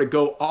want her to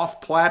go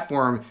off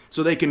platform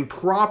so they can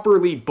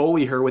properly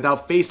bully her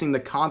without facing the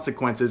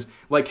consequences,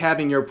 like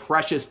having your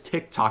precious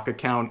TikTok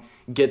account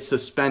get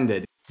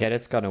suspended. Yeah,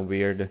 that's kind of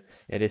weird.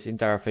 Yeah, this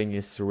entire thing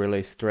is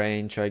really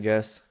strange, I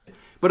guess.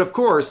 But of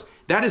course,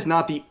 that is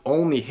not the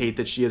only hate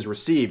that she has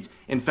received.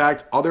 In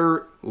fact,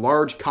 other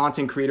large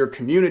content creator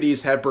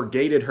communities have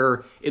brigaded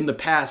her in the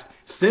past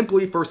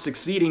simply for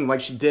succeeding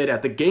like she did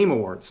at the Game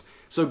Awards.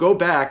 So go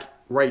back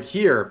right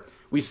here.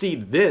 We see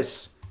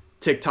this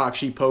TikTok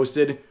she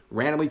posted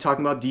randomly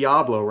talking about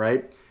Diablo,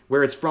 right?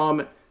 Where it's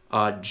from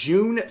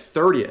June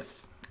 30th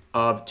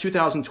of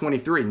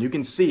 2023. And you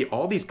can see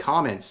all these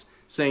comments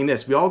saying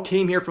this. We all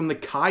came here from the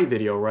Kai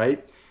video,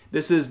 right?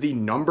 This is the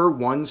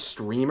 #1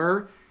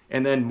 streamer.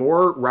 And then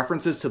more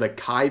references to the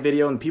Kai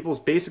video, and people's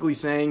basically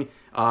saying,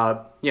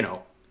 you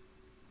know,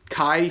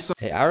 Kai...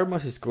 Hey,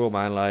 Aramas is cool,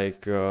 man.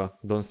 Like,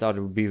 don't start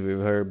to beef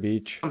with her,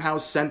 bitch. Somehow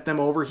sent them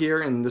over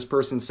here, and this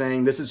person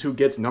saying, this is who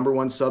gets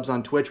 #1 subs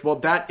on Twitch. Well,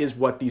 that is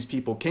what these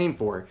people came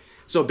for.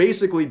 So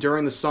basically,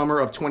 during the summer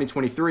of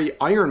 2023,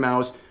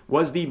 Ironmouse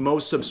was the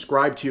most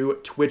subscribed to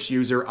Twitch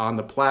user on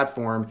the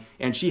platform,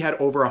 and she had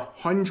over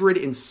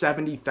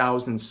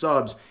 170,000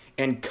 subs.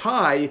 And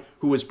Kai,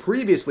 who was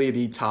previously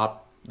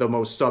the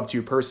most sub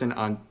to person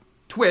on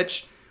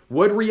Twitch,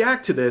 would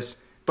react to this,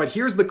 but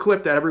here's the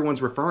clip that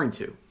everyone's referring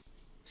to.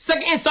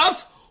 Second in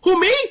subs? Who,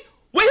 me?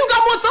 Wait, who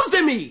got more subs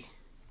than me?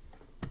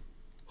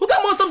 Who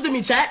got more subs than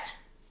me, chat?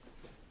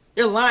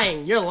 You're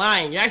lying. You're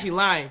lying. You're actually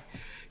lying.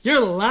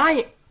 You're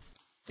lying.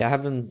 I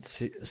haven't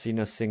seen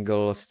a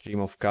single stream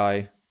of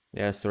Kai.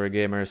 Yeah, sorry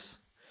gamers.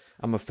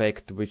 I'm a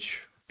fake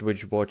Twitch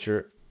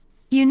watcher.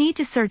 You need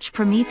to search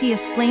Prometheus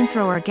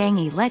Flamethrower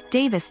Gangy. Let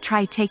Davis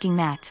try taking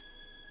that.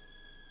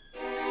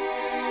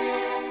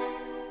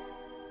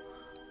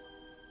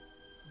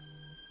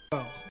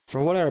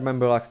 From what I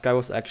remember, like, Kai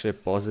was actually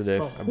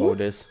positive about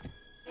this.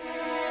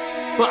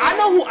 But I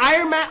know who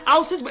Iron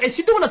Mouse is, but is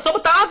she doing a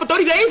subathon for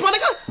 30 days, my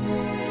nigga?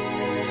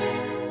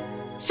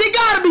 She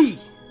gotta be!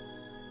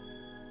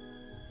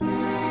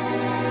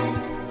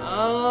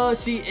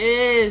 she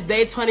is.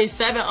 Day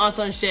 27 on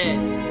some shit.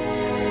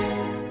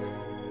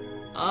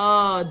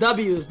 Oh,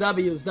 W's.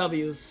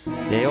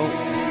 He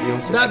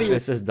also actually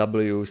says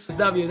W's.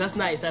 W's, that's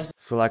nice.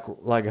 So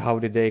like how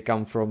did they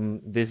come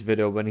from this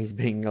video when he's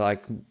being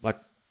like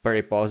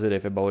very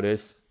positive about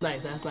this?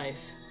 Nice, that's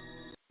nice.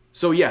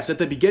 So yes, at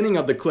the beginning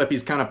of the clip,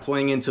 he's kind of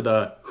playing into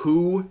the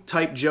who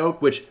type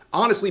joke, which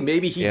honestly,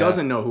 maybe he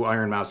doesn't know who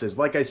Iron Mouse is.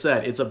 Like I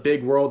said, it's a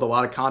big world, a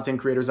lot of content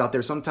creators out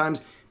there.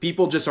 Sometimes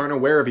people just aren't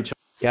aware of each other.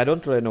 Yeah, I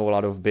don't really know a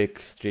lot of big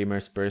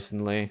streamers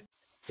personally.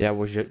 Yeah,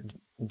 was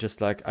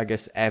just like, I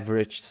guess,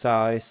 average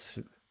size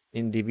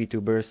indie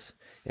VTubers.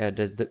 Yeah,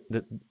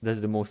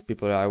 that's the most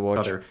people that I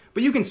watch.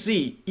 But you can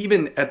see,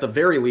 even at the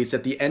very least,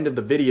 at the end of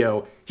the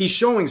video, he's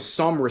showing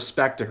some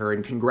respect to her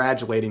and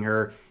congratulating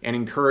her and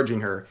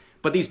encouraging her.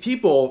 But these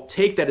people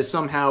take that as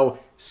somehow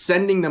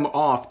sending them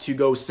off to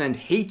go send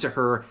hate to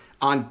her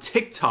on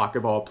TikTok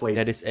of all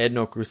places. That is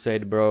Ethno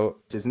Crusade, bro.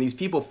 And these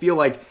people feel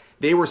like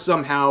they were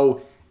somehow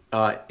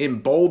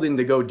emboldened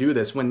to go do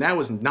this when that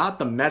was not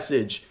the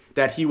message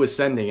that he was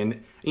sending.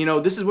 And, you know,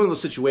 this is one of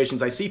those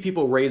situations I see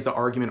people raise the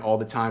argument all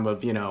the time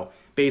of, you know,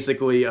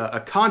 basically a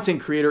content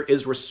creator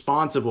is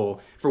responsible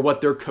for what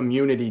their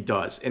community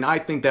does. And I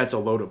think that's a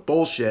load of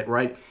bullshit,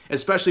 right?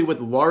 Especially with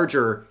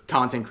larger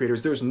content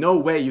creators. There's no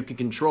way you can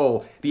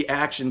control the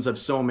actions of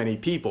so many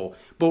people.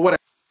 But what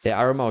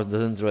Iron Mouse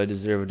doesn't really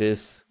deserve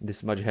this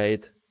much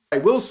hate. I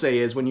will say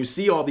is when you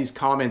see all these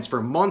comments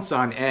for months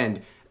on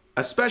end,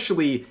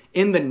 especially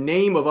in the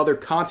name of other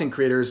content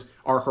creators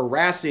are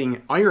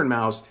harassing Iron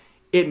Mouse,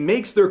 it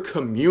makes their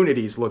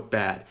communities look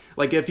bad.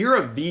 Like if you're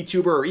a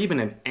VTuber or even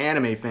an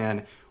anime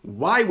fan,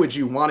 why would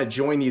you want to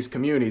join these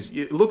communities?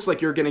 It looks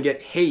like you're going to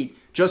get hate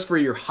just for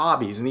your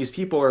hobbies. And these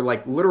people are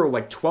like literal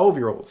like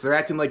 12-year-olds. They're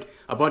acting like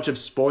a bunch of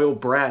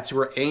spoiled brats who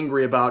are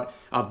angry about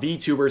a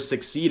VTuber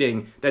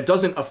succeeding that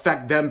doesn't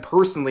affect them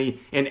personally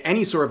in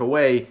any sort of a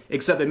way,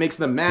 except it makes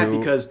them mad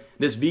because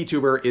this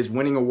VTuber is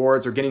winning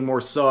awards or getting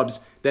more subs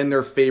than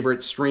their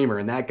favorite streamer.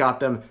 And that got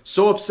them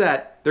so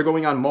upset, they're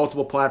going on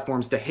multiple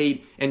platforms to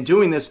hate and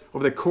doing this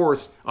over the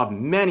course of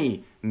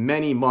many,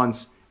 many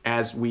months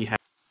as we have.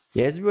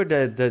 Yeah, it's weird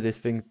that this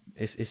thing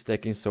is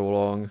taking so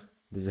long.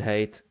 This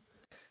hate,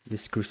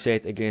 this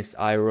crusade against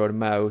Iron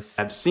Mouse.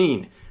 I've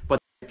seen, but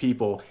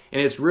people,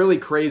 and it's really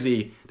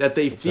crazy that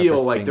they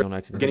feel like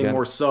they're getting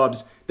more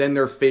subs than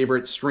their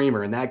favorite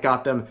streamer, and that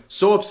got them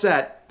so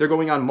upset they're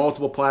going on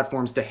multiple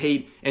platforms to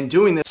hate and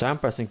doing this. So I'm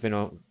pressing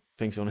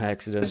things on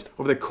accident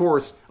over the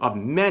course of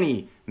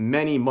many,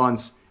 many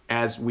months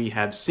as we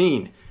have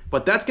seen.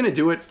 But that's going to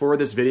do it for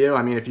this video.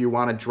 I mean, if you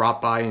want to drop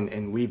by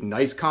and leave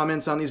nice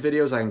comments on these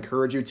videos, I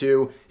encourage you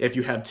to. If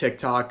you have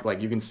TikTok,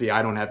 like you can see,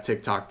 I don't have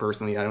TikTok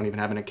personally. I don't even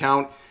have an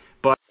account.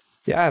 But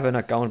yeah, I have an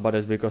account, but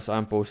it's because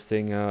I'm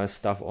posting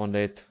stuff on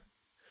it,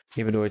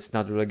 even though it's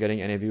not really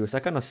getting any views. I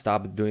kind of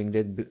stopped doing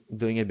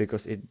it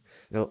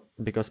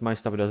because my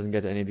stuff doesn't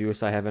get any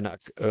views. I have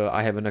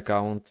an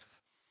account.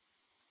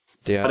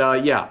 Yeah.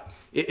 But yeah,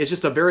 it's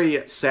just a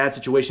very sad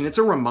situation. It's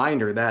a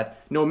reminder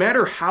that no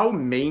matter how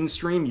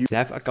mainstream you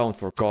have account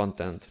for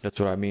content,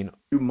 that's what I mean.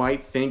 You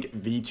might think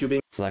VTubing,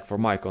 like for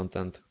my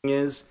content,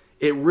 is,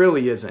 it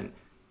really isn't.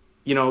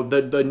 You know,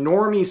 the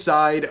normie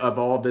side of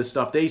all this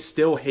stuff, they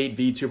still hate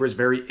VTubers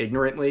very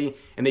ignorantly,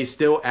 and they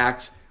still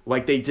act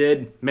like they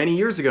did many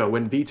years ago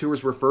when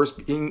VTubers were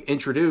first being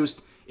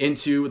introduced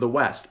into the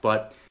West.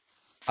 But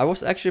I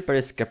was actually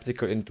pretty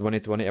skeptical in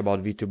 2020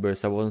 about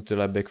VTubers. I wasn't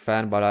really a big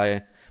fan,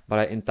 but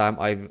in time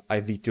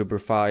I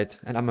VTuberfied,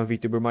 and I'm a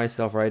VTuber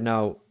myself right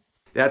now.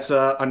 That's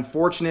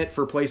unfortunate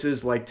for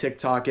places like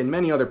TikTok and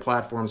many other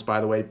platforms, by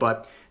the way,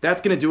 but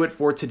that's going to do it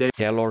for today.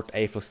 Yeah, Lord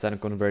Aethelstan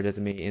converted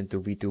me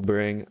into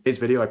VTubering. Today's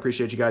video, I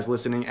appreciate you guys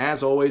listening.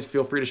 As always,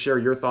 feel free to share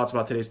your thoughts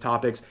about today's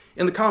topics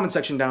in the comment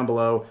section down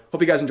below.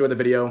 Hope you guys enjoyed the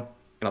video, and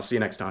I'll see you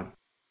next time.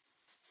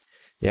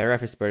 Yeah,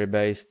 Ref is pretty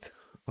based.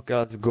 Okay,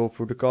 let's go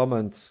through the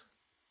comments.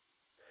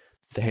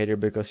 The hater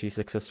because she's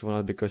successful,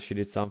 not because she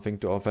did something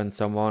to offend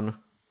someone.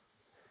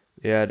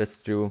 Yeah,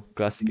 that's true.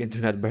 Classic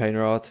internet brain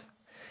rot.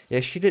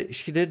 Yeah, she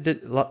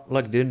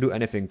didn't do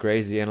anything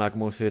crazy, and like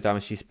most of the time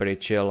she's pretty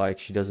chill. Like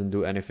she doesn't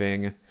do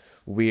anything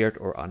weird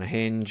or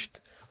unhinged.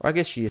 Or I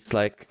guess she's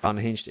like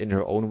unhinged in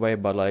her own way,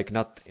 but like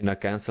not in a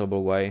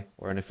cancelable way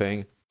or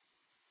anything.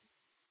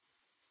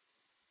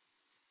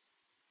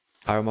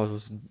 Iron Mouse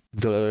was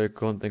the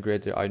content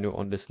creator I knew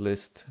on this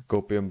list.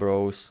 Copium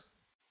Bros.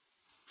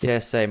 Yeah,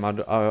 same. I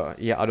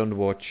don't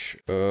watch.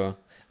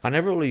 I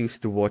never really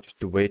used to watch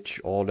Twitch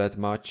all that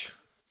much.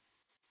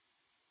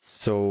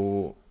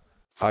 So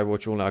I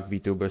watch only like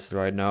VTubers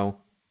right now.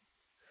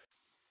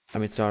 I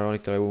mean, it's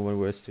ironic that a woman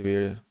was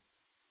severe.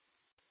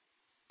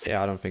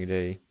 Yeah, I don't think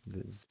they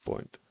did this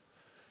point.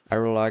 I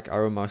really like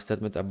Iron Mouse's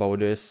statement about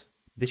this.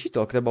 Did she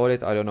talk about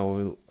it? I don't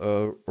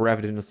know.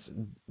 Rev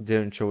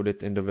didn't show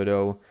it in the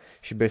video.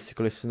 She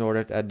basically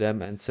snorted at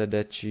them and said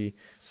that she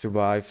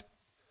survived.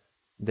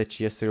 That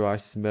she has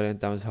survived is a million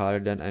times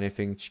harder than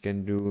anything she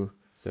can do.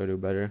 So do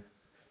better.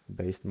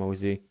 Based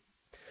Mosey.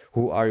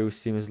 Who Are You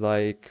seems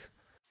like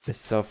the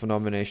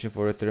self-nomination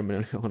for the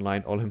Terminal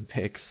Online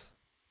Olympics.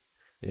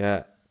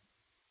 Yeah,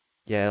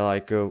 yeah,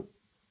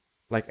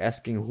 like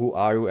asking who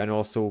are you and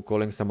also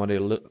calling someone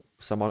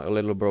a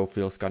little bro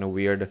feels kind of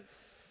weird.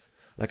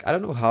 Like I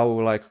don't know how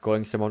like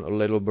calling someone a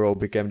little bro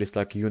became this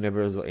like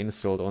universal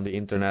insult on the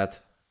internet.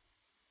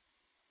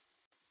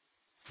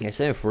 Yeah,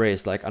 same with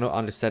race. Like I don't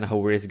understand how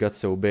race got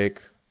so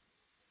big,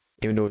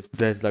 even though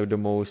that's like the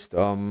most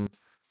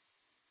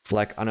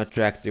like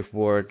unattractive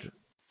word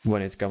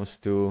when it comes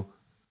to,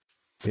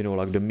 you know,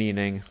 like the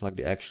meaning, like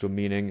the actual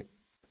meaning.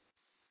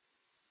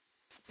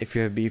 If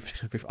you have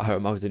beef with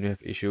Iron Mouse, then you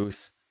have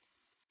issues.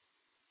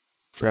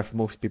 Perhaps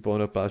most people on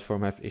the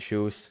platform have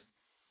issues.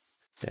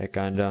 Yeah,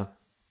 kinda.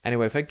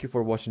 Anyway, thank you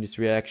for watching this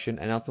reaction,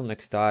 and until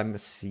next time,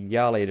 see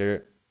ya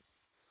later.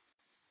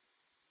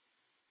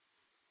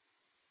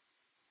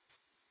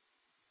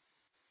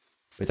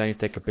 Wait, I need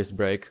to take a piss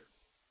break.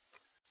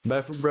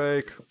 Bathroom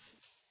break.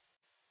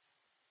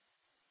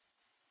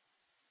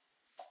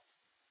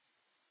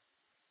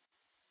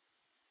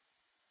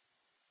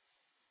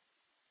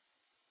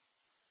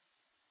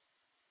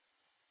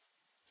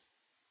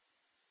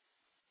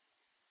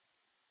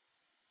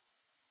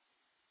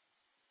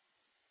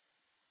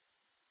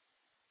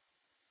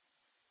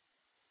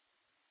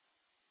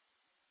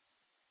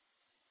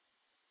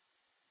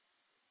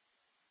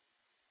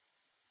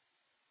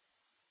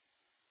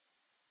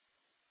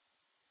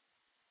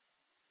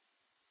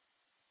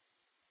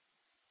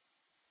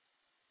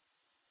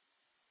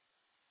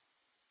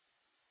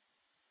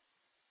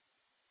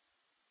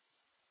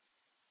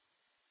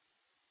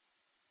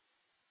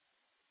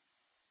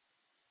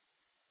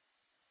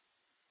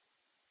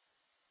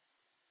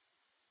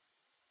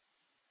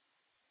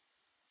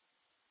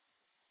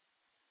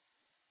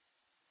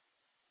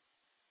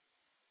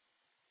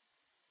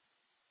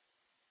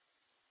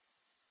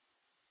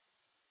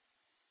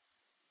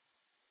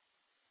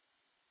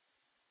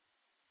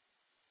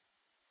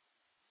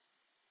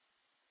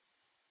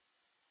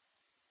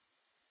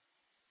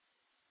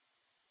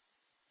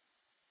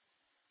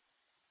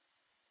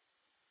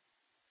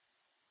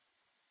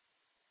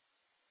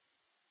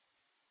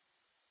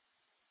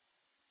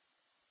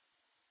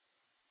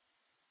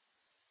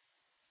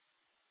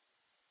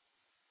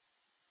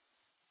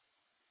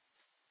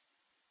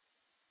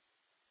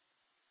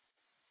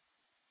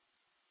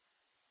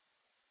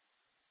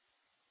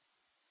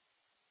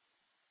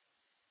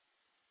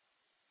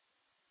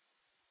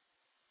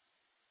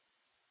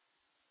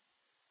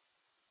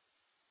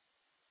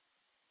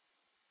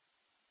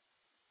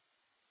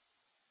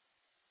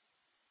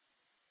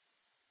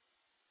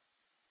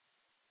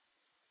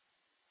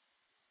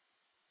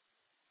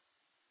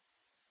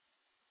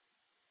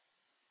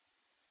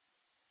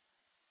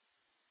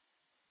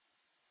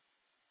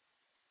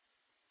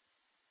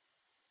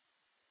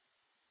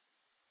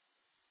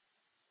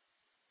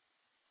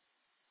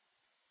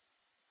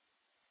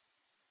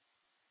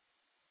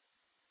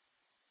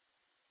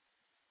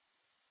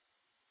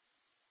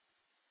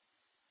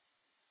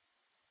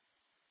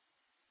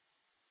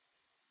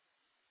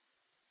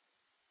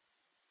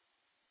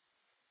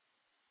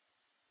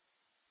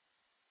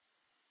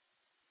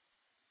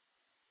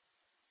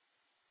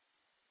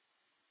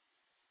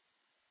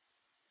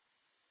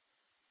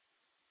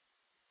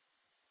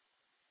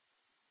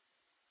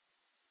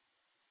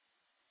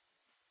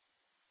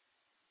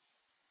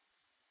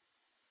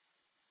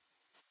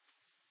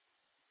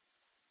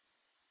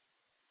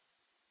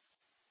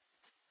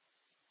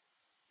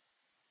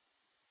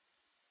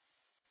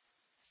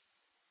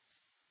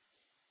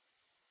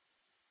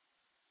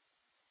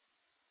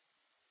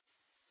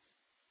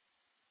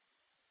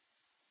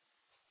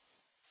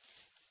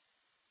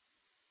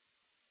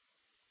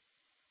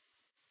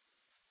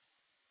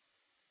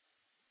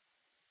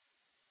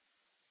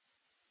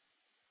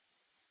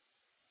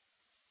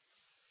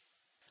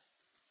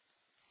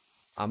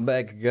 I'm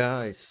back,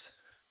 guys.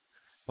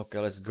 Okay,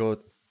 let's go.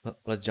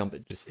 Let's jump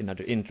into just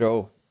another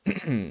intro.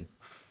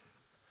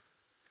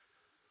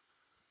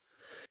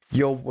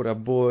 Yo, what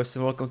up, boys,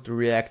 and welcome to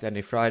React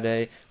Any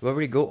Friday, where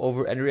we go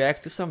over and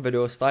react to some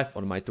videos live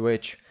on my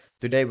Twitch.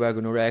 Today we're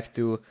gonna react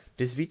to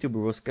this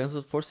VTuber was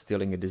cancelled for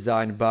stealing a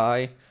design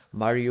by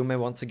Mariume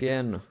once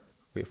again.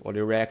 We've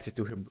already reacted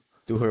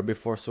to her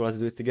before, so let's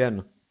do it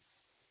again.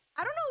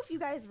 I don't know if you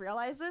guys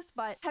realize this,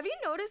 but have you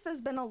noticed there's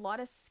been a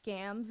lot of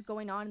scams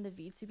going on in the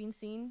VTubing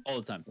scene?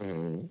 All the time.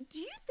 Do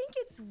you think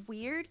it's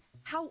weird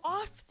how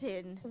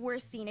often we're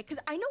seeing it?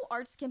 Because I know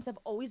art scams have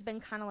always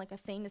been kind of like a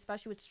thing,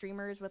 especially with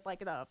streamers with like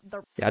the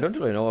Yeah, I don't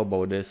really know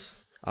about this.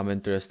 I'm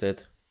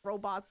interested.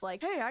 Robots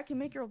like, hey, I can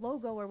make your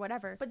logo or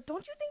whatever. But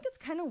don't you think it's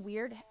kind of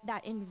weird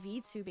that in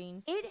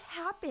VTubing, it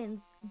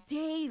happens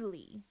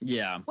daily?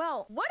 Yeah.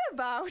 Well, what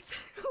about,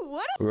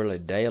 Really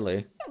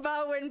daily?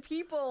 about when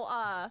people,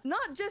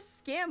 not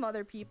just scam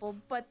other people,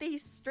 but they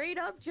straight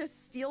up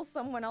just steal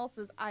someone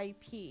else's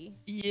IP?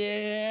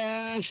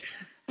 Yeah.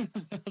 I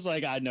was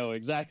like, I know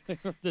exactly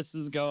where this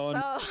is going.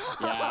 Oh.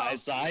 Yeah,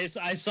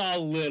 I saw a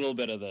little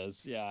bit of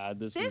this. Yeah,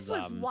 this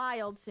was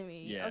wild to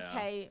me. Yeah.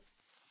 Okay.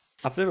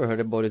 I've never heard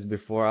about this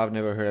before. I've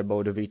never heard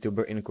about the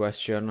VTuber in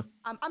question.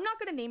 I'm not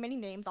gonna name any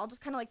names. I'll just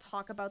kind of like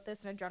talk about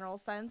this in a general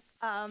sense.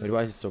 Wait,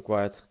 why is it so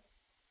quiet?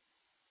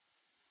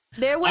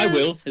 There was. I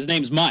will. His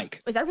name's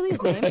Mike. Is that really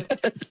his name?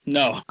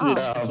 No, Oh.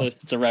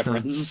 it's a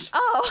reference.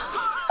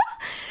 Oh.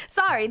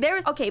 Sorry,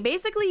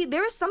 basically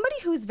there was somebody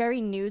who's very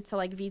new to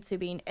like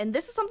VTubing, and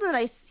this is something that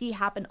I see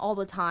happen all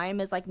the time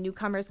is like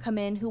newcomers come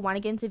in who want to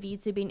get into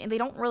VTubing and they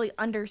don't really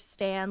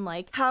understand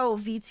like how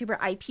VTuber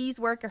IPs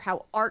work or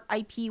how art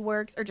IP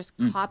works or just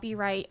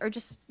copyright or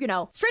just, you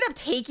know, straight up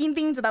taking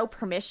things without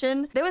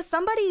permission. There was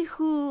somebody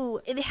who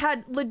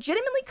had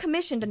legitimately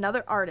commissioned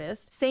another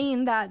artist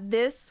saying that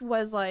this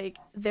was like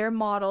their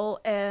model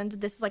and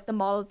this is like the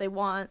model that they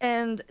want,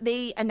 and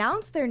they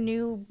announced their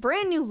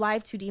brand new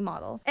live 2D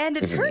model, and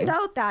it turned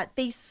out that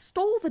they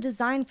stole the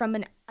design from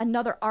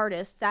another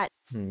artist that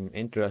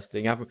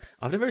Interesting.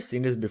 I've never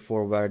seen this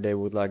before where they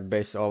would like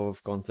base off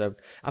of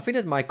concept. I think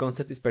that my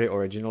concept is very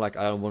original. Like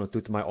I don't want to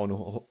toot my own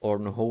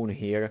horn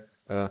here.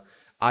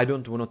 I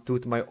don't want to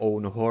toot my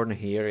own horn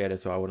here. Yeah,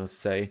 that's what I want to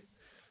say.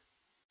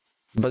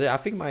 But yeah, I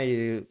think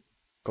my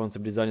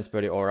concept design is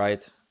pretty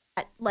alright.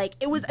 like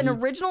it was an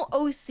original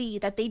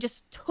OC that they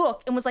just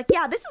took and was like,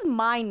 yeah, this is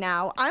mine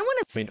now. I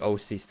want I mean,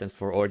 OC stands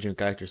for original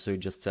character, so you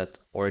just said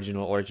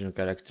original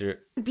character.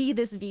 to be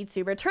this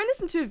VTuber. Turn this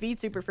into a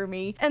VTuber for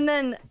me. And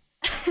then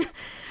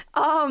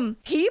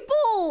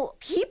people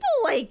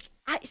like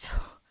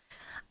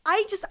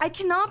I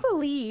cannot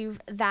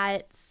believe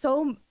that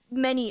so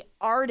many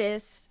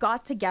artists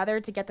got together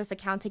to get this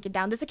account taken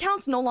down. This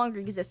account's no longer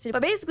existed,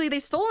 but basically they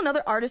stole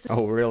another artist.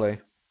 Oh, really?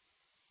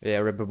 Yeah,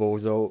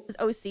 Ribobozo.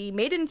 OC,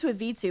 made it into a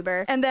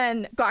VTuber, and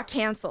then got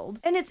canceled.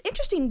 And it's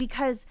interesting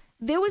because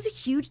there was a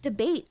huge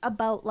debate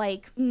about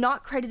like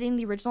not crediting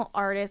the original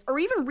artist or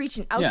even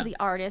reaching out to the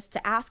artist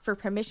to ask for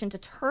permission to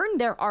turn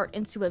their art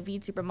into a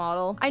VTuber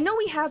model. I know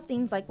we have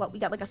things like we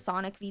got like a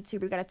Sonic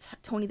VTuber, we got a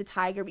Tony the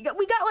Tiger, we got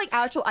like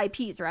actual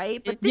IPs,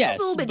 right? But this is a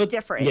little bit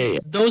different. Yeah,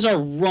 those are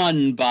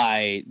run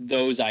by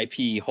those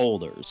IP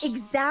holders.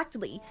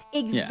 Exactly,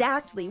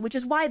 which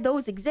is why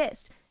those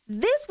exist.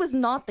 This was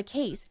not the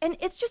case, and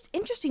it's just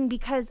interesting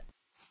because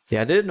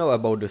yeah, I didn't know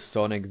about the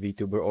Sonic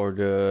VTuber or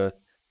the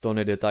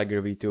Tony the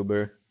Tiger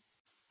VTuber.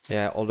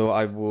 Yeah, although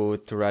I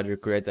would rather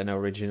create an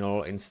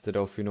original instead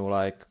of, you know,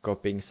 like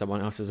copying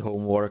someone else's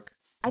homework.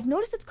 I've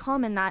noticed it's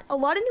common that a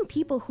lot of new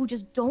people who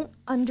just don't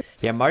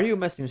Yeah, Mario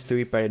Mess seems to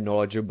be very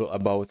knowledgeable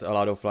about a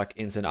lot of like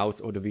ins and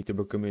outs of the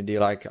VTuber community.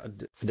 Like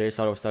there's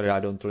a lot of stuff that I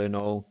don't really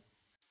know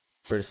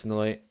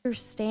personally.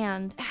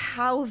 Understand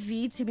how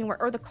VTubing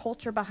works or the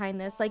culture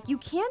behind this. Like you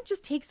can't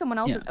just take someone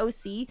else's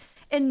OC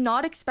and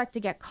not expect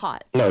to get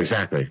caught. No,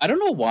 exactly. I don't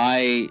know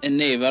why, and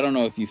Nave, I don't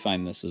know if you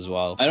find this as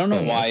well. I don't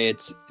know why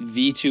it's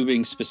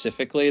VTubing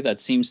specifically that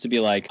seems to be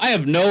like, I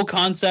have no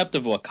concept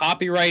of what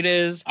copyright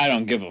is. I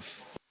don't give a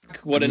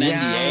what an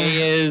NDA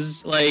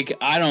is. Like,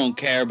 I don't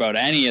care about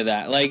any of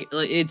that. Like,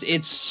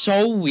 it's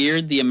so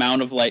weird the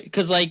amount of like,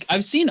 because like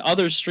I've seen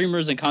other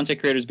streamers and content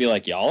creators be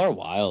like, y'all are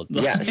wild.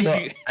 Yeah,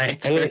 so I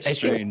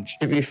think,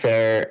 to be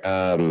fair,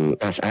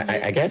 gosh,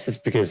 I guess it's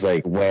because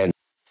like when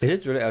is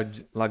it really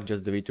like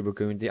just the VTuber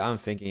community? I'm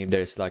thinking if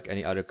there's like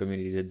any other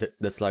community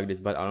that's like this,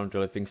 but I don't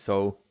really think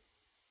so.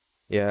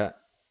 Yeah,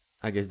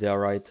 I guess they are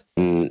right.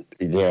 You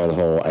know, the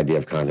whole idea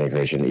of content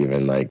creation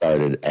even like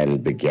started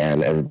and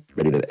began.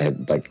 Everybody that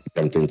had like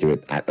jumped into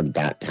it at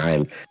that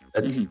time,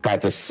 that's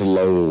got to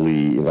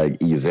slowly like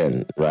ease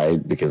in,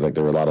 right? Because like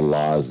there were a lot of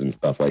laws and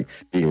stuff like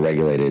being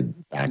regulated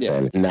back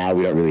then. Now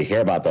we don't really hear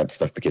about that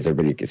stuff because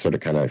everybody sort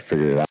of kind of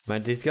figured it out.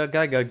 Man, this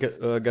guy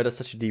got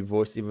such a deep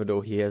voice, even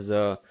though he has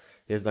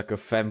like a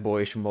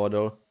fanboyish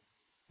model.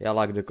 Yeah, I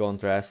like the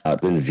contrast.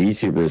 Then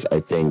VTubers,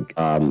 I think,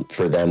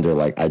 for them, they're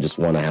like, I just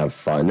want to have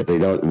fun. They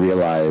don't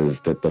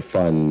realize that the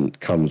fun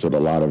comes with a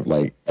lot of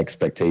like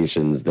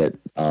expectations that,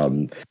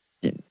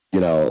 you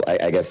know,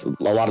 I guess a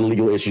lot of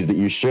legal issues that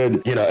you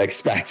should, you know,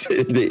 expect.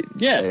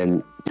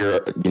 And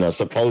you're, you know,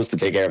 supposed to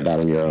take care of that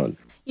on your own.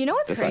 You know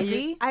what's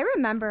crazy? I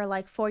remember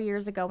like 4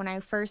 years ago when I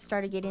first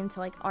started getting into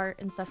like art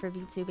and stuff for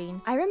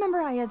VTubing. I remember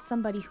I had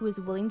somebody who was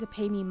willing to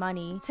pay me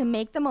money to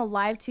make them a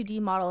live 2D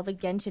model of a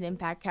Genshin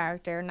Impact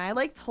character. And I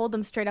like told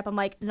them straight up, I'm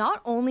like,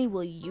 not only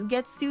will you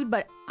get sued,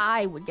 but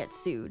I would get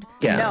sued.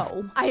 Yeah.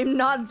 No, I am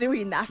not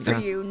doing that for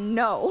you.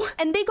 No.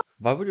 And they go,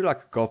 why would you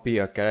like copy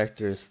your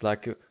characters?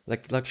 Like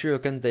sure, you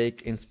can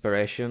take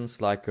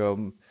inspirations like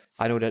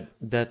I know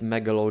that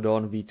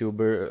Megalodon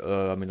VTuber,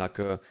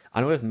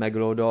 I know that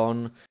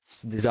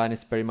Megalodon's design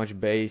is pretty much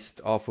based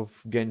off of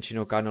Genshin,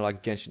 or kind of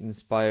like Genshin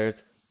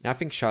inspired. And I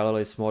think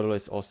Shylali's model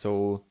is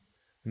also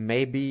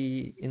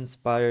maybe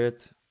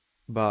inspired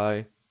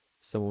by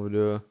some of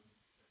the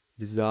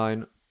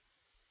design.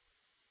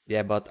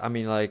 Yeah, but I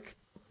mean like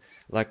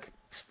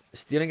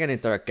stealing an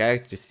entire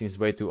character seems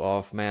way too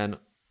off, man.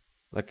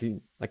 Like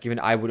even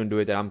I wouldn't do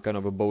it, and I'm kind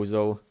of a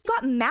bozo.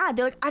 Got mad.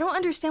 They're like, I don't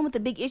understand what the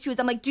big issue is.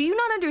 I'm like, do you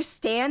not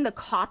understand the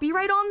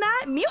copyright on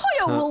that?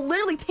 MiHoYo will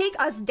literally take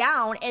us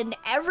down and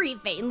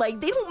everything. Like,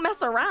 they don't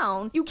mess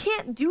around. You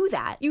can't do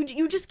that.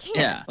 You just can't.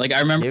 Yeah, like I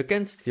remember. You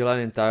can steal an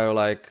entire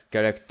like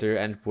character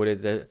and put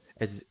it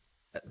as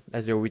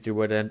as your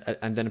VTuber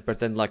and then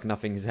pretend like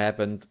nothing's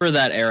happened. For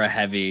that era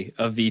heavy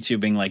of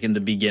VTubing, like in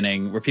the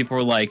beginning, where people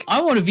were like,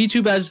 I want to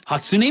VTube as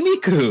Hatsune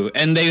Miku,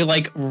 and they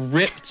like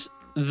ripped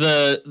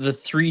the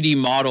 3D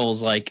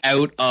models like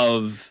out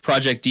of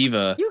Project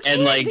Diva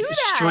and like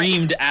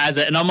streamed as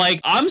it, and I'm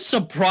like, I'm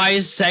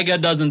surprised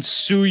Sega doesn't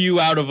sue you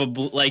out of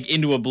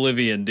into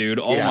oblivion, dude.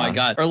 Oh my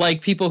god. Or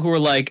like people who are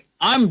like,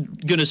 I'm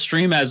gonna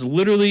stream as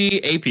literally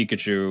a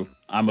Pikachu.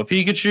 I'm a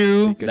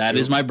Pikachu. That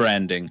is my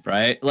branding,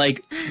 right?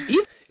 Like,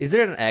 is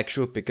there an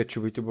actual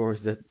Pikachu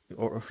VTuber,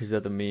 or is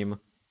that a meme?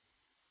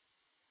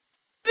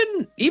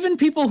 Even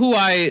people who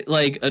I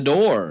like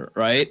adore,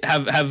 right,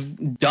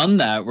 have done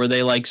that, where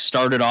they like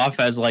started off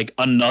as like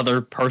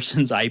another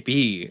person's IP,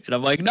 and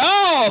I'm like,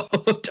 no,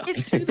 don't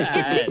do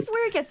that. This is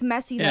where it gets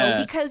messy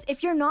though, because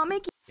if you're not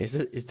making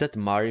is that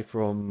Mari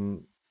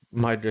from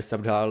My Dress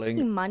Up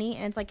Darling money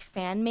and it's like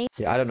fan made,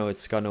 I don't know,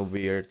 it's kind of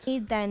weird.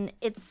 Then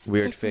it's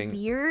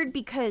weird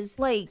because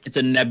like it's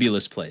a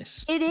nebulous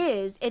place. It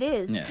is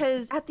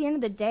because at the end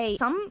of the day,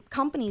 some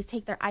companies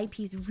take their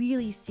IPs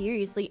really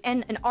seriously,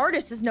 and an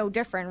artist is no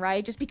different,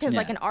 right? Just because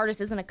like an artist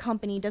isn't a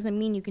company doesn't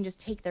mean you can just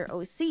take their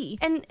OC.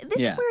 And this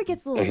is where it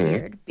gets a little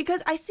weird,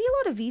 because I see a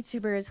lot of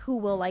VTubers who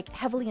will like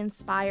heavily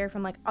inspire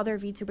from like other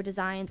VTuber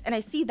designs, and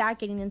I see that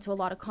getting into a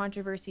lot of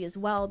controversy as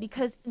well,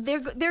 because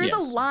there is a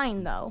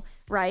line though,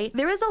 right?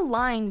 There is a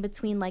line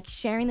between like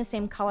sharing the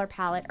same color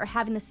palette or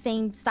having the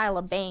same style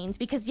of Banes,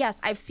 because yes,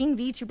 I've seen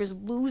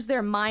VTubers lose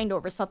their mind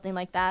over something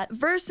like that,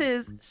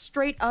 versus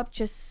straight up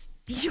just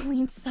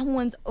stealing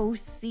someone's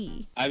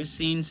OC. I've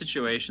seen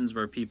situations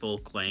where people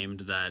claimed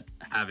that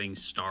having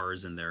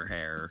stars in their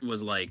hair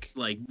was like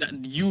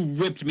that, you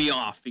ripped me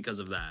off because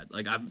of that.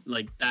 Like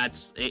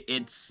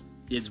it's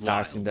stars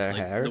wild. in their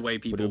hair. The way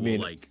people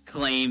will like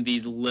claim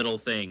these little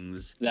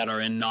things that are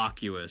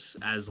innocuous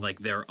as like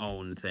their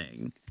own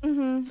thing.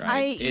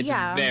 Right? It's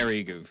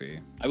very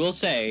goofy. I will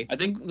say, I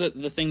think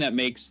the thing that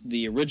makes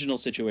the original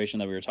situation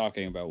that we were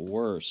talking about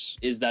worse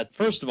is that,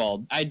 first of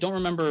all, I don't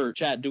remember,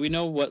 chat, do we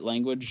know what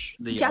language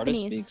the artist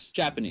speaks?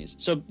 Japanese.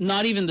 So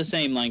not even the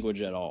same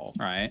language at all,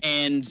 right?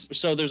 And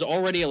so there's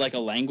already like a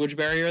language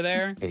barrier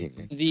there.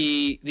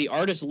 The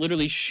artist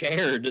literally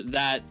shared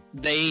that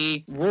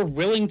they were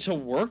willing to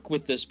work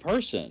with this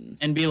person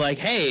and be like,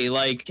 hey,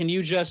 like, can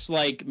you just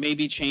like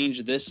maybe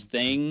change this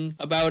thing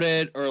about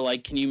it? Or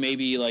like, can you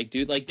maybe like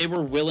do like, they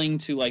were willing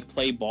to like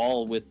play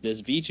ball with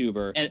this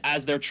VTuber, and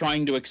as they're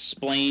trying to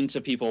explain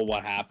to people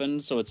what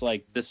happened. So it's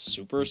like, this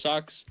super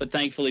sucks. But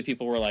thankfully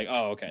people were like,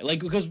 oh, okay. Like,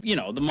 because, you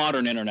know, the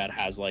modern internet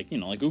has like, you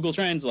know, like Google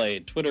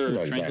Translate, Twitter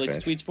translates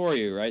tweets for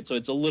you, right? So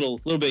it's a little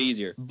bit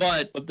easier.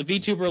 But the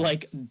VTuber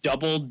like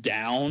doubled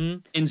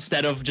down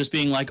instead of just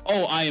being like,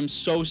 oh, I am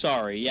so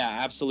sorry. Yeah,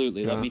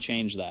 absolutely. Let me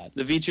change that.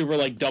 The VTuber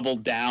like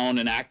doubled down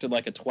and acted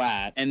like a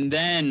twat, and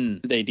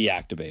then they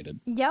deactivated.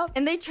 Yep.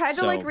 And they tried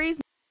to like raise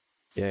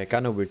Yeah,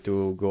 kind of weird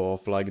to go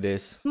off like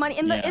this. money,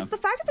 and it's the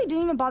fact that they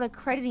didn't even bother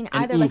crediting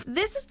either. Like,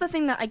 this is the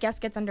thing that I guess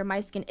gets under my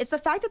skin. It's the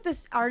fact that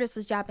this artist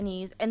was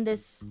Japanese, and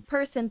this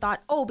person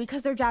thought, oh,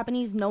 because they're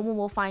Japanese, no one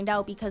will find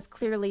out, because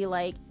clearly,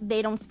 like,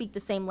 they don't speak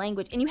the same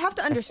language. And you have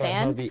to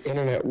understand, that's not how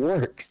the internet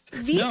works.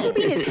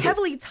 VTubing is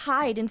heavily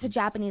tied into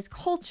Japanese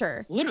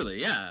culture.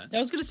 Literally, yeah. I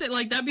was gonna say,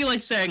 like, that'd be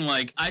like saying,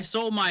 like, I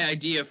sold my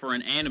idea for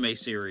an anime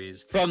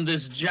series from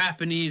this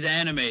Japanese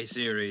anime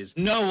series.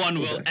 No one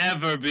will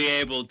ever be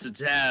able to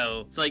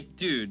tell. It's like,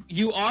 dude,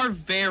 you are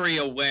very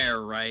aware,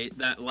 right,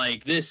 that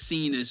like this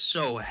scene is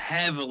so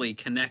heavily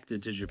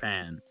connected to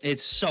Japan.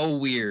 It's so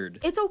weird.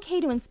 It's okay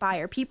to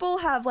inspire. People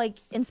have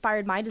like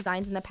inspired my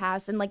designs in the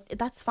past, and like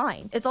that's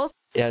fine. It's also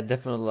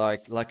Definitely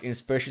like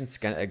inspirations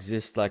can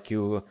exist. Like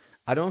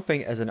I don't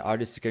think as an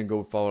artist you can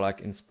go for like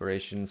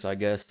inspirations, I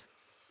guess.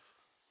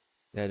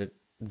 Yeah,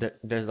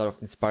 there's a lot of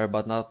inspire,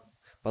 but not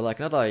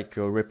like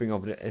ripping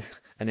off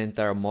an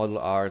entire model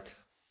art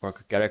or a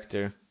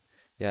character.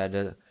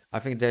 Yeah, I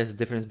think there's a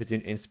difference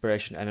between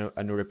inspiration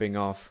and ripping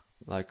off,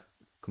 like,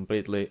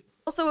 completely.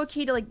 Also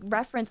okay to like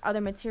reference other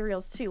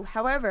materials too.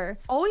 However,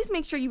 always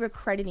make sure you're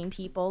crediting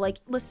people. Like,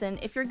 listen,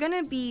 if you're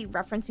gonna be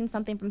referencing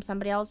something from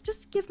somebody else,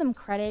 just give them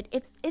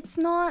credit. It's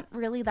not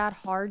really that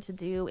hard to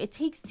do. It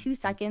takes 2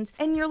 seconds,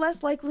 and you're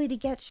less likely to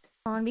get shit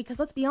on, because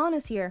let's be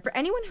honest here. For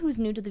anyone who's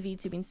new to the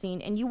VTubing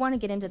scene and you want to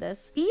get into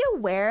this, be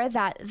aware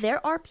that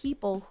there are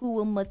people who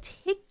will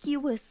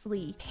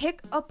meticulously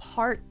pick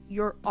apart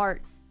your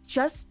art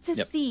just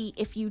to see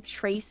if you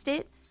traced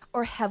it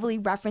or heavily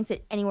reference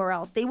it anywhere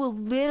else. They will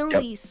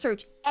literally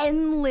search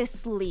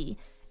endlessly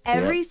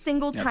every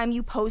single time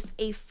you post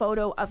a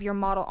photo of your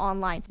model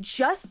online,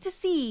 just to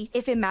see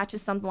if it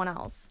matches someone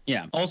else.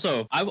 Yeah.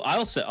 Also,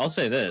 I'll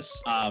say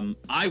this.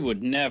 I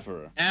would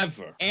never,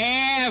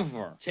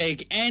 ever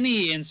take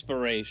any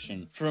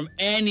inspiration from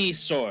any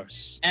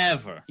source.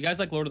 Ever. You guys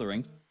like Lord of the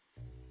Rings?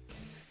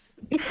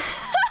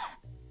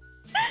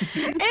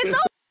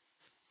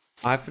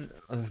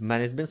 It's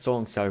man, it's been so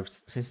long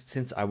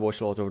since I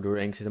watched Lord of the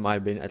Rings. It might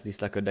have been at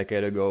least like a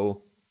decade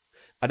ago.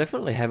 I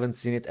definitely haven't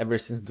seen it ever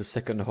since the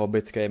second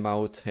Hobbit came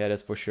out. Yeah,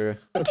 that's for sure.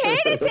 Okay,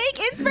 to take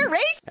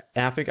inspiration.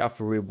 And I think I've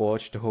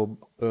rewatched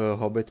the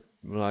Hobbit,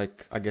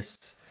 like, I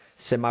guess,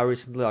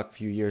 semi-recently, like a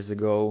few years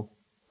ago.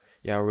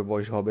 Yeah, I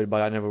rewatched Hobbit,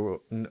 but I never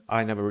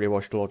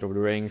rewatched Lord of the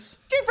Rings.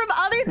 From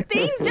other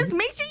things, just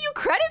make sure you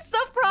credit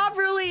stuff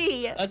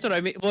properly. That's what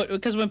I mean. Well,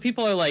 because when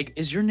people are like,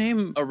 is your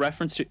name a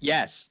reference to...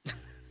 Yes.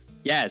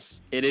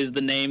 Yes, it is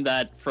the name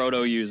that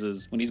Frodo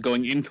uses when he's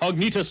going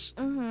incognitus.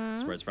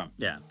 That's where it's from.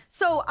 Yeah.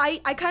 So I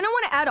kind of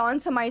want to add on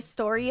to my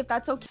story, if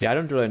that's okay. Yeah, I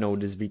don't really know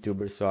this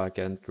VTuber, so I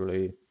can't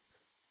really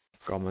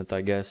comment,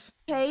 I guess.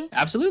 Okay.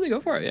 Absolutely, go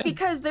for it, yeah.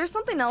 Because there's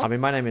something else. I mean,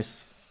 my name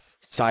is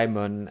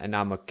Simon, and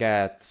I'm a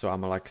cat, so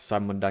I'm like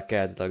Simon the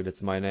Cat, like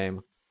that's my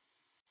name.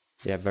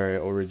 Yeah, very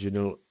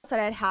original. That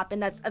had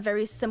happened that's a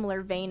very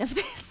similar vein of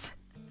this.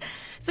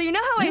 So you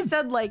know how I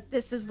said like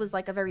this was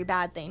like a very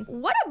bad thing?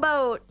 What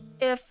about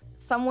if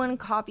someone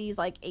copies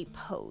like a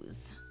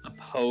pose? A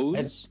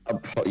pose?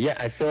 Yeah,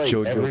 I feel like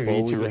Jojo every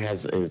pose. VTuber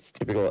has its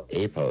typical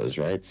A pose,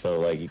 right? So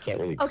like you can't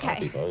really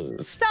copy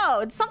poses.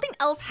 So something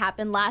else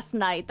happened last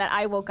night that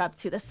I woke up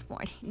to this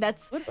morning.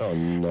 That's Oh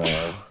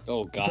no.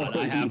 Oh god,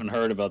 I haven't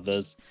heard about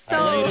this. So-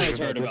 Elena's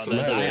heard about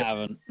this. I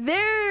haven't.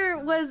 there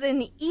was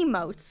an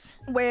emote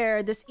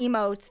where this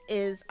emote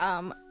is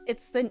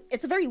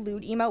it's a very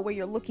lewd emote where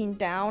you're looking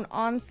down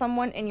on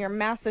someone and your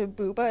massive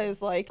booba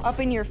is like up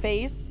in your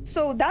face.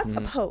 So that's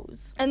a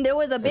pose. And there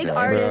was a big Okay.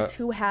 artist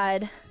who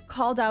had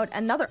called out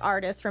another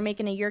artist for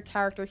making a Your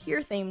Character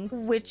Here thing,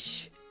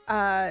 which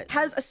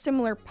has a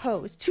similar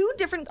pose. Two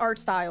different art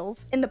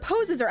styles, and the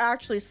poses are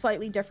actually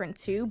slightly different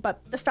too,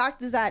 but the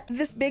fact is that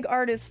this big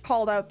artist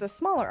called out the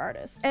smaller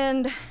artist.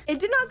 And it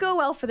did not go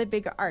well for the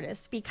bigger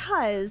artist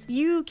because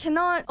you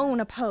cannot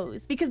own a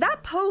pose, because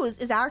that pose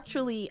is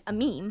actually a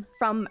meme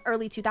from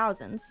early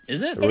 2000s.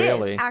 Is it? It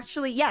Really? is,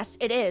 actually, yes,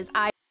 it is.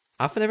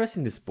 I've never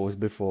seen this post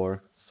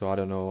before, so I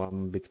don't know.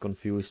 I'm a bit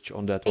confused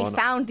on that I one.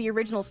 found the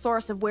original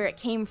source of where it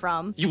came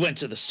from. You went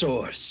to the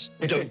source.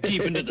 Dove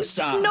deep into the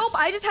sauce. Nope,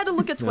 I just had to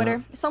look at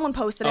Twitter. Someone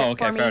posted it Oh,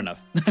 okay, for me. fair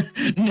enough.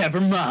 Never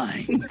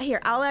mind.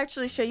 Here, I'll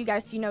actually show you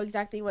guys so you know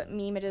exactly what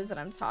meme it is that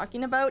I'm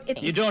talking about.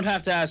 You don't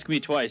have to ask me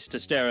twice to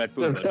stare at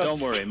Booba.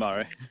 Don't worry,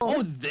 Mari.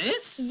 Oh,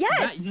 this?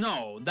 Yes.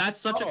 No, that's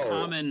such a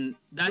common...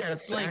 That's Yeah,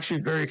 it's like... actually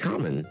very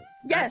common.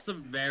 Yes. That's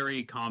a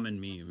very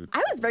common meme.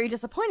 I was very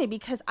disappointed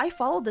because I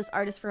followed this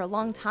artist for a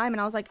long time and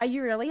I was like, are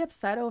you really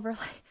upset over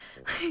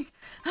like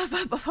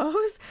a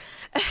pose?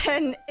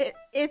 And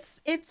it's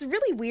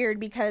really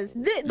weird because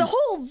the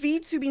whole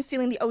VTubing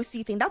stealing the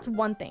OC thing, that's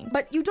one thing,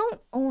 but you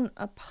don't own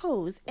a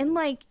pose. And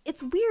like,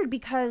 it's weird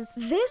because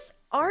this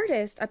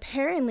artist,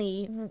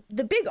 apparently,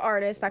 the big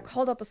artist that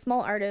called out the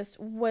small artist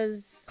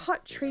was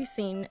caught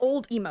tracing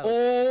old emotes.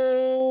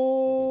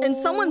 Oh, and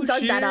someone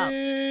dug that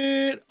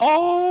up.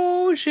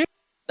 Oh, shit.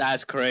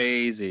 That's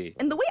crazy.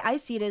 And the way I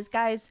see it is,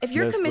 guys, if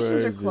your That's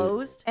commissions are crazy.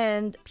 closed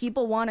and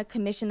people want to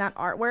commission that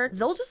artwork,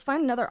 they'll just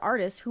find another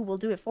artist who will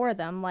do it for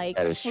them. Like,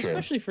 That is true.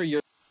 Especially for your...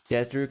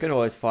 Yeah, you can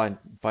always find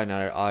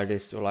other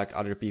artists or like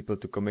other people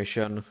to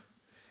commission.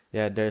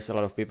 Yeah, there's a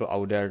lot of people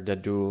out there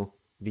that do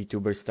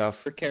VTuber stuff.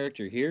 For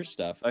character here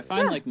stuff, I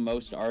find like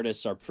most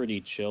artists are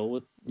pretty chill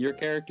with your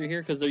character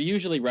here because they're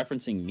usually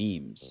referencing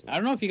memes. I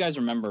don't know if you guys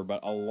remember, but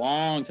a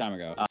long time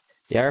ago,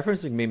 Yeah,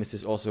 referencing memes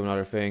is also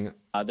another thing.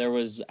 there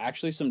was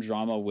actually some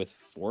drama with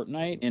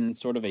Fortnite in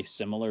sort of a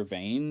similar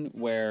vein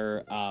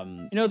where,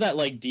 you know that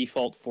like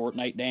default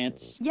Fortnite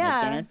dance?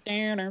 Yeah.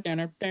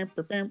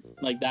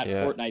 Like that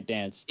Yeah. Fortnite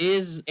dance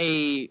is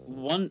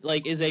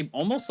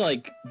almost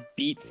like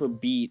beat for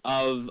beat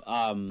of,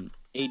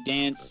 a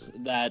dance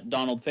that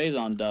Donald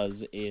Faison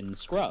does in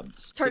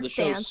Scrubs. Turk the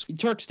show's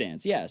Turk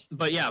Stance, yes.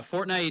 But yeah,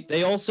 Fortnite,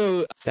 they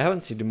also... I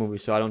haven't seen the movie,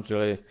 so I don't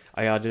really...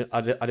 I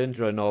didn't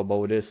really know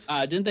about this.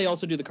 didn't they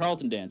also do the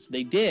Carlton dance?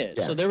 They did.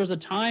 Yeah. So there was a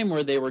time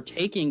where they were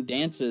taking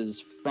dances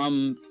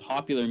from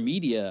popular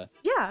media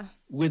yeah.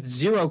 with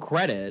zero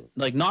credit,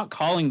 like not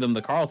calling them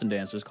the Carlton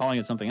dancers, calling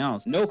it something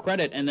else. No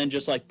credit, and then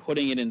just like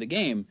putting it in the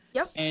game.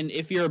 Yep. And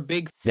if you're a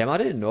big Damn, I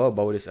didn't know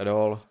about this at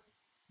all.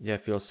 Yeah,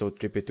 it feels so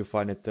trippy to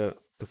find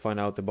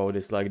out about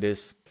this like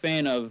this.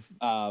 fan of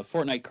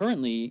Fortnite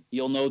currently,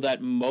 you'll know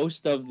that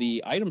most of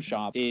the item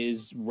shop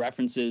is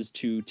references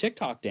to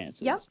TikTok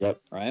dances.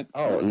 Yep. Right?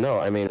 Oh no,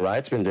 I mean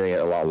Riot's been doing it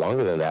a lot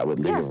longer than that with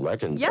League Yeah. of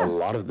Legends. Yeah. A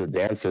lot of the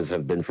dances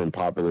have been from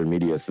popular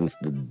media since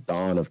the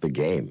dawn of the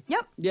game.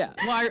 Yep. Yeah.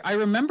 Well, I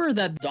remember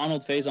that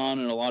Donald Faison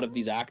and a lot of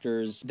these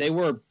actors, they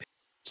were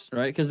pissed,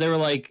 right? Because they were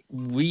like,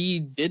 we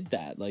did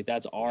that. Like,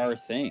 that's our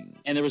thing.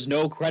 And there was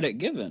no credit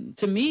given.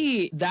 To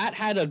me, that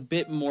had a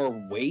bit more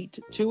weight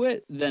to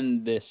it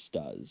than this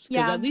does.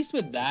 Because Yeah. at least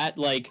with that,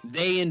 like,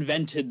 they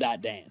invented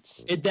that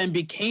dance. It then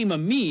became a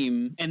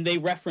meme, and they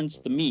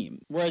referenced the meme.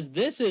 Whereas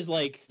this is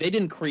like, they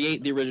didn't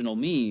create the original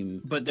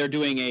meme, but they're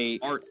doing a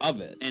art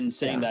of it and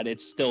saying that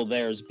it's still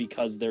theirs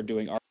because they're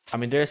doing art. I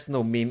mean, there's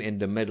no meme in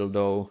the middle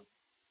though.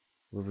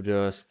 with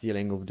the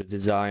stealing of the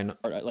design.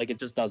 Or, like, it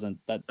just doesn't.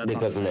 That's it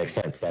doesn't make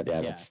sense.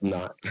 That's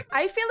not.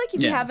 I feel like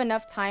if you have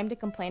enough time to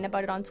complain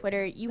about it on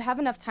Twitter, you have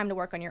enough time to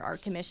work on your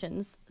art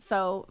commissions.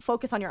 So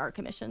focus on your art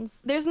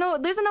commissions. There's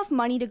enough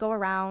money to go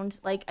around.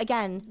 Like,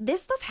 again,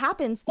 this stuff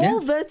happens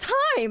all the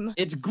time.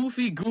 It's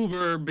goofy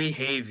goober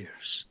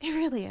behaviors. It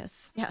really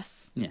is.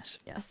 Yes. Yes.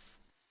 Yes.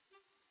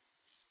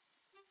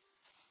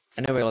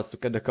 Anyway, let's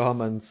look at the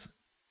comments.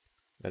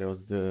 That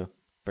was the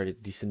pretty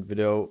decent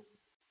video.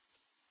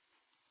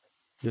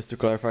 Just to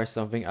clarify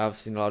something, I've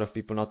seen a lot of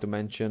people not to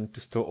mention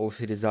to store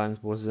OC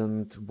designs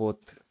wasn't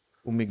what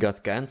Umi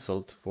got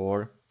cancelled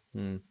for.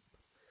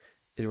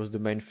 It was the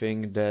main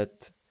thing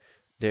that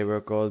they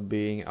were called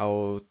being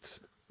out.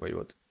 Wait,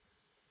 what?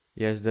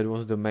 Yes, that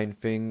was the main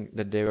thing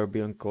that they were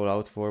being called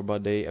out for,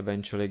 but they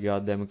eventually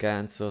got them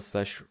cancelled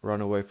 / run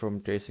away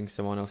from chasing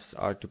someone else's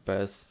art to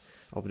pass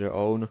of their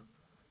own.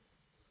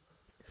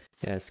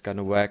 Yeah, it's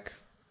kinda whack.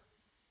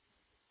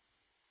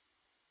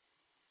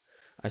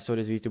 I saw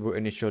this VTuber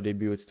initial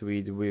debut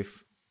tweet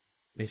with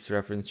this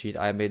reference sheet.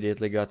 I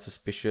immediately got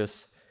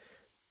suspicious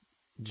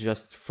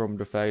just from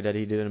the fact that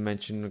he didn't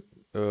mention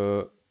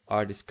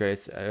artist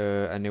credits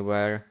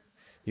anywhere.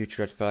 Huge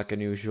red flag,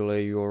 and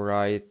usually you're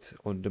right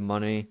on the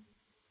money.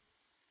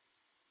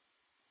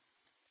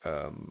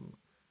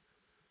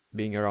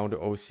 Being around the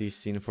OC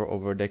scene for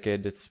over a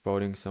decade, it's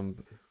spotting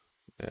some...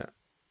 Yeah.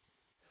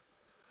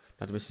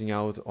 Not missing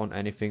out on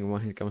anything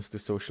when it comes to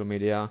social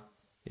media.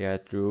 Yeah,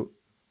 true.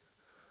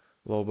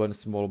 Loban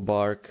Small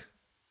Bark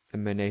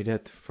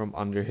emanated from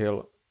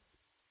Underhill.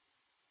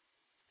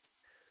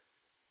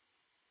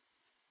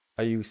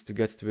 I used to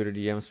get Twitter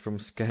DMs from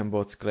scam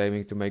bots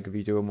claiming to make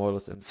VTuber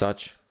models and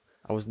such.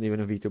 I wasn't even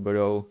a VTuber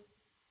though.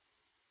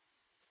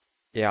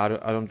 Yeah, I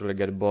don't really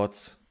get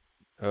bots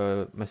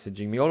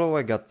messaging me, although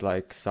I got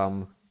like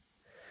some.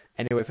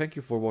 Anyway, thank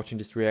you for watching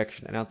this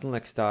reaction, and until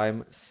next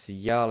time, see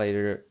ya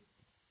later.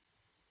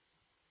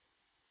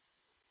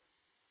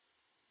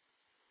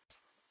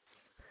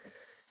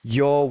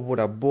 Yo, what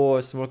up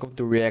boys, welcome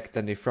to React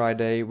Any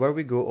Friday, where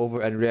we go over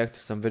and react to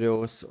some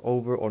videos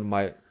over on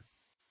my...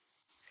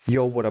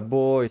 Yo, what up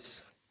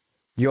boys?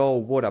 Yo,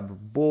 what up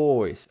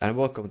boys? And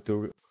welcome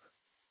to...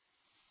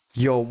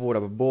 Yo, what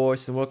up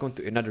boys, and welcome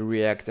to another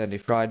React Any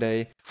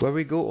Friday, where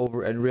we go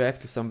over and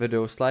react to some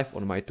videos live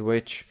on my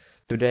Twitch.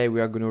 Today we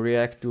are gonna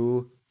react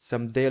to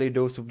some daily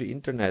dose of the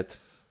internet.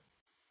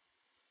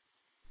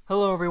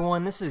 Hello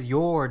everyone, this is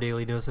your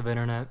daily dose of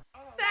internet.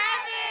 7,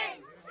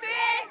 6,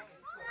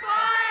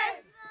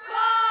 5, 4,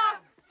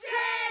 3,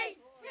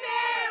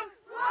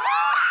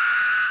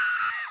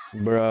 2,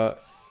 1. Bruh,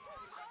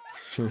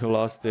 we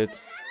lost it.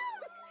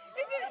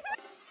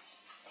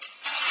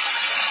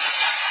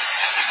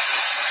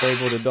 Hey,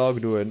 what the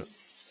dog doing?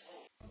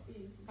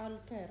 Al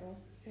perro,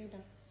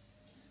 mira.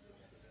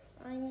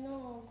 I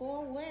know,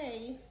 go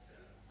away.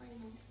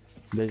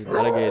 There's an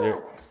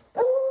alligator.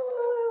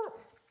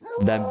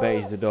 Then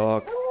base the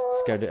dog.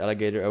 Scared the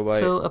alligator away.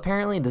 So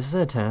apparently this is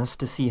a test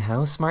to see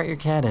how smart your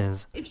cat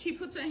is. If she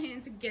puts her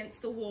hands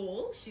against the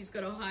wall, she's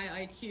got a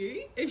high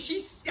IQ. If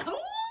she's... Oh!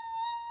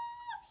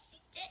 She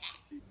did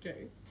it!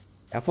 Okay.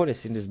 I thought I'd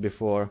seen this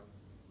before.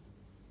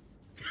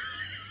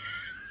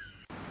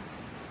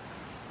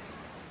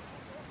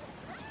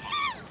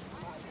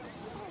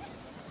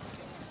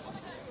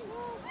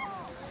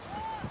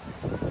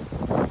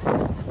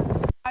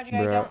 Audrey,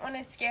 I don't want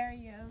to scare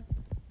you.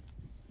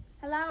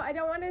 Hello, I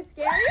don't want to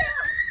scare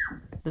you.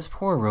 This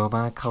poor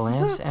robot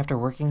collapsed after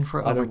working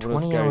for over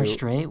 20 hours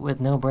straight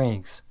with no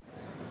breaks.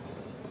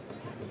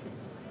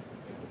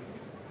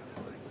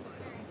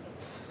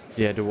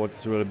 Yeah, the word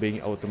is really being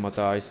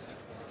automatized.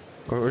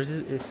 Or is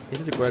it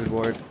the correct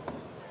word?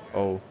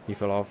 Oh, he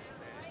fell off.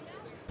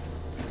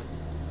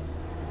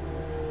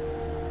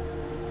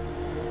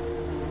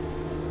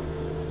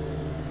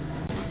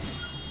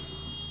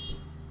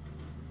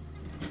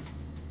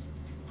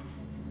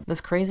 This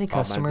crazy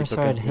customer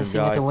started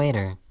hissing at the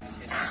waiter.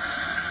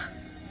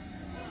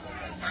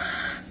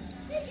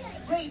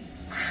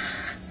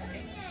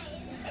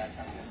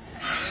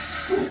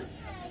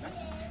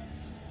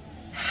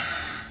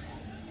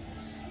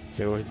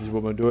 Okay, what's this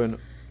woman doing?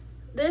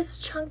 This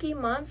chunky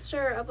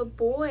monster of a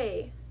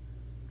boy.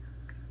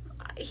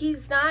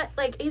 He's not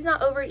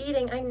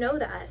overeating. I know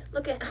that.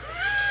 Look at...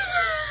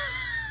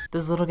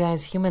 This little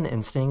guy's human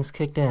instincts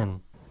kicked in.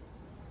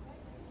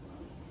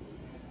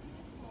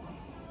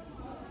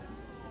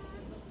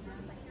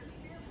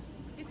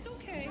 It's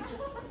okay.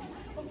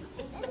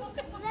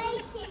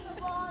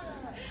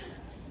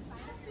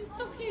 It's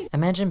okay.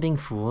 Imagine being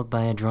fooled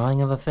by a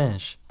drawing of a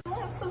fish.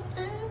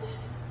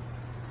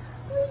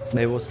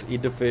 They wants to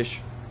eat the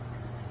fish.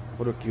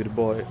 What a cute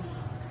boy.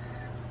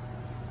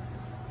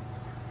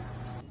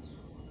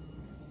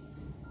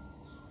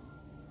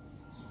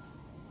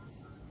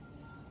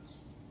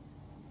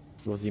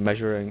 Was he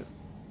measuring?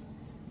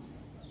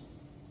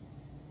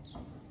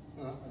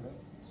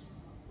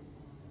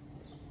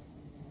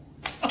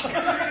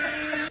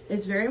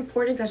 It's very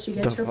important that she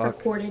gets her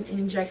purported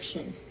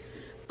injection.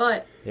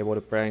 But... Yeah, what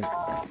a prank.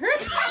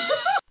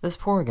 This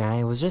poor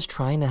guy was just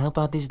trying to help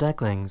out these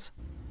ducklings.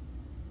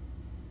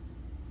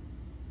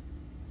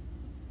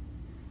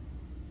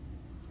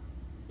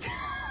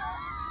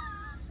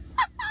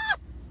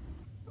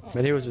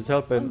 But he was just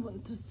helping. I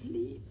want to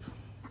sleep.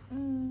 I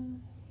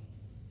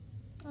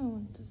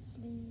want to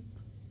sleep.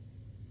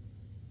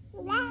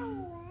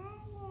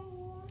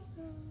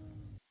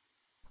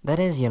 That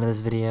is the end of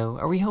this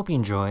video. We hope you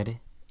enjoyed.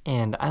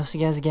 And I'll see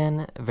you guys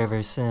again very,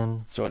 very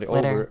soon. Sorry,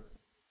 Later. over.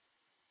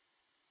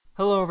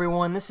 Hello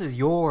everyone, this is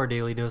your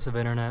Daily Dose of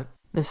Internet.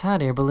 This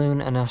hot air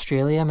balloon in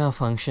Australia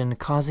malfunctioned,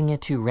 causing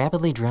it to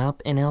rapidly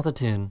drop in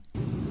altitude.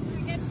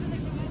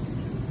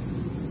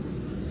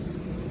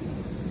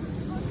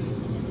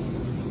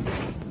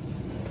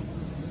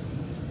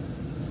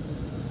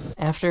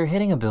 After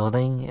hitting a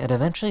building, it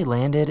eventually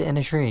landed in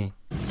a tree.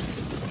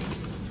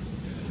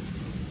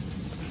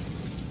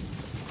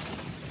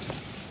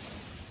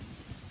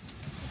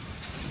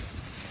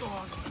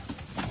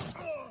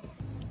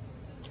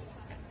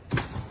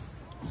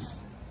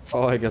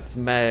 Oh, I got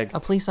smacked. A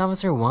police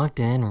officer walked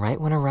in right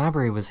when a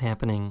robbery was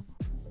happening.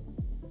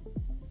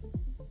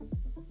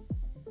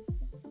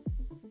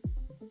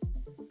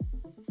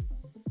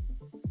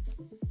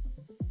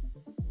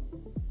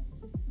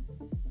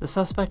 The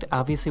suspect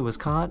obviously was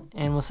caught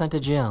and was sent to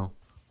jail.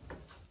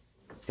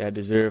 Yeah,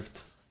 deserved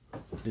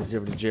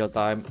the jail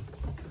time.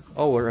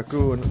 Oh, a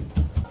raccoon.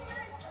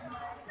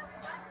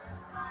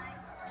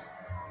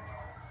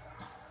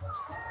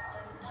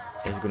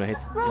 He's gonna hit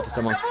into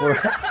someone's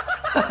forehead.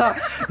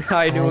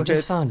 I knew I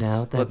just found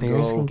out that Let's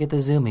bears go. can get the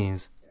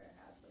zoomies.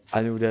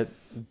 I knew that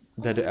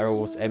the arrow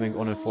was aiming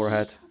on a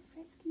forehead.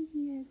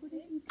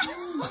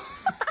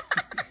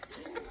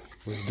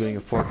 Was doing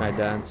a Fortnite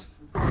dance.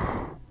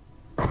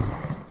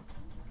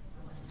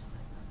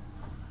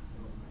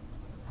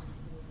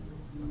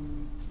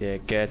 Yeah,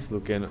 cat's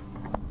looking.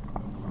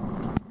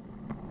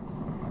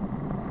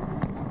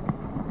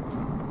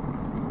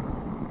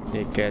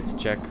 Yeah, cats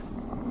check.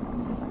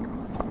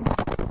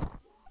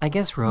 I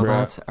guess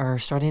robots are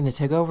starting to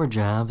take over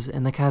jobs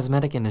in the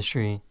cosmetic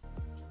industry.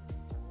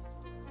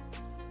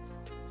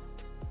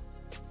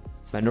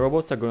 Man,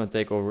 robots are gonna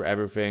take over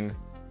everything,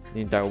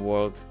 the entire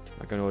world.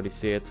 I can already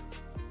see it.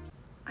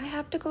 I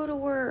have to go to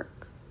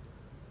work.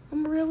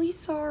 I'm really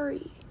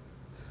sorry.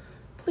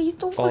 Please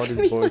don't Oh, look at this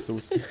me boy is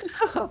like so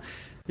sweet.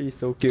 He's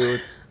so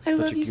cute. I Such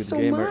love a you cute so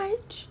gamer.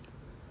 much.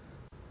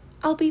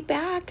 I'll be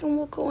back and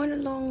we'll go on a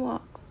long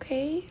walk,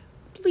 okay?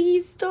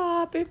 Please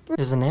stop it.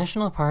 There's a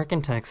national park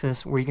in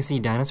Texas where you can see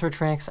dinosaur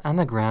tracks on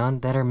the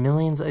ground that are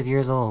millions of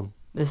years old.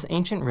 This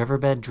ancient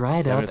riverbed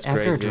dried That up is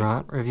after a crazy.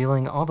 drought,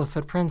 revealing all the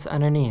footprints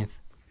underneath.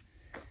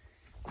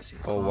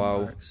 Oh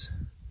wow.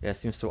 Yeah,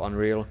 seems so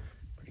unreal.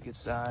 Pretty good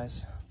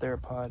size.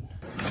 Theropod.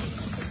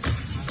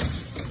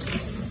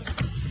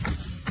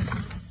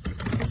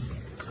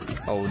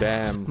 Oh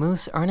damn.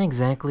 Moose aren't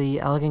exactly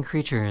elegant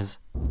creatures.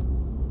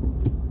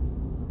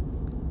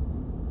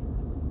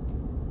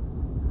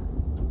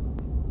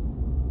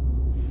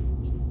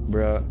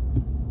 Bruh.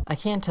 I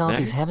can't tell if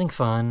he's Next. having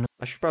fun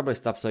I should probably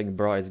stop saying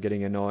bruh, it's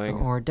getting annoying.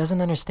 or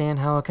doesn't understand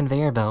how a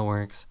conveyor belt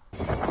works.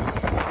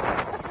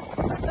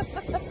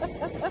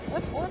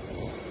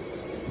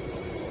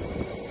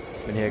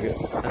 And here,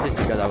 at least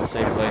he got out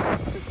safely.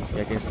 Yeah,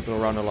 he can still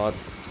run a lot.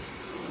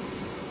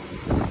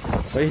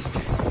 So he's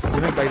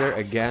swimming by there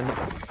again.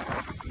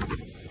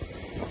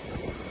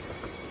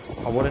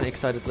 Oh, what an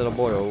excited little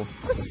boy. Oh.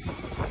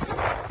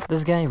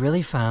 This guy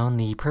really found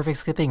the perfect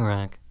skipping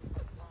rock.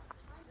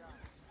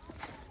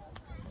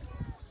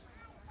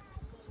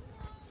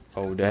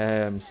 Oh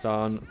damn,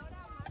 son.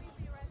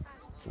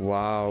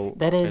 Wow.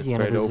 That is that's the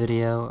end of very this dope.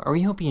 video.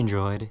 We hope you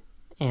enjoyed.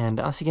 And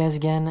I'll see you guys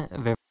again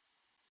very...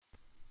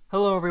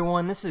 Hello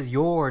everyone, this is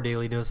your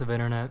Daily Dose of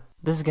Internet.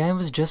 This guy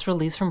was just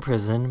released from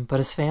prison, but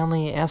his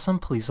family asked some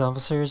police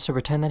officers to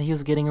pretend that he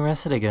was getting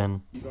arrested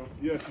again.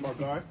 Yes, my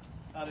guy.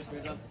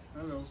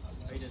 Hello.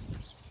 How you doing?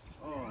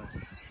 Oh.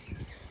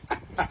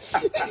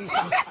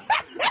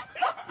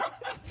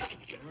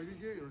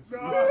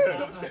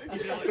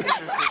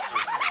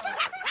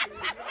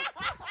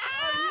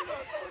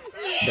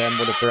 Damn,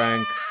 what a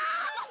prank.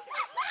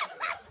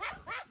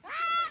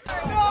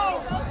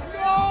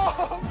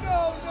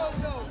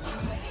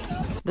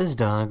 This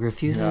dog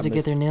refuses Yeah, to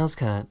get their nails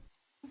cut.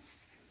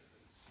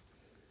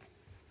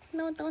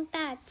 No, don't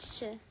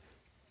touch.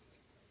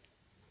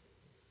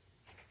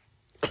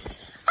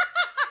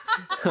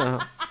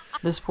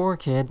 This poor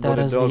kid What thought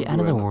a it was the dog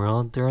end of the win.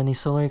 world during the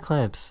solar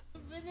eclipse.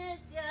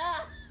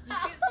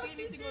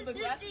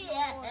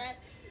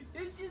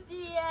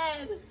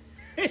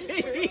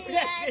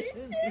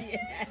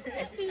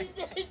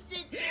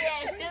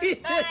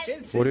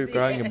 What are you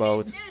crying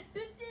about?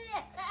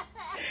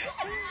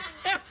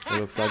 It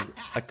looks like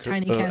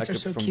Tiny cats are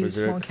so from cute,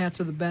 Berserk. small cats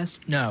are the best.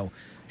 No,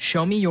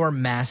 show me your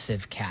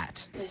massive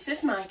cat. This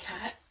is my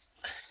cat.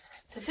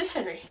 This is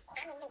Henry.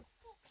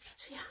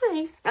 Say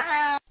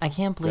hi. I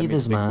can't believe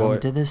means his big mom boy.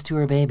 did this to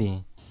her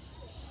baby.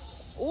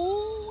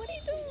 Oh, what are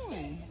you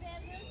doing?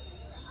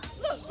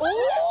 Look.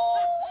 Oh.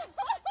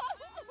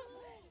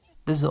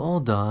 This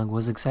old dog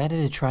was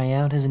excited to try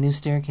out his new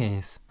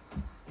staircase.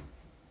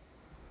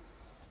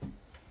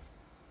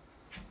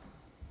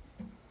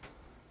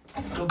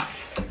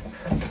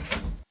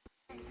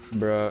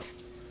 Bruh.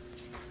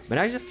 When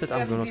I just said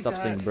I'm gonna stop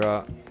saying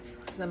bruh.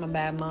 Cause I'm a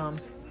bad mom.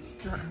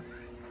 No,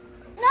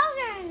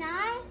 you're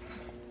not.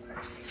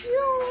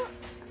 You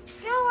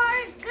are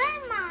a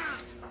good mom.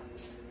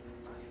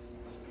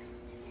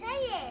 Say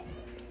it.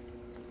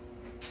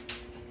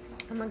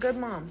 I'm a good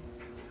mom.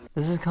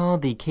 This is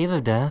called the Cave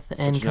of Death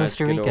in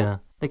Costa Rica.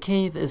 The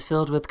cave is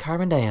filled with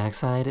carbon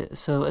dioxide,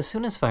 so as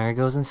soon as fire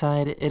goes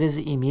inside, it is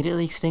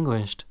immediately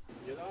extinguished.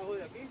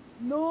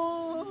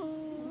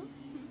 No.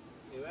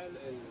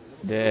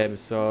 Damn,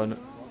 son.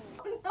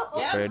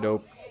 That's very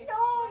dope.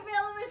 No,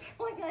 Bella was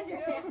going on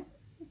your hand.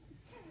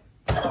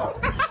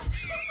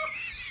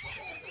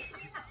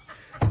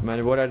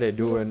 Man, what are they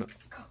doing?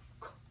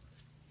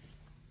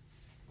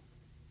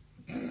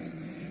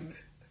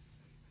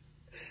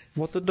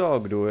 What the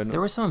dog doing?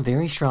 There were some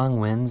very strong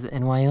winds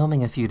in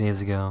Wyoming a few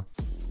days ago.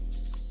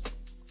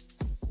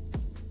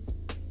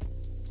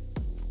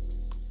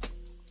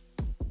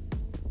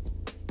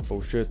 Oh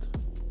shit.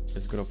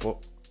 It's gonna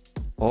fall.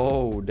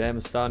 Oh,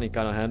 damn, Sonny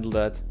kinda handled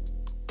that.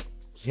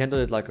 He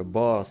handled it like a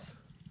boss.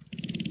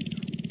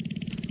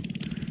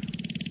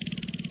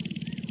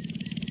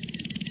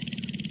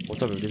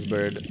 What's up with this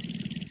bird?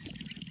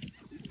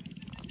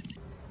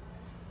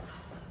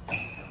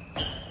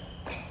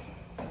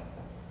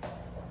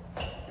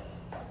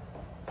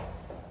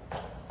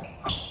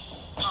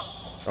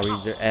 Oh,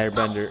 he's the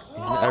airbender. He's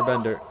an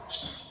airbender.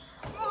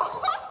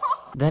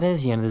 That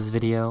is the end of this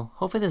video.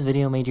 Hopefully this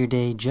video made your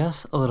day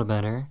just a little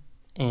better.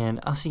 And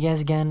I'll see you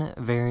guys again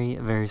very,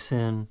 very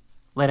soon.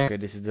 Later. Okay,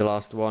 this is the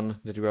last one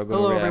that we are going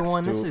Hello to react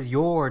everyone, to. this is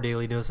your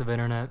Daily Dose of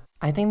Internet.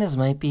 I think this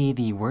might be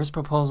the worst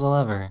proposal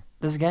ever.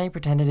 This guy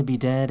pretended to be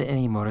dead in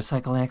a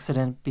motorcycle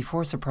accident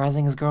before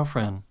surprising his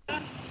girlfriend.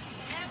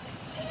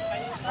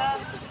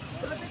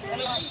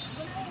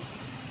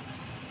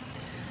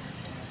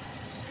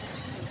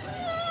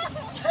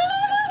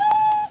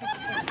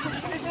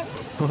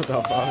 What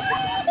the fuck?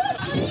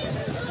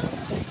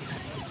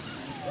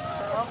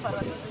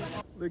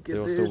 Look They at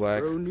were this, so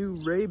whack. bro. New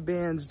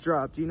Ray-Bans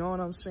dropped. You know what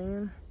I'm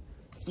saying?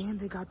 And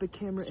they got the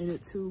camera in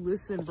it too.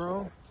 Listen,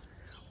 bro.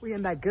 We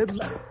in that good.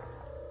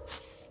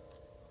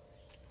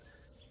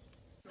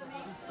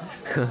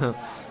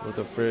 What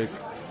the frick?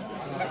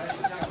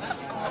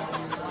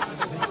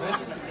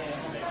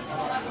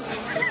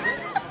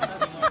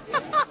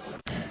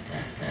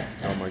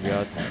 Oh my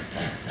god.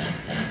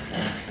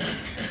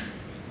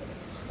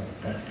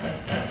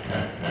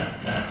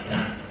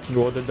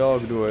 What the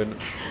dog doing?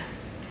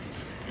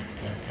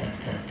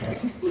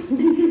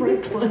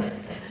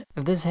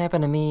 If this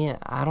happened to me,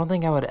 I don't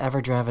think I would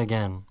ever drive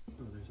again.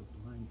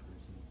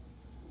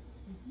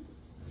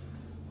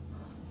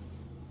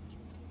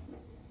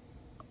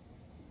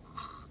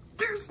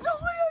 There's no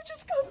way I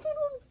just got that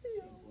on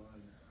video.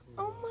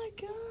 Oh my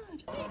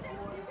god.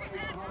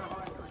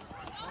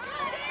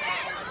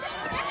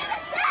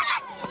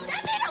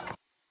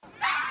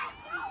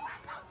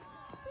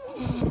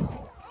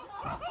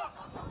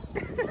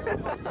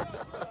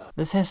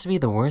 This has to be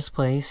the worst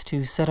place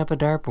to set up a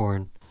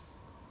dartboard.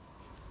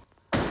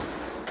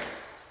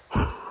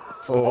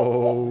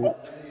 Oh,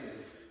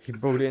 he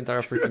broke the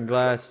entire freaking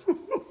glass.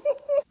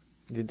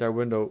 The entire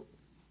window.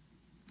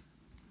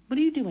 What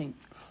are you doing?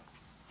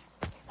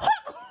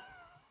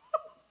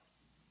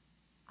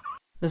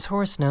 This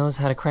horse knows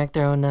how to crack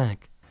their own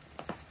neck.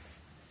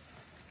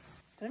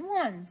 Good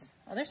ones.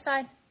 Other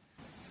side.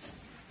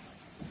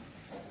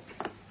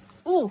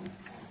 Ooh,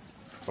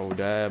 Oh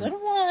damn. good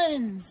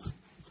ones.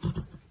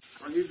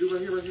 Right here, right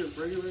here, right here,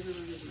 right here, right here, right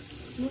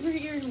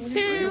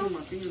here. Over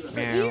here.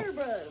 Meow. Here,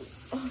 bro.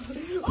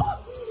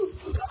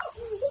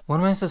 One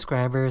of my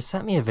subscribers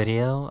sent me a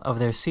video of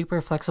their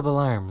super flexible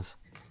arms.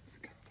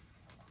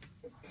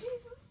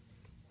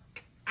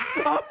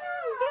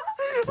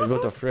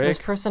 What the This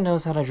frick? person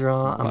knows how to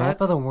draw a map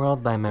What? of the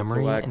world by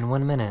memory whack. in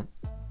 1 minute.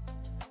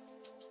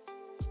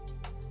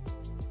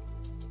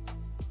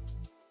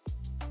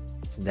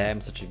 Damn,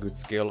 such a good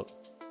skill.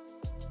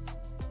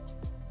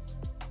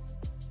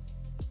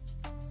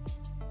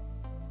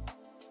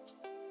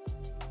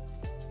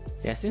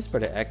 Yeah, seems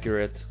pretty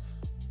accurate.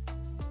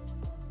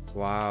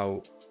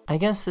 Wow. I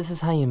guess this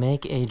is how you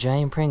make a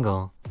giant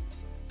Pringle.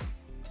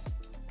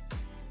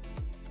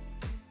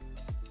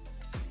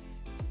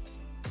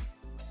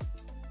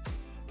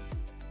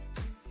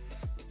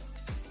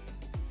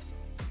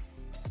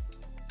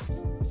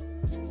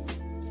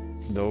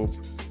 Dope.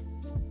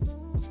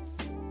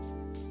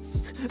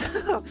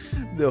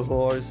 The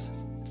horse.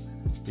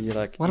 He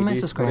like, One of my it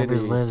is what it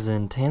subscribers is. lives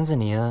in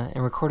Tanzania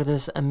and recorded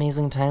this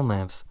amazing time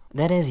lapse.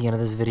 That is the end of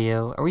this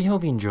video. I really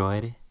hope you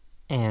enjoyed,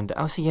 and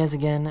I'll see you guys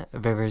again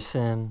very, very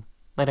soon.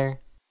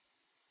 Later.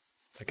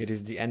 Like, it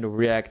is the end of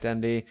React,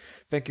 Andy.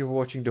 Thank you for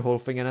watching the whole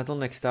thing, and until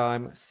next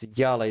time, see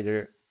ya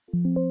later.